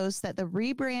series of posts that the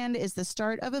rebrand is the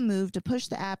start of a move to push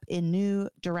the app in new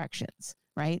directions.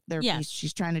 Right? They're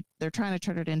trying to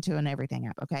turn it into an everything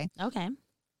app. Okay. Okay.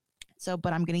 So,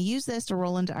 but I'm going to use this to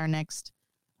roll into our next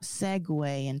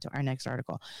segue into our next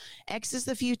article. X is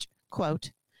the future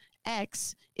quote.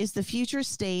 X is the future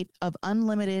state of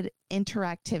unlimited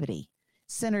interactivity,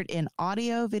 centered in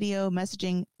audio, video,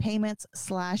 messaging, payments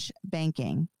 /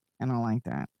 banking. And I like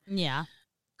that. Yeah.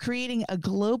 Creating a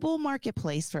global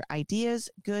marketplace for ideas,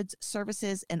 goods,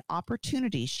 services, and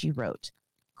opportunities, she wrote.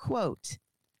 Quote,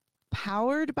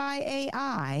 powered by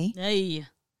AI, hey.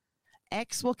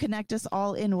 X will connect us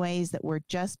all in ways that we're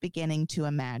just beginning to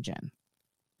imagine.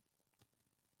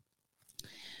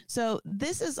 So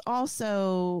this is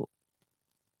also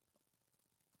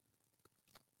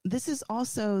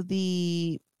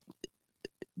the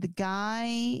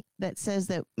guy that says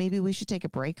that maybe we should take a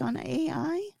break on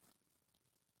AI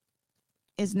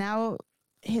is now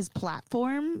his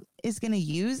platform is going to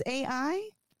use AI.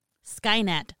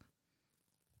 Skynet.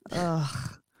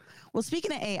 Ugh. Well,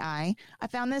 speaking of AI, I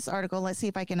found this article. Let's see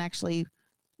if I can actually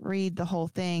read the whole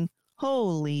thing.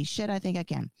 Holy shit, I think I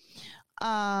can.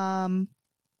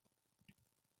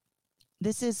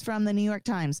 This is from the New York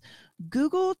Times.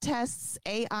 Google tests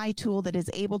AI tool that is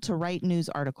able to write news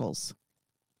articles.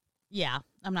 Yeah,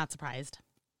 I'm not surprised.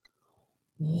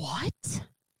 What?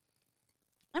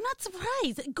 I'm not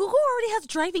surprised. Google already has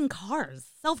driving cars,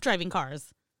 self-driving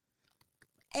cars.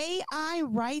 AI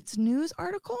writes news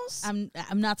articles? I'm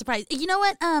not surprised. You know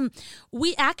what?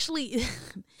 We actually,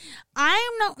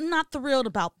 I'm not thrilled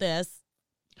about this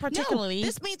particularly. No,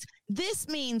 this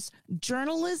means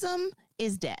journalism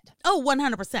is dead. Oh,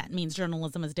 100% means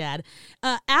journalism is dead.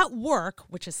 At work,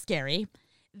 which is scary,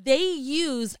 they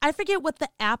used, I forget what the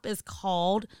app is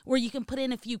called, where you can put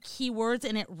in a few keywords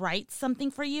and it writes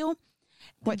something for you.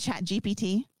 What,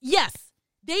 ChatGPT? Yes.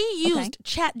 They used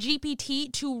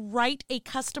ChatGPT to write a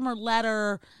customer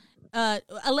letter, a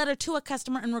letter to a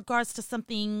customer in regards to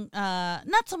something,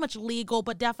 not so much legal,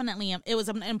 but definitely it was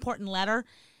an important letter.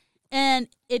 And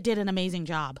it did an amazing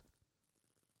job.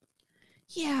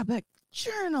 Yeah, but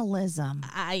journalism.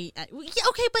 Okay,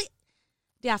 but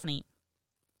Daphne,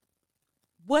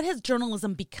 what has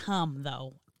journalism become,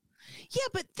 though? Yeah,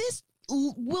 but this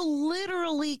will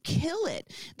literally kill it.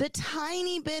 The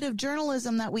tiny bit of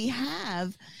journalism that we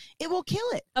have, it will kill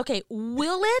it. Okay,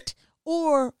 will it,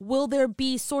 or will there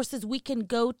be sources we can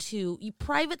go to,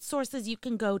 private sources you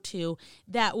can go to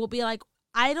that will be like,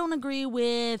 I don't agree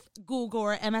with Google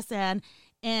or MSN,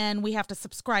 and we have to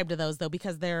subscribe to those, though,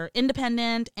 because they're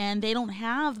independent and they don't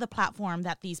have the platform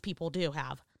that these people do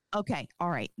have. Okay, all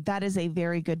right. That is a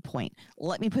very good point.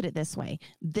 Let me put it this way.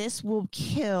 This will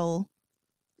kill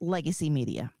legacy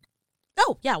media.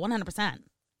 Oh, yeah, 100%.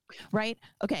 Right?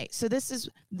 Okay, so this is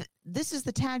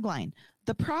the tagline.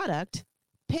 The product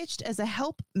pitched as a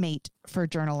helpmate for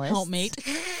journalists. Helpmate?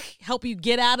 Help you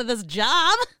get out of this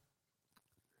job?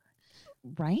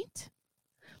 Right?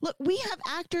 Look, we have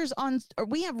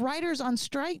writers on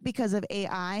strike because of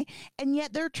AI, and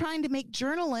yet they're trying to make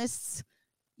journalists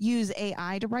use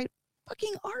AI to write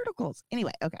fucking articles.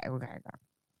 Anyway, okay.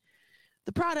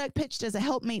 The product, pitched as a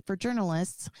helpmate for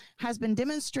journalists, has been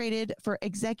demonstrated for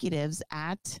executives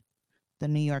at the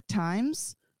New York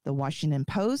Times, the Washington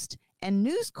Post, and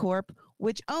News Corp,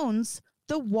 which owns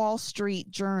the Wall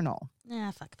Street Journal.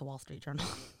 Fuck the Wall Street Journal.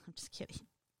 I'm just kidding.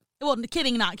 Well,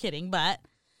 kidding, not kidding, but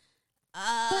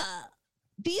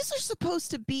these are supposed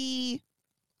to be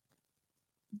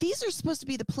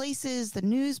the places, the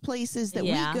news places that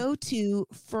we go to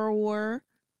for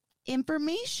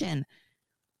information.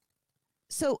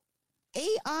 So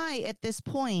AI at this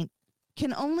point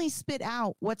can only spit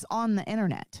out what's on the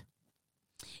internet.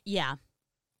 Yeah.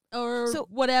 Or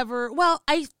whatever. Well,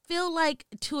 I feel like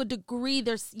to a degree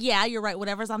you're right,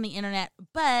 whatever's on the internet.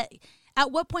 But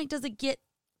at what point does it get,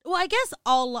 well, I guess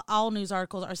all news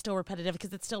articles are still repetitive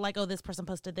because it's still like, oh, this person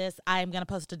posted this, I'm going to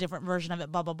post a different version of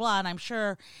it, blah, blah, blah. And I'm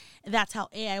sure that's how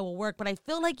AI will work. But I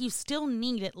feel like you still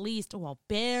need at least,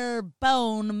 bare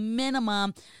bone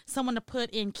minimum, someone to put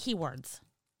in keywords.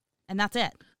 And that's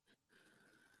it.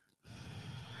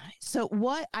 So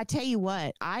I tell you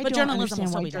what, I don't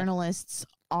understand why journalists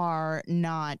are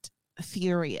not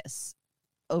furious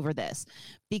over this,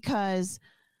 because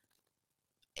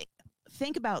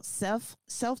think about self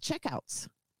checkouts.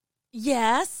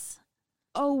 Yes.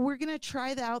 Oh, we're going to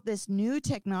try out this new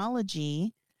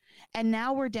technology. And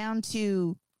now we're down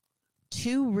to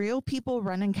 2 real people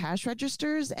running cash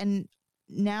registers. And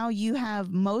now you have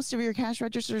most of your cash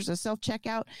registers a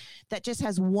self-checkout that just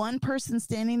has one person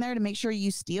standing there to make sure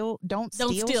you don't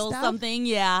steal stuff. Something.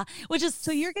 Yeah.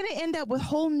 So you're going to end up with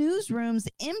whole newsrooms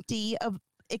empty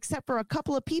except for a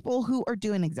couple of people who are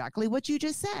doing exactly what you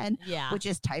just said, which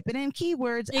is typing in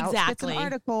keywords, outspits an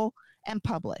article, and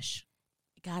publish.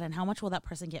 God, and how much will that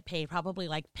person get paid? Probably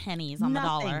like pennies on the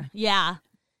dollar. Yeah.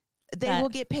 They will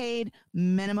get paid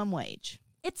minimum wage.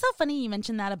 It's so funny you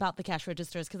mentioned that about the cash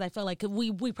registers because I feel like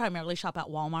we primarily shop at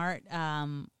Walmart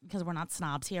because we're not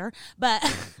snobs here. But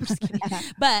I'm just kidding.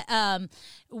 But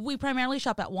we primarily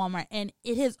shop at Walmart, and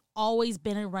it has always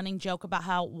been a running joke about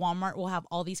how Walmart will have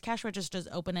all these cash registers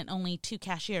open and only 2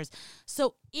 cashiers.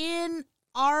 So in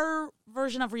our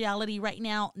version of reality right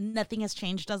now, nothing has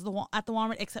changed at the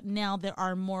Walmart except now there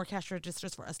are more cash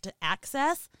registers for us to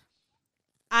access.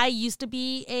 I used to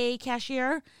be a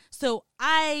cashier, so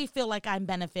I feel like I'm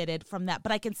benefited from that.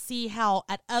 But I can see how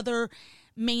at other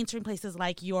mainstream places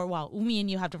like me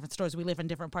and you have different stores. We live in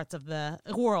different parts of the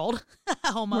world,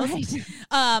 almost.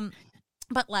 Right.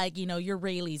 But like, your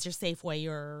Rayleigh's, your Safeway,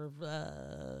 your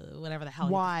whatever the hell.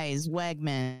 Wise,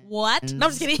 Wegman. What? No,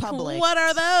 I'm just kidding. Publix. What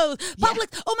are those?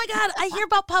 Publix. Yeah. Oh my God. I hear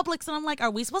about Publix and I'm like, are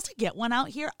we supposed to get one out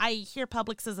here? I hear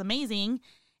Publix is amazing.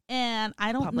 And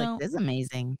I don't know. Publix is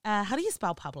amazing. How do you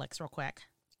spell Publix real quick?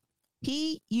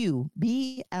 Publilix.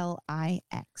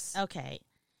 Okay.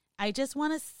 I just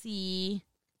want to see.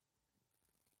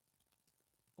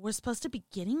 We're supposed to be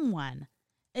getting one.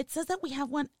 It says that we have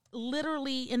one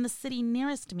literally in the city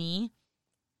nearest me.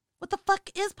 What the fuck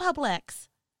is Publix?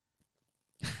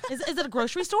 Is it a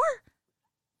grocery store?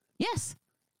 Yes.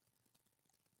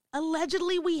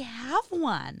 Allegedly, we have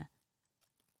one.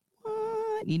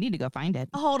 You need to go find it.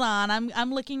 Hold on.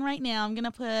 I'm looking right now. I'm going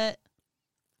to put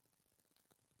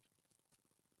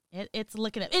it's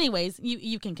looking at. Anyways,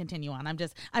 you can continue on.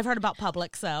 I've heard about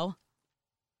Publix, so.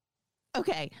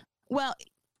 Okay. Well,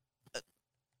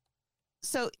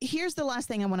 so here's the last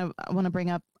thing I want to bring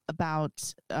up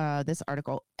about this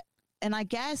article. And I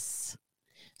guess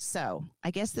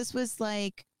this was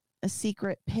like a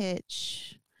secret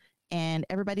pitch, and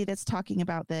everybody that's talking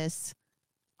about this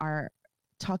are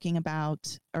talking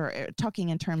about or talking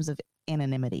in terms of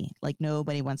anonymity. Like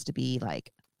nobody wants to be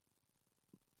like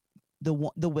the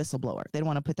whistleblower. They don't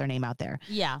want to put their name out there.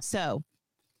 Yeah. So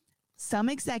some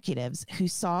executives who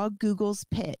saw Google's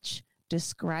pitch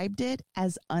described it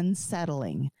as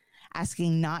unsettling,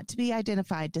 asking not to be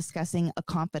identified, discussing a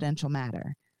confidential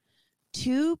matter.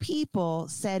 2 people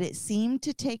said it seemed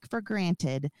to take for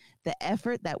granted the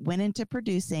effort that went into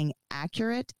producing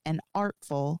accurate and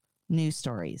artful news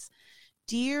stories.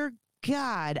 Dear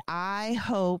God, I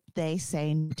hope they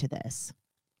say no to this.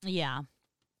 Yeah.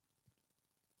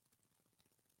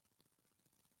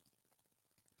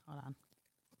 Hold on.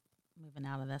 Moving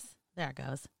out of this. There it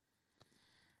goes.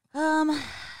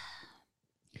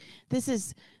 This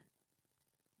is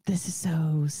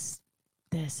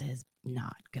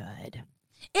not good.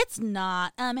 It's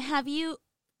not. Have you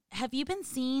been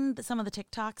seeing some of the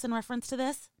TikToks in reference to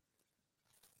this?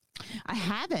 I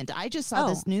haven't. I just saw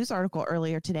this news article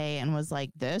earlier today and was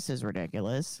like, this is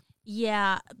ridiculous.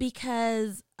 Yeah,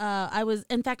 because I've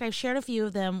shared a few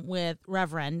of them with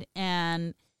Reverend,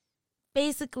 and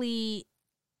basically,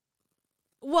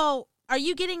 well, are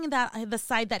you getting that the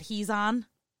side that he's on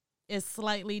is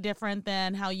slightly different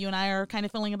than how you and I are kind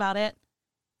of feeling about it?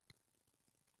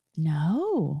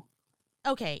 No.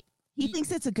 Okay. He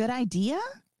thinks it's a good idea?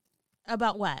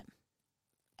 About what?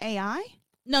 AI?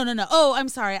 No. Oh, I'm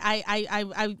sorry.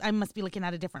 I must be looking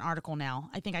at a different article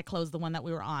now. I think I closed the one that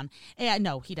we were on.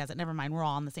 No, he doesn't. Never mind. We're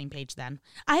all on the same page then.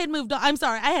 I had moved on. I'm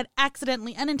sorry. I had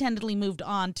unintentionally moved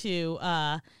on to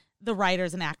the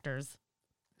writers and actors.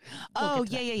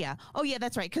 Yeah. Oh, yeah,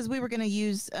 that's right. Because we were going to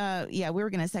use, we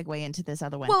were going to segue into this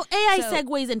other one. Well, AI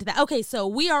segues into that. Okay, so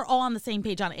we are all on the same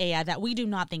page on AI that we do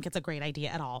not think it's a great idea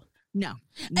at all. No,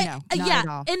 not at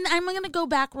all. And I'm going to go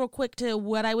back real quick to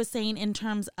what I was saying in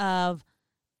terms of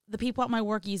the people at my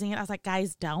work using it. I was like,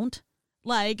 guys, don't.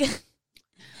 Like,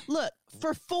 look,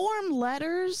 for form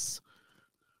letters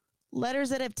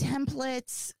that have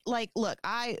templates, like, look,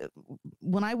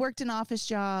 when I worked an office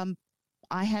job,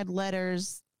 I had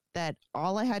letters that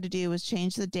all I had to do was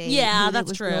change the date. Yeah,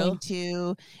 that's true. Going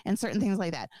to, and certain things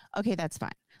like that. Okay, that's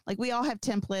fine. Like, we all have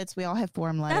templates. We all have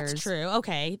form letters. That's true.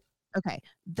 Okay,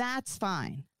 that's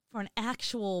fine. For an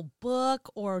actual book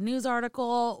or news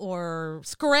article or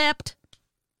script,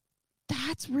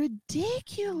 That's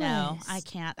ridiculous. No, I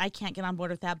can't. I can't get on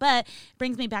board with that. But it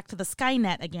brings me back to the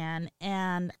Skynet again.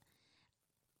 And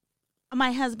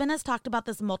my husband has talked about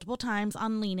this multiple times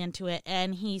on Lean Into It.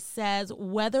 And he says,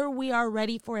 whether we are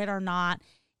ready for it or not,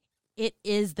 it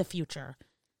is the future.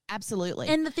 Absolutely.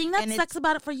 And the thing that sucks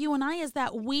about it for you and I is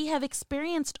that we have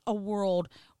experienced a world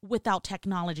without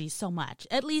technology so much,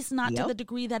 at least not to the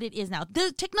degree that it is now.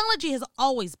 The technology has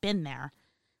always been there,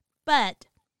 but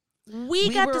we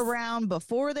were around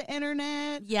before the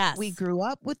internet. Yes. We grew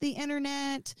up with the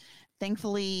internet.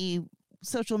 Thankfully,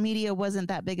 social media wasn't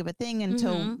that big of a thing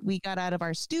until we got out of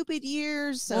our stupid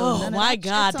years. So oh my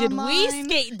God, did we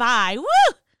skate by?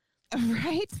 Woo!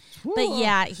 Right? But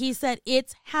yeah, he said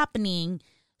it's happening.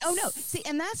 Oh no. See,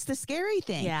 and that's the scary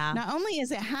thing. Yeah. Not only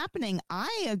is it happening,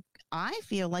 I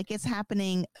feel like it's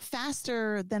happening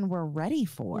faster than we're ready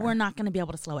for. We're not going to be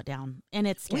able to slow it down. And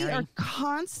it's scary. We are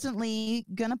constantly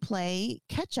going to play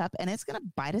catch up, and it's going to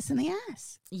bite us in the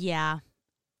ass. Yeah.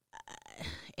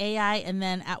 AI, and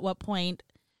then at what point,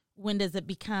 when does it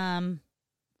become,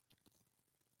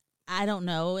 I don't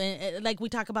know, like we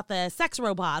talk about the sex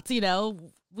robots, you know,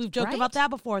 we've joked about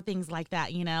that before, things like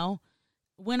that, you know.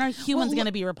 When are humans going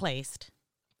to be replaced?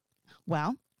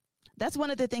 Well, that's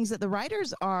one of the things that the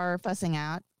writers are fussing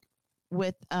at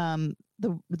with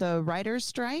the writers'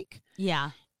 strike.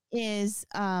 Yeah. Is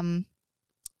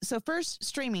so first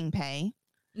streaming pay.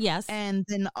 Yes. And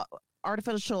then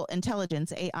artificial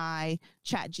intelligence, AI,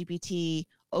 ChatGPT,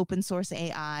 open source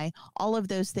AI, all of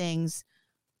those things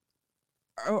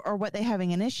are what they're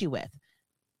having an issue with.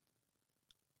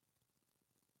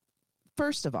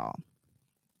 First of all,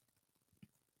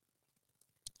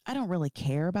 I don't really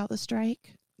care about the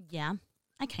strike. Yeah,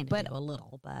 I kind of do a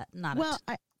little, but not. Well,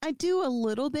 I do a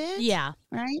little bit. Yeah.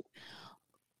 Right.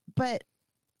 But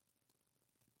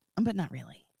not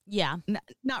really. Yeah.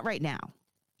 Not right now.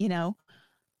 You know,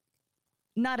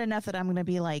 not enough that I'm going to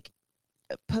be like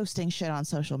posting shit on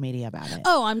social media about it.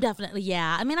 Oh, I'm definitely.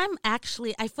 Yeah. I mean,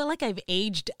 I feel like I've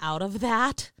aged out of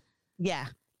that. Yeah.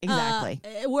 Exactly.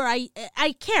 Where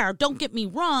I care. Don't get me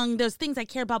wrong. There's things I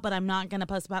care about, but I'm not going to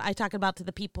post about. I talk about to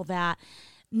the people that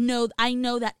know. I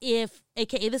know that if,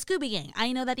 aka the Scooby Gang,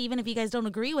 I know that even if you guys don't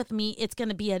agree with me, it's going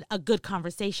to be a good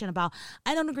conversation about,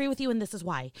 I don't agree with you and this is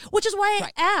why. Which is why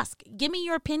I ask, give me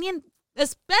your opinion,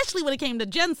 especially when it came to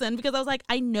Jensen, because I was like,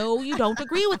 I know you don't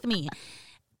agree with me.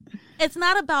 It's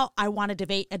not about I want to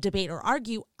debate or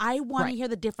argue. I want to hear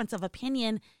the difference of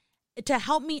opinion to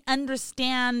help me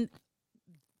understand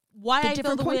why I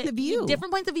feel the way,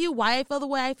 different points of view, why I feel the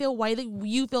way I feel, why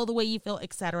you feel the way you feel,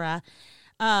 etc.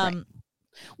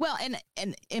 Well,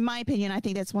 and in my opinion, I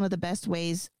think that's one of the best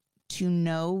ways to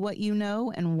know what you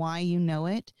know and why you know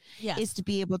it is to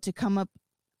be able to come up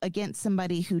against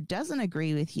somebody who doesn't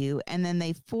agree with you, and then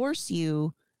they force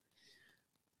you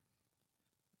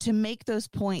to make those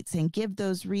points and give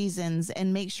those reasons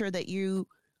and make sure that you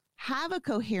have a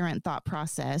coherent thought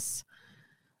process,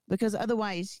 because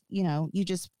otherwise, you know, you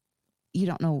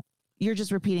don't know. You're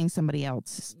just repeating somebody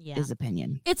else's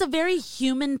opinion. It's a very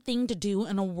human thing to do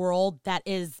in a world that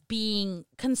is being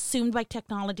consumed by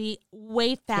technology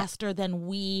way faster than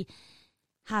we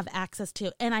have access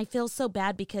to. And I feel so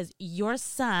bad because your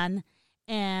son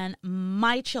and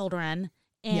my children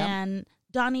and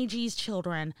Donnie G's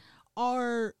children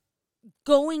are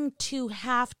going to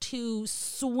have to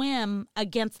swim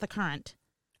against the current.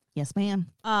 Yes, ma'am.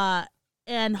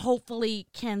 And hopefully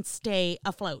can stay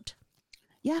afloat.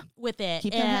 Yeah. With it.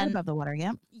 Keep their head above the water.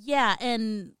 Yep. Yeah.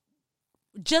 And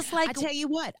just like I tell you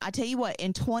what,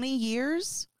 in 20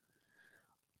 years,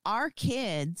 our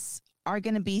kids are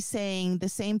going to be saying the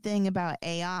same thing about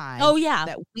AI. Oh, yeah.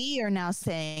 That we are now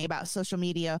saying about social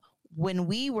media when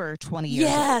we were 20 years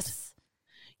old.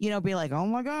 You know, be like, oh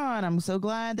my God, I'm so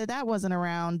glad that wasn't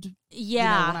around.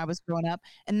 Yeah. You know, when I was growing up.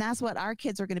 And that's what our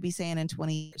kids are going to be saying in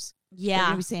 20 years. Yeah. They're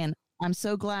going to be saying, I'm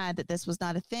so glad that this was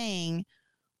not a thing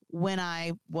when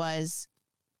I was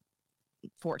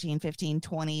 14, 15,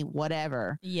 20,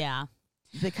 whatever. Yeah.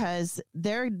 Because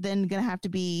they're then going to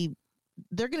be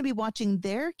watching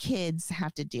their kids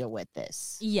have to deal with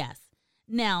this. Yes.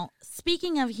 Now,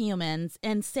 speaking of humans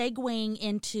and segueing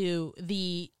into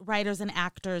the writers and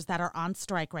actors that are on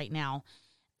strike right now,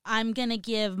 I'm going to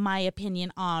give my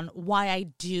opinion on why I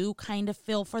do kind of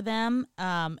feel for them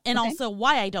and also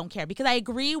why I don't care. Because I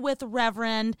agree with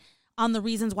Reverend on the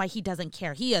reasons why he doesn't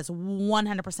care. He is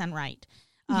 100% right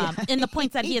in the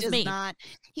points that he has made.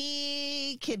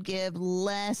 He could give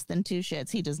less than two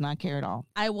shits. He does not care at all.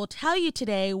 I will tell you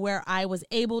today where I was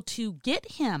able to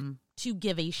get him to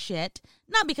give a shit,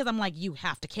 not because I'm like, you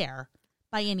have to care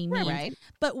by any means. Right.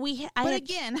 But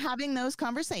again, having those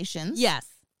conversations. Yes.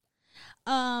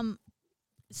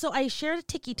 So I shared a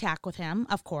ticky-tack with him,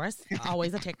 of course,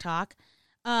 always a TikTok.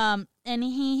 And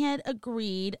he had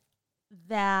agreed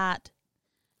that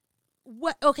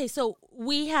so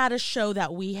we had a show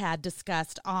that we had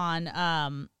discussed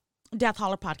on Death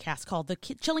Holler podcast called The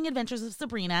Chilling Adventures of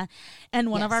Sabrina, and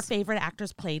one of our favorite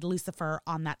actors played Lucifer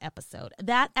on that episode.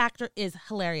 That actor is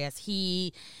hilarious.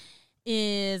 He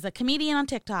is a comedian on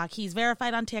TikTok. He's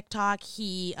verified on TikTok.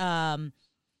 He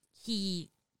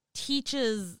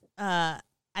teaches, I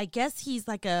guess he's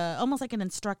like almost like an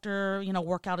instructor,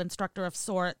 workout instructor of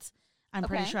sorts. I'm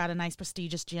pretty sure at a nice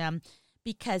prestigious gym,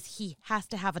 because he has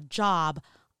to have a job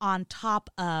on top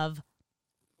of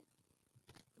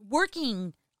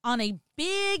working on a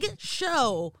big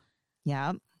show.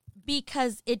 Yeah.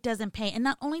 Because it doesn't pay. And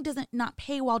not only does it not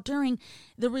pay while during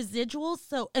the residuals.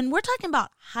 And we're talking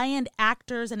about high-end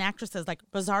actors and actresses like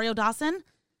Rosario Dawson.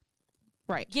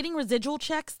 Right. Getting residual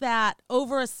checks that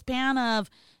over a span of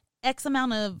X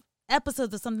amount of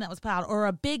episodes of something that was put out, or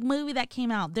a big movie that came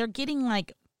out, they're getting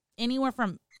like anywhere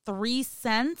from 3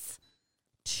 cents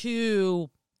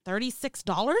to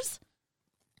 $36.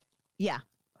 Yeah.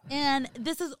 And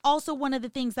this is also one of the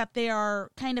things that they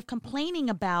are kind of complaining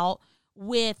about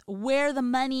with where the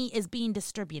money is being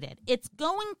distributed. It's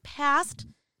going past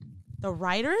the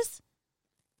writers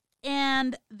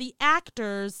and the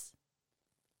actors,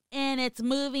 and it's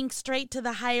moving straight to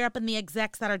the higher up and the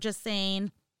execs that are just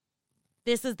saying,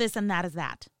 this is this and that is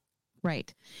that.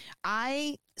 Right.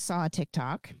 I saw a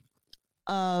TikTok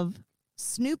of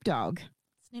Snoop Dogg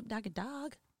a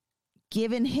dog.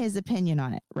 Given his opinion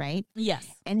on it, right? Yes.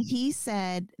 And he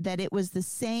said that it was the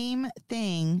same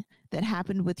thing that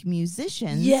happened with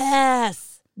musicians.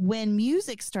 Yes. When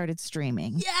music started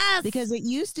streaming. Yes. Because it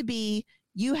used to be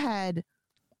you had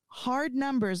hard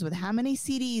numbers with how many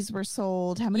CDs were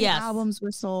sold, how many albums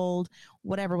were sold,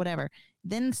 whatever.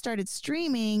 Then started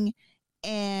streaming,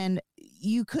 and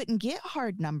you couldn't get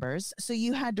hard numbers. So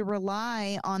you had to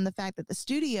rely on the fact that the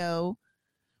studio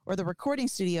or the recording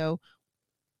studio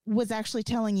was actually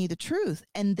telling you the truth.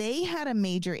 And they had a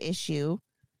major issue.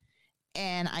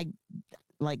 And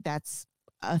that's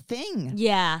a thing.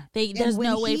 Yeah. There's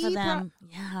no way for them.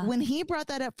 When he brought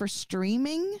that up for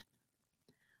streaming,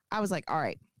 I was like, all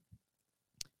right,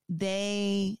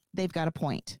 they've got a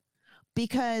point.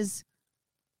 Because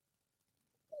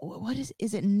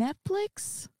is it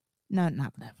Netflix? No,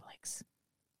 not Netflix.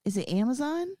 Is it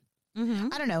Amazon? Mm-hmm.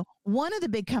 I don't know. One of the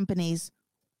big companies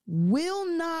will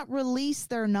not release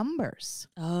their numbers.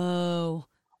 Oh,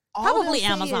 probably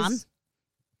Amazon.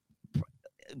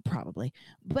 Probably.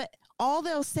 But all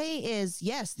they'll say is,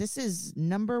 yes, this is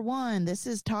number 1. This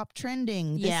is top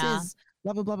trending. This is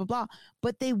blah, blah, blah, blah, blah.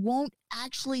 But they won't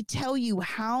actually tell you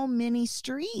how many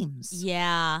streams.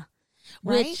 Yeah.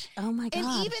 Right? Which, oh my God.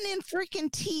 And even in freaking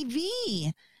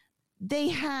TV, they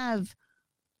have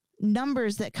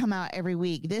numbers that come out every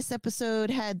week. This episode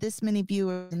had this many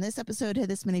viewers, and this episode had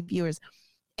this many viewers.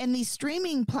 And these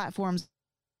streaming platforms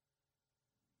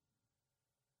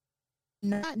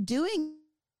not doing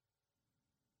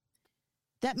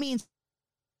that means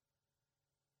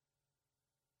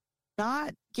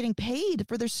not getting paid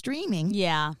for their streaming.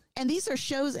 Yeah. And these are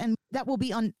shows and that will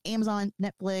be on Amazon,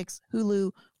 Netflix,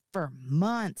 Hulu for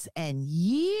months and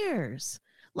years.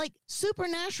 Like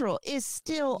Supernatural is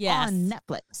still on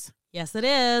Netflix. Yes, it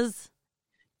is.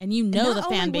 And the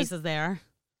fan base is there.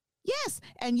 Yes.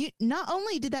 And not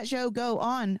only did that show go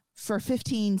on for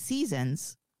 15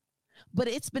 seasons, but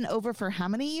it's been over for how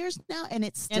many years now? And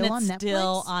it's still on Netflix?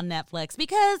 Still on Netflix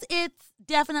because it's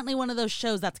definitely one of those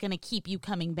shows that's going to keep you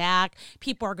coming back.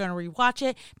 People are going to rewatch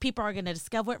it. People are going to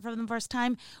discover it for the first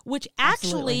time, which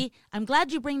actually, I'm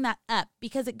glad you bring that up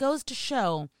because it goes to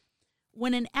show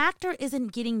when an actor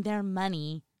isn't getting their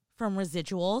money from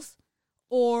residuals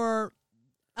or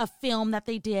a film that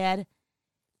they did,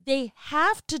 they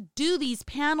have to do these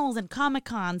panels and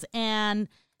Comic-Cons and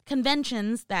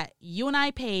conventions that you and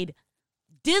I paid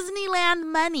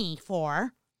Disneyland money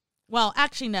for. Well,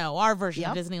 actually, no, our version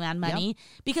of Disneyland money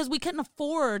because we couldn't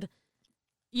afford,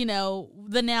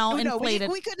 the now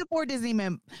inflated. We couldn't afford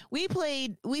Disneyland. We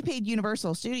paid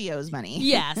Universal Studios money.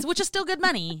 Yes, which is still good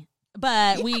money,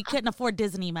 but we couldn't afford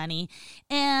Disney money.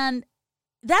 And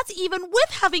that's even with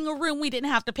having a room we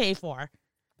didn't have to pay for,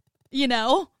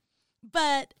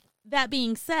 But that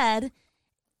being said,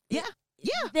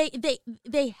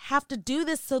 they have to do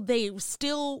this so they're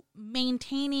still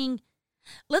maintaining.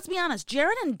 Let's be honest,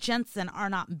 Jared and Jensen are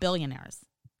not billionaires.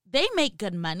 They make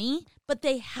good money, but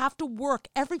they have to work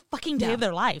every fucking day of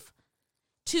their life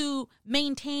to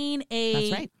maintain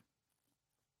a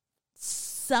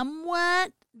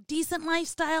somewhat decent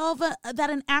lifestyle that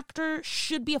an actor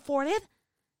should be afforded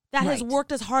that has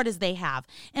worked as hard as they have.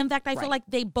 In fact, I feel like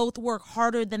they both work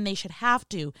harder than they should have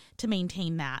to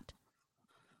maintain that.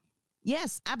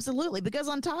 Yes, absolutely. Because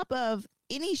on top of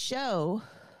any show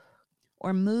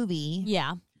or movie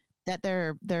that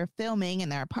they're filming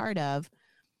and they're a part of,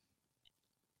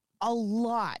 a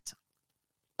lot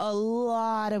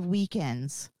of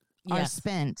weekends are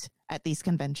spent at these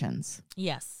conventions.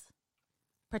 Yes.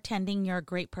 Pretending you're a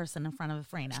great person in front of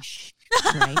Reyna.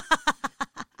 Right.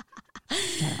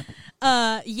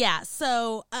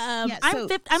 So I'm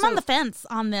on the fence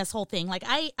on this whole thing. Like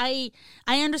I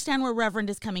understand where Reverend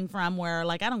is coming from, where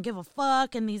like I don't give a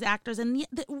fuck, and these actors, and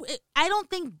I don't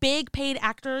think big paid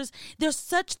actors, they're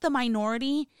such the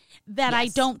minority that I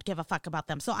don't give a fuck about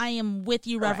them. So I am with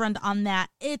you, Reverend, on that.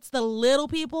 It's the little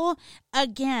people.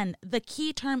 Again, the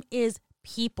key term is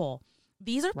people.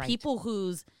 These are people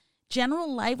whose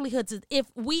general livelihoods, if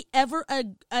we ever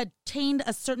attained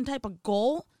a certain type of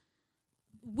goal,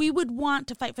 we would want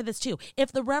to fight for this too.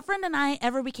 If the Reverend and I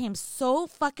ever became so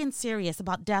fucking serious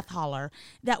about Death Holler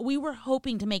that we were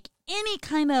hoping to make any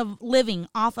kind of living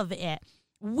off of it,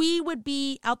 we would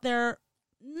be out there,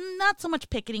 not so much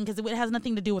picketing because it has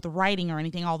nothing to do with writing or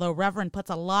anything, although Reverend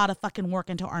puts a lot of fucking work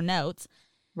into our notes.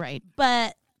 Right.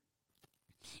 But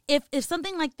if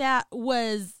something like that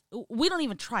was, we don't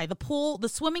even try. The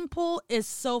swimming pool is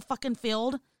so fucking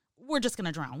filled, we're just going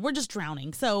to drown. We're just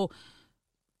drowning. So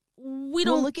we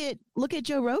don't look at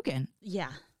Joe Rogan.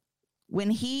 Yeah. When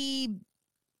he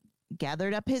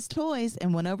gathered up his toys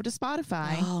and went over to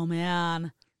Spotify. Oh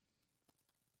man.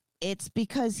 It's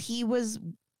because he was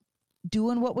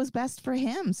doing what was best for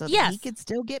him so that he could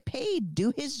still get paid,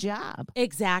 do his job.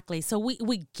 Exactly. So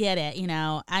we get it, you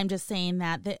know. I'm just saying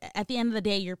that at the end of the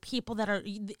day, you're people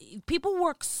people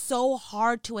work so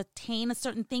hard to attain a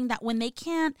certain thing that when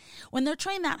they're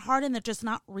trying that hard and they're just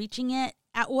not reaching it,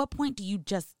 at what point do you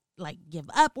just like give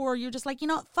up, or you're just like, you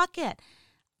know what, fuck it,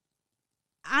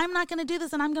 I'm not going to do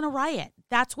this and I'm going to riot.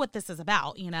 That's what this is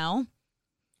about, you know?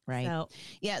 Right. So,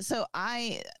 so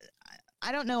I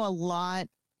don't know a lot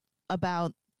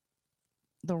about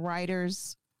the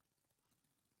writers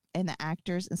and the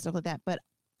actors and stuff like that, but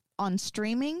on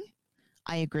streaming,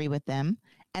 I agree with them.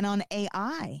 And on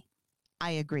AI,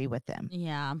 I agree with them.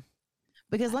 Yeah.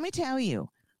 Because let me tell you,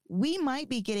 we might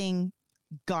be getting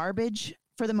garbage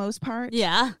for the most part.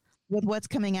 Yeah. With what's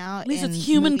coming out. At least it's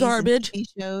human garbage. And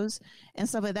shows and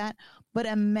stuff like that. But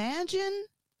imagine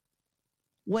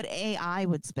what AI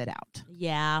would spit out.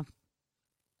 Yeah.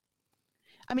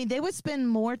 I mean, they would spend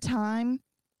more time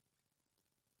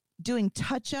doing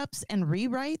touch-ups and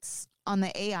rewrites on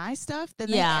the AI stuff than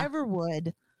they ever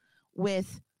would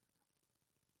with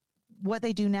what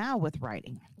they do now with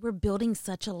writing. We're building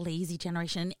such a lazy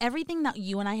generation. Everything that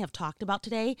you and I have talked about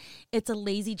today, it's a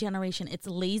lazy generation. It's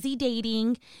lazy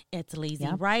dating. It's lazy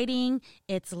writing.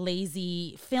 It's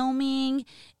lazy filming.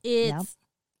 It's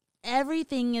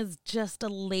everything is just a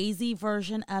lazy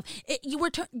version of it.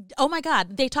 Oh my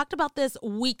God. They talked about this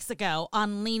weeks ago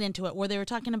on Lean Into It, where they were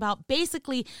talking about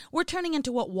basically we're turning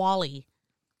into what Wall-E.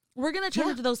 We're going to turn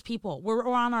into those people.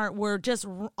 We're just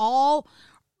all,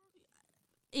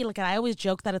 look, I always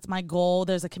joke that it's my goal.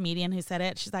 There's a comedian who said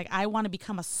it. She's like, I want to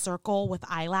become a circle with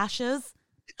eyelashes.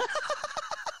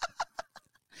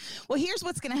 Well, here's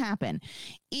what's going to happen.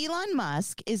 Elon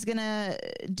Musk is going to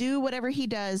do whatever he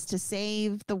does to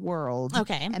save the world.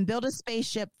 Okay. And build a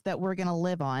spaceship that we're going to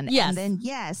live on. Yes. And then,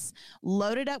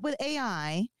 load it up with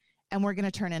AI, and we're going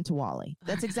to turn into Wall-E.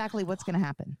 That's exactly what's going to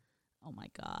happen. Oh, my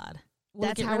God.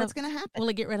 That's how it's going to happen. Will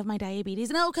it get rid of my diabetes?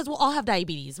 No, because we'll all have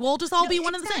diabetes. We'll just all be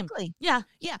one and the same. Yeah.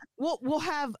 Yeah. We'll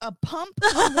have a pump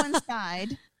on one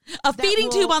side. A feeding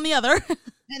tube on the other.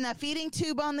 And a feeding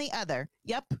tube on the other.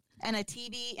 Yep. And a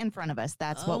TV in front of us.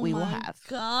 That's what we will have.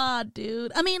 God,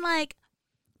 dude. I mean, like,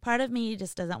 part of me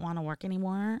just doesn't want to work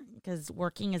anymore because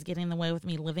working is getting in the way with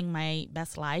me living my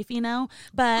best life, you know?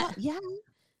 But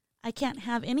I can't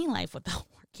have any life without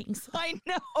working. So. I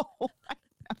know.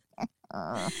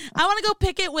 I want to go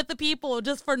picket with the people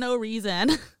just for no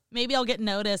reason. Maybe I'll get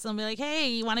noticed and be like,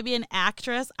 hey, you want to be an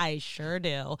actress? I sure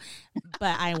do.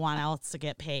 But I want else to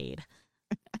get paid.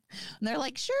 And they're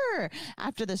like, sure,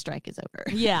 after the strike is over.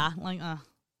 Yeah. Like, I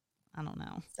don't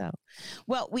know. So,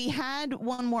 well, we had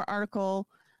one more article.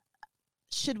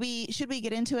 Should we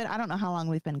get into it? I don't know how long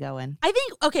we've been going. I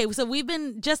think, okay, so we've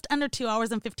been just under 2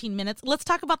 hours and 15 minutes. Let's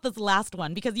talk about this last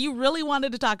one because you really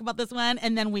wanted to talk about this one,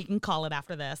 and then we can call it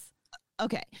after this.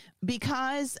 Okay,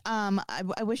 because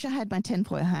I wish I had my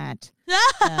tinfoil hat.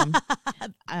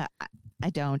 I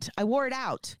don't. I wore it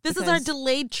out. This is our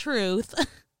delayed truth.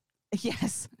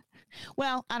 Yes.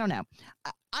 Well, I don't know.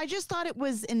 I just thought it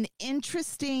was an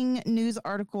interesting news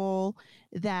article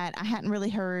that I hadn't really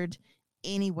heard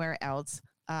anywhere else.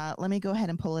 Let me go ahead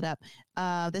and pull it up.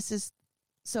 This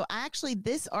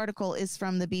article is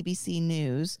from the BBC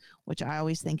News, which I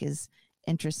always think is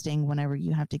interesting whenever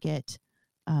you have to get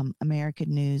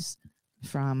American news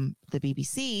from the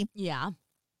BBC. Yeah.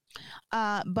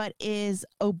 But is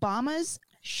Obama's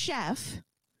chef,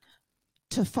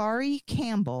 Tafari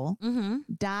Campbell,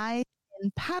 died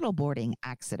in paddleboarding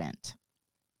accident.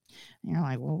 And you're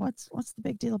like, well, what's the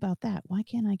big deal about that? Why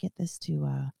can't I get this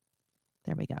to,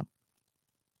 there we go.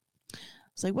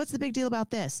 It's like, what's the big deal about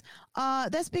this?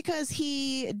 That's because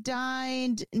he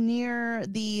died near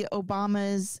the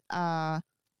Obama's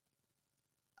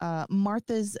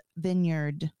Martha's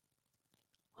Vineyard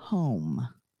home.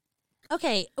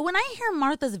 Okay, when I hear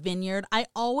Martha's Vineyard, I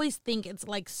always think it's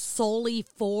like solely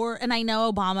for, and I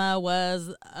know Obama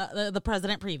was the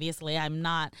president previously. I'm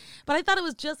not, but I thought it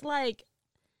was just like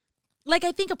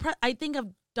I think of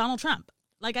Donald Trump.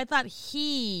 Like I thought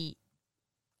he's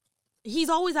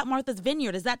always at Martha's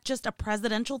Vineyard. Is that just a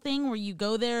presidential thing where you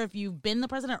go there if you've been the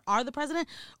president or are the president,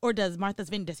 or does Martha's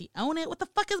Vineyard, does he own it? What the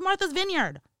fuck is Martha's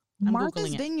Vineyard?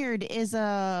 Martha's Vineyard is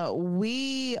a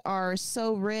we are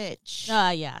so rich.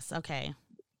 Yes, okay.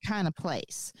 Kind of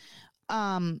place.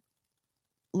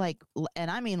 Like,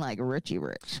 and I mean like Richie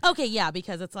rich. Okay, yeah,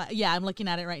 because it's like, yeah, I'm looking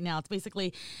at it right now. It's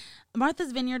basically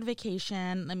Martha's Vineyard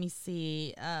vacation. Let me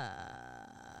see.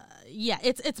 Yeah,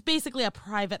 it's basically a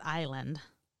private island.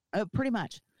 Pretty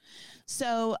much.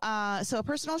 So a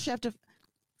personal chef to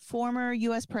former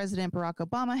U.S. President Barack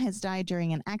Obama has died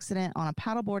during an accident on a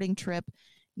paddleboarding trip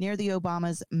near the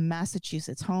Obama's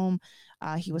Massachusetts home.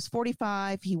 He was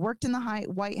 45. He worked in the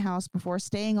White House before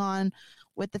staying on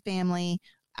with the family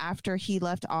after he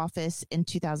left office in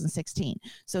 2016.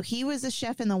 So he was a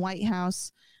chef in the White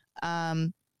House.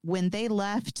 When they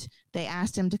left, they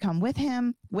asked him to come with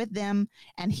them,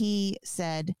 and he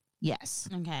said yes.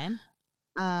 Okay.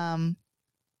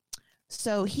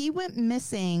 So he went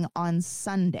missing on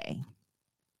Sunday.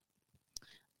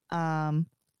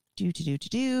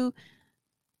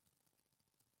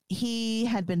 He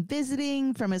had been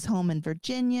visiting from his home in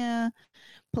Virginia.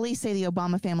 Police say the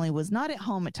Obama family was not at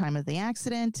home at time of the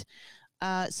accident.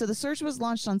 So the search was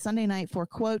launched on Sunday night for,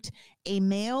 quote, a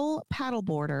male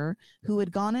paddleboarder who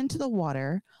had gone into the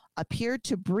water, appeared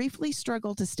to briefly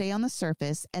struggle to stay on the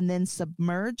surface, and then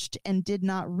submerged and did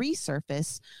not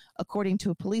resurface, according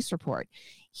to a police report.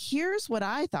 Here's what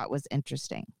I thought was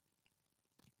interesting.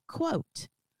 Quote,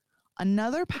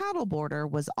 another paddleboarder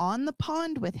was on the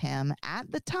pond with him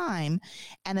at the time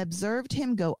and observed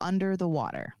him go under the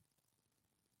water.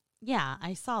 Yeah,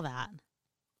 I saw that.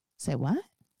 Say what?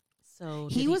 So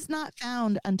he was not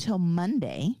found until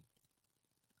Monday.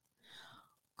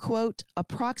 Quote,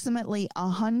 approximately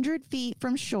 100 feet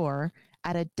from shore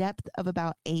at a depth of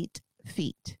about 8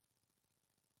 feet.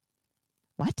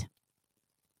 What?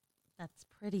 That's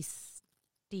pretty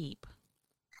steep.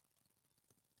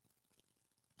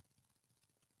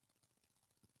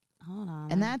 Hold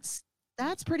on. And that's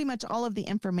pretty much all of the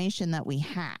information that we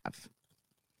have.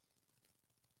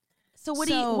 So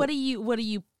what are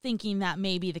you thinking that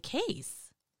may be the case?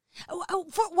 Why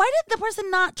did the person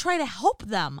not try to help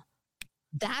them?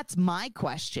 That's my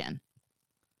question.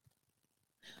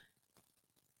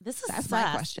 That's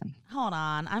my question. Hold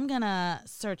on. I'm going to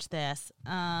search this.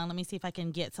 Let me see if I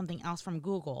can get something else from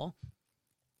Google.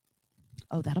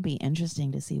 Oh, that'll be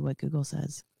interesting to see what Google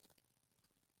says.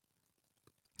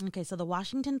 Okay, so the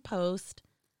Washington Post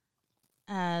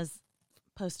has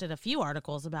posted a few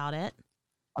articles about it.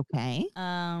 Okay.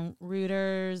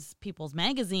 Reuters, People's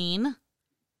Magazine,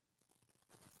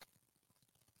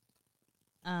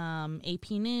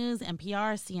 AP News,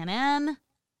 NPR, CNN.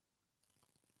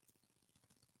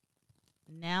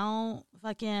 Now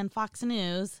fucking Fox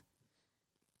News.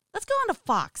 Let's go on to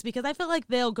Fox because I feel like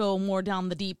they'll go more down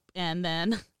the deep end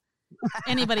than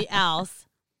anybody else.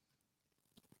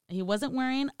 He wasn't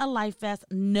wearing a life vest.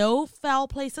 No foul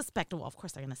play suspected. Well, of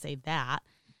course they're going to say that.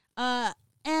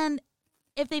 And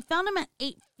if they found him at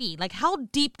 8 feet, like how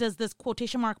deep does this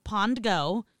quotation mark pond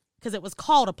go? Because it was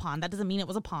called a pond. That doesn't mean it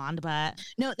was a pond, but...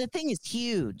 No, the thing is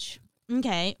huge.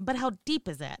 Okay, but how deep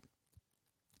is it?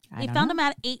 They don't found know. him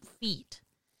at 8 feet.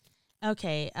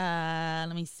 Okay,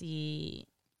 let me see.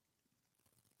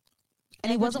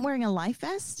 And he wasn't wearing a life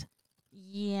vest?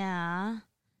 Yeah,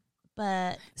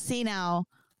 but... See, now,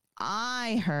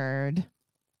 I heard...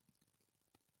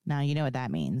 Now, you know what that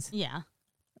means. Yeah.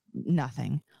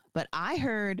 Nothing. But I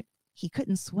heard he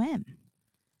couldn't swim.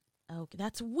 Oh,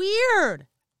 that's weird.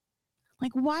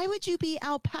 Like, why would you be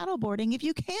out paddleboarding if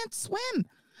you can't swim?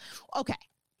 Okay.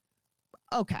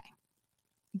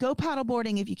 Go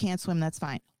paddleboarding if you can't swim. That's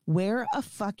fine. Wear a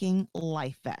fucking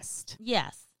life vest.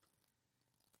 Yes.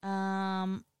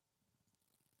 Edgerton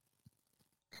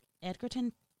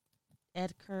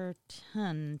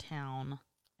Town.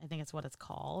 I think it's what it's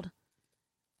called.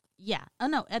 Yeah. Oh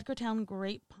no, Edgartown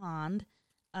Great Pond.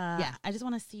 Yeah. I just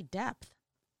want to see depth.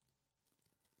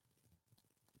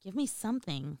 Give me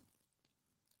something.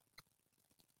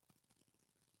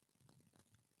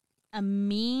 A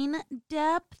mean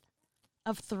depth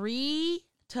of 3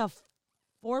 to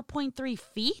 4.3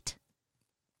 feet?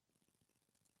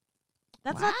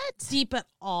 That's not deep at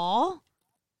all.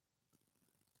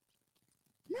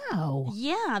 No.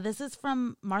 Yeah, this is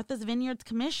from Martha's Vineyards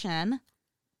Commission.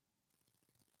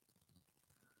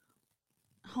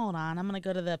 Hold on, I'm going to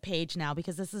go to the page now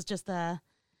because this is just the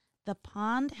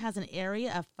pond has an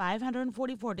area of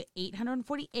 544 to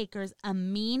 840 acres, a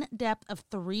mean depth of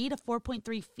 3 to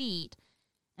 4.3 feet.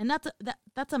 And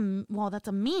that's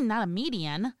a mean, not a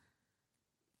median.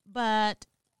 But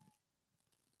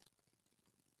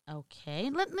okay,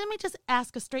 let me just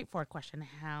ask a straightforward question.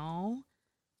 How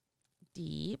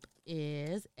deep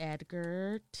is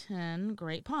Edgerton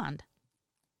Great Pond?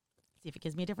 See if it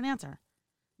gives me a different answer.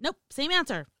 Nope, same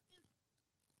answer.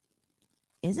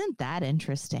 Isn't that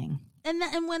interesting?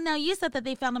 And when now you said that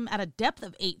they found them at a depth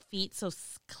of 8 feet, so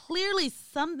clearly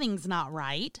something's not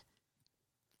right.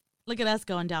 Look at us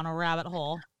going down a rabbit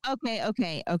hole.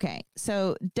 Okay.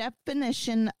 So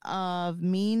definition of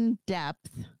mean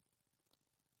depth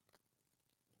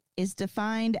is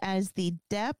defined as the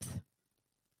depth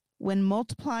when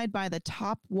multiplied by the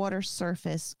top water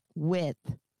surface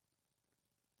width.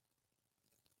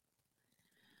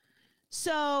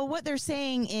 So what they're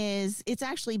saying is it's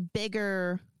actually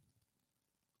bigger,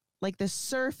 like the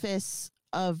surface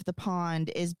of the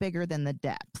pond is bigger than the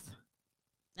depth.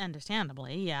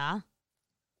 Understandably, yeah.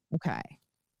 Okay.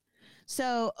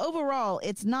 So overall,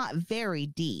 it's not very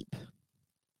deep.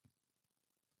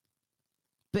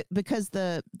 But because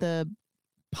the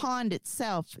pond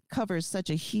itself covers such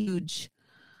a huge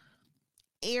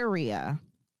area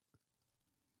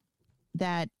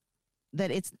that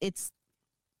it's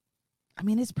I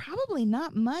mean, it's probably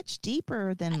not much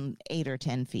deeper than 8 or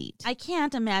 10 feet. I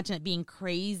can't imagine it being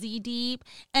crazy deep.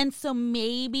 And so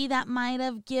maybe that might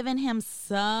have given him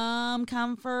some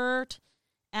comfort,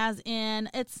 as in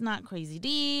it's not crazy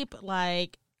deep.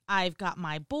 Like, I've got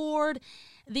my board.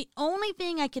 The only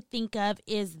thing I could think of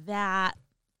is that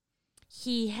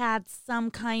he had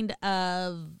some kind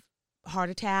of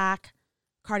heart attack,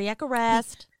 cardiac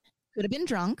arrest. Could have been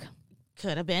drunk.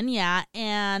 Could have been, yeah.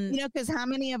 And, you know, because how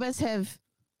many of us have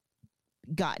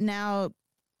gotten out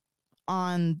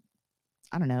on,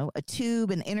 I don't know, a tube,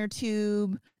 an inner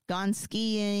tube, gone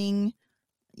skiing,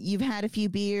 you've had a few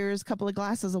beers, a couple of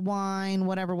glasses of wine,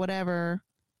 whatever.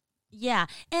 Yeah.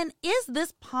 And is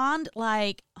this pond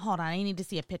like, hold on, I need to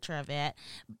see a picture of it.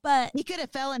 But he could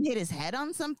have fell and hit his head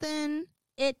on something.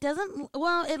 It doesn't,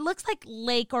 well, it looks like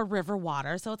lake or river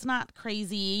water. So it's not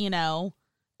crazy, you know.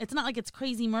 It's not like it's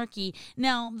crazy murky.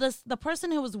 Now, the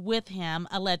person who was with him,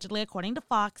 allegedly, according to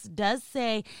Fox, does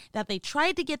say that they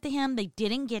tried to get to him. They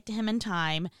didn't get to him in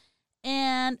time.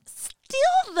 And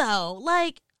still, though,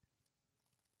 like,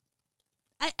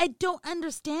 I don't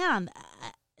understand.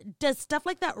 Does stuff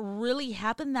like that really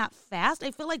happen that fast?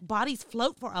 I feel like bodies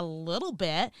float for a little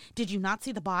bit. Did you not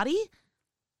see the body?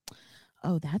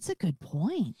 Oh, that's a good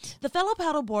point. The fellow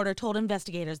paddleboarder told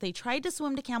investigators they tried to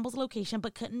swim to Campbell's location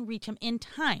but couldn't reach him in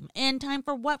time. In time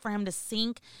for what? For him to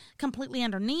sink completely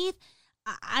underneath?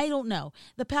 I don't know.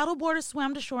 The paddleboarder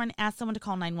swam to shore and asked someone to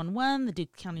call 911, the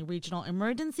Duke County Regional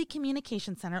Emergency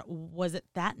Communication Center. Was it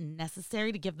that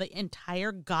necessary to give the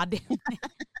entire goddamn...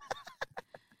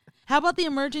 How about the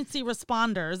emergency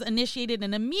responders initiated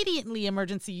an immediately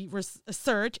emergency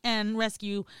search and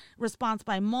rescue response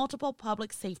by multiple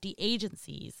public safety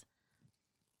agencies?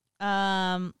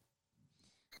 The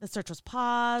search was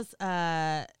paused.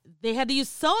 They had to use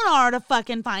sonar to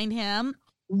fucking find him.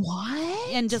 What?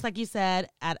 And just like you said,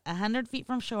 at 100 feet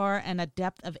from shore and a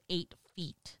depth of 8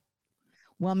 feet.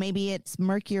 Well, maybe it's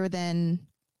murkier than...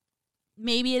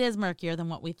 Maybe it is murkier than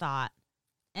what we thought.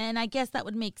 And I guess that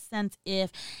would make sense if,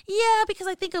 yeah, because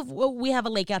I think of, well, we have a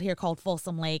lake out here called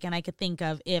Folsom Lake, and I could think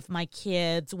of if my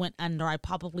kids went under, I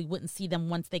probably wouldn't see them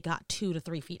once they got 2 to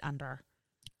 3 feet under.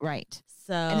 Right.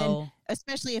 So, and then,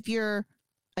 especially if you're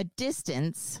a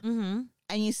distance and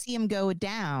you see them go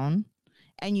down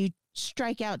and you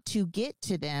strike out to get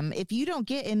to them, if you don't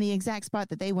get in the exact spot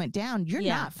that they went down, you're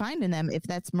not finding them if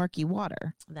that's murky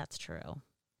water. That's true.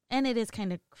 And it is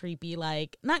kind of creepy,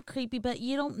 like, not creepy, but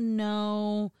you don't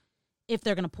know if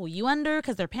they're going to pull you under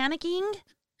because they're panicking.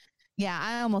 Yeah,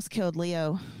 I almost killed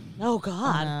Leo. Oh,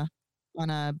 God. On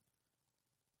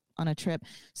a trip.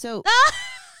 So,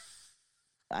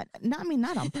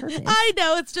 not on purpose. I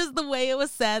know. It's just the way it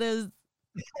was said is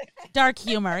dark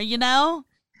humor, you know?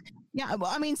 Yeah,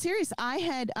 well, I mean, serious.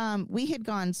 We had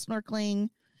gone snorkeling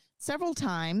several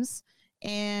times,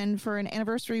 and for an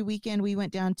anniversary weekend, we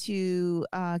went down to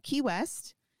Key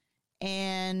West,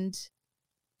 and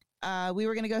we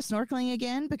were going to go snorkeling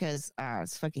again because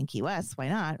it's fucking Key West. Why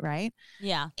not, right?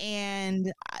 Yeah.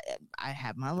 And I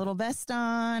have my little vest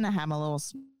on. I have my little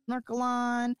snorkel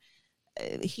on.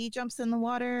 He jumps in the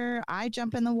water. I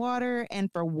jump in the water, and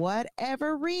for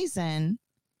whatever reason,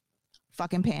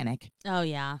 fucking panic. Oh,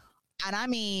 yeah. And I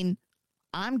mean,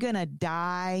 I'm going to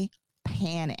die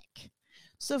panic.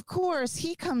 So, of course,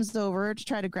 he comes over to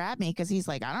try to grab me because he's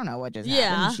like, I don't know what just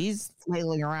happened. She's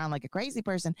flailing around like a crazy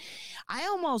person. I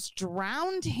almost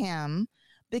drowned him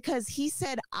because he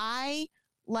said I,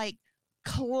 like,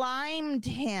 climbed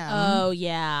him. Oh,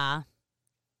 yeah.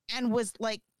 And was,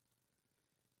 like,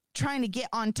 trying to get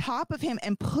on top of him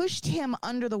and pushed him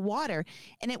under the water,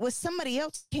 and it was somebody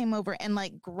else came over and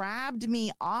like grabbed me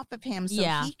off of him so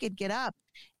he could get up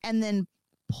and then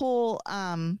pull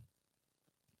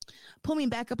me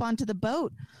back up onto the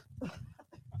boat.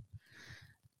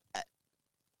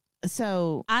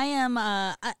 So I am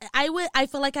I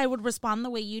feel like I would respond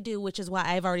the way you do, which is why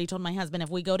I've already told my husband,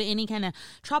 if we go to any kind of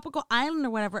tropical island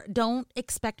or whatever, don't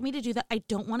expect me to do that. I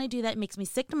don't want to do that. It makes me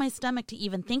sick to my stomach to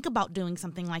even think about doing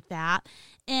something like that.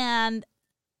 And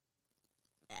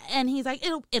he's like,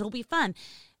 it'll be fun.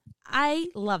 I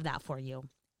love that for you.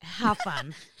 Have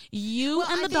fun. You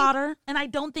and the daughter, and I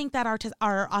don't think that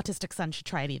our autistic son should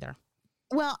try it either.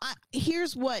 Well,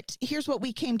 here's what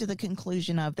we came to the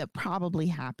conclusion of that probably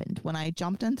happened. When I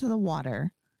jumped into the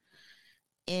water,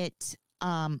 it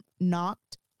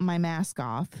knocked my mask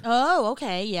off. Oh,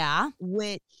 okay, yeah.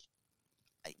 Which,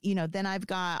 then I've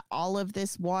got all of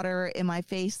this water in my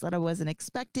face that I wasn't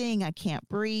expecting. I can't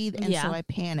breathe, and so I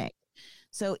panicked.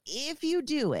 So if you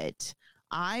do it,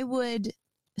 I would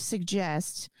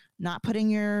suggest not putting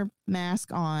your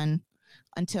mask on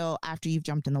until after you've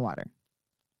jumped in the water.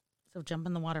 So jump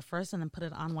in the water first and then put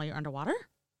it on while you're underwater?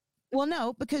 Well,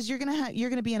 no, because you're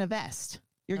gonna be in a vest.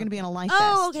 You're gonna be in a life vest.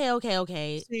 Oh,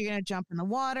 okay. So you're gonna jump in the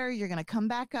water. You're gonna come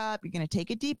back up. You're gonna take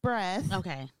a deep breath.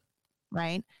 Okay.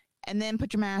 Right, and then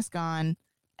put your mask on,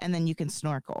 and then you can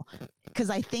snorkel. Because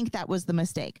I think that was the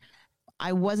mistake.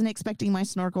 I wasn't expecting my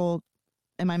snorkel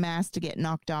and my mask to get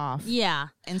knocked off. Yeah.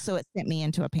 And so it sent me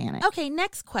into a panic. Okay,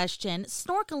 next question.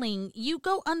 Snorkeling, you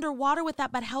go underwater with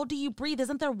that, but how do you breathe?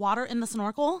 Isn't there water in the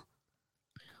snorkel?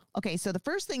 Okay, so the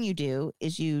first thing you do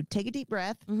is you take a deep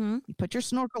breath, you put your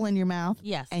snorkel in your mouth,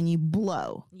 and you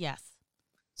blow. Yes.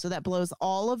 So that blows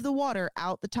all of the water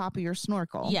out the top of your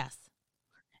snorkel. Yes.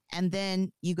 And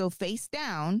then you go face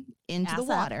down into the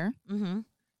water,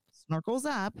 snorkels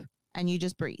up, and you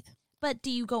just breathe. But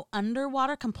do you go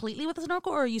underwater completely with the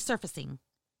snorkel, or are you surfacing?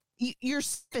 You're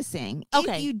surfacing.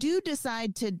 Okay. If you do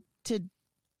decide to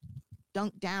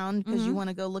dunk down because you want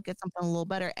to go look at something a little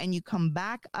better and you come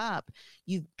back up,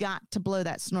 you've got to blow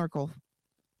that snorkel.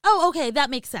 Oh, okay. That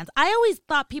makes sense. I always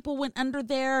thought people went under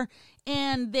there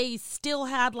and they still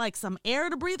had like some air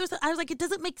to breathe or something. I was like, it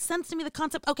doesn't make sense to me, the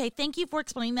concept. Okay, thank you for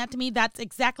explaining that to me. That's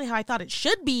exactly how I thought it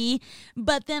should be.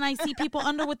 But then I see people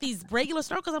under with these regular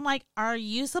snorkels. I'm like, are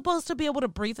you supposed to be able to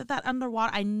breathe with that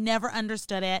underwater? I never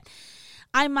understood it.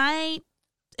 I might,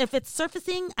 if it's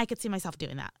surfacing, I could see myself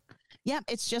doing that. Yep,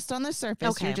 it's just on the surface.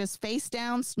 Okay. You're just face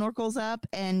down, snorkels up,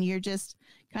 and you're just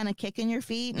kind of kicking your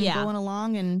feet and going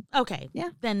along. And okay,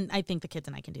 then I think the kids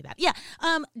and I can do that. Yeah.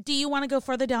 Do you want to go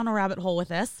further down a rabbit hole with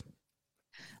this?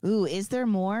 Ooh, is there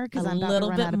more? Because I'm about to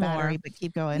run out of battery, but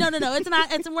keep going. No. It's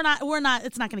not. We're not.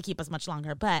 It's not going to keep us much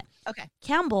longer. But okay,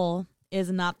 Campbell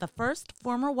is not the first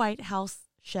former White House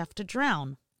chef to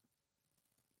drown.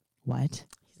 What?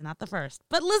 He's not the first.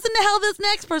 But listen to how this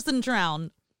next person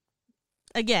drowned.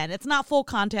 Again, it's not full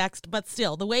context, but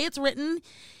still, the way it's written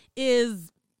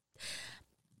is,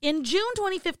 in June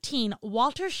 2015,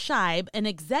 Walter Scheib, an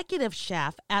executive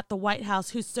chef at the White House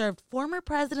who served former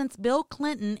Presidents Bill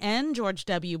Clinton and George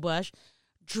W. Bush,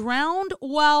 drowned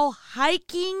while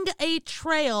hiking a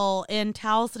trail in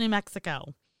Taos, New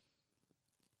Mexico.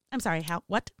 I'm sorry,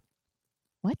 what?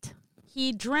 What?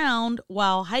 He drowned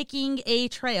while hiking a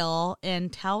trail in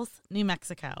Taos, New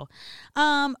Mexico.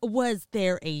 Was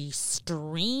there a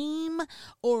stream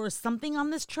or something on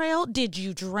this trail? Did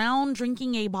you drown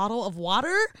drinking a bottle of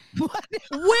water? What?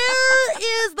 Where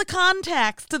is the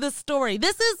context to this story?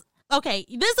 This is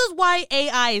why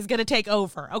AI is going to take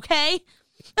over, okay?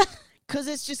 Because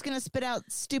it's just going to spit out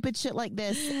stupid shit like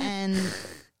this, and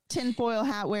tinfoil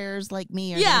hat wearers like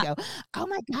me are going to go, oh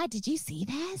my God, did you see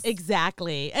this?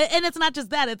 Exactly. And it's not just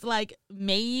that. It's like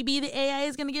maybe the AI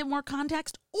is going to give more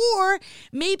context, or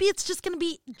maybe it's just going to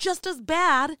be just as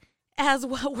bad as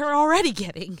what we're already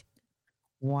getting.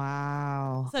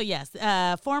 Wow. So yes,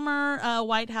 former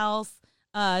White House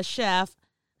chef,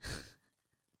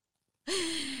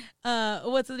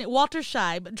 what's his name? Walter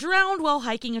Scheib drowned while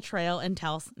hiking a trail in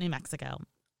Taos, New Mexico.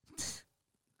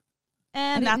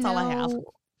 And that's all I have.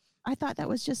 I thought that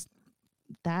was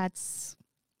that's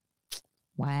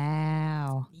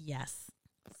wow. Yes.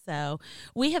 So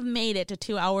we have made it to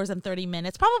 2 hours and 30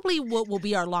 minutes. Probably what will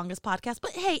be our longest podcast.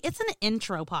 But hey, it's an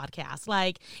intro podcast.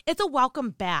 Like, it's a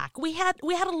welcome back. We had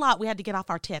a lot we had to get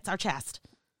off our chest.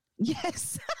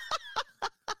 Yes.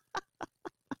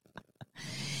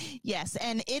 Yes,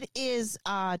 and it is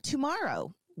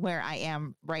tomorrow where I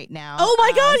am right now. Oh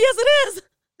my God, yes it is.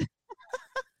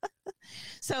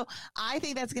 So I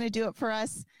think that's going to do it for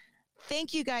us.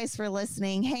 Thank you guys for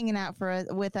listening, hanging out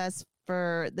with us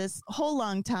for this whole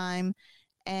long time.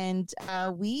 And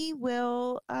we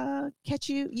will catch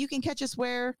you. You can catch us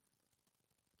where?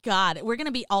 God, we're going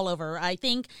to be all over. I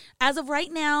think as of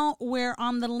right now, we're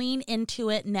on the Lean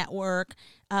Into It network.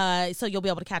 So you'll be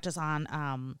able to catch us on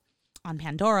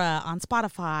Pandora, on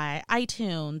Spotify,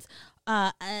 iTunes.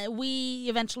 We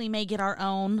eventually may get our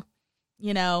own,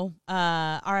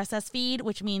 RSS feed,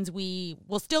 which means we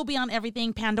will still be on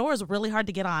everything. Pandora is really hard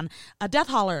to get on. Death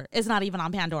Holler is not even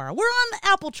on Pandora. We're on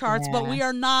Apple charts, but we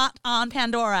are not on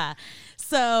Pandora.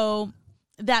 So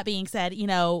that being said,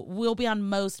 we'll be on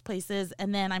most places.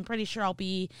 And then I'm pretty sure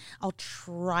I'll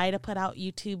try to put out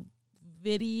YouTube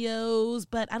videos,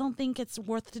 but I don't think it's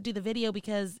worth to do the video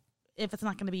because if it's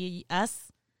not going to be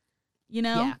us,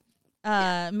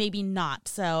 maybe not.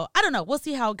 So I don't know. We'll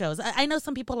see how it goes. I know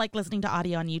some people like listening to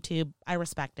audio on YouTube. I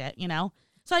respect it,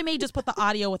 so I may just put the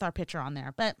audio with our picture on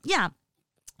there, but yeah.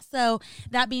 So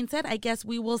that being said, I guess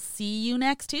we will see you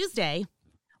next Tuesday.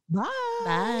 Bye.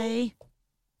 Bye.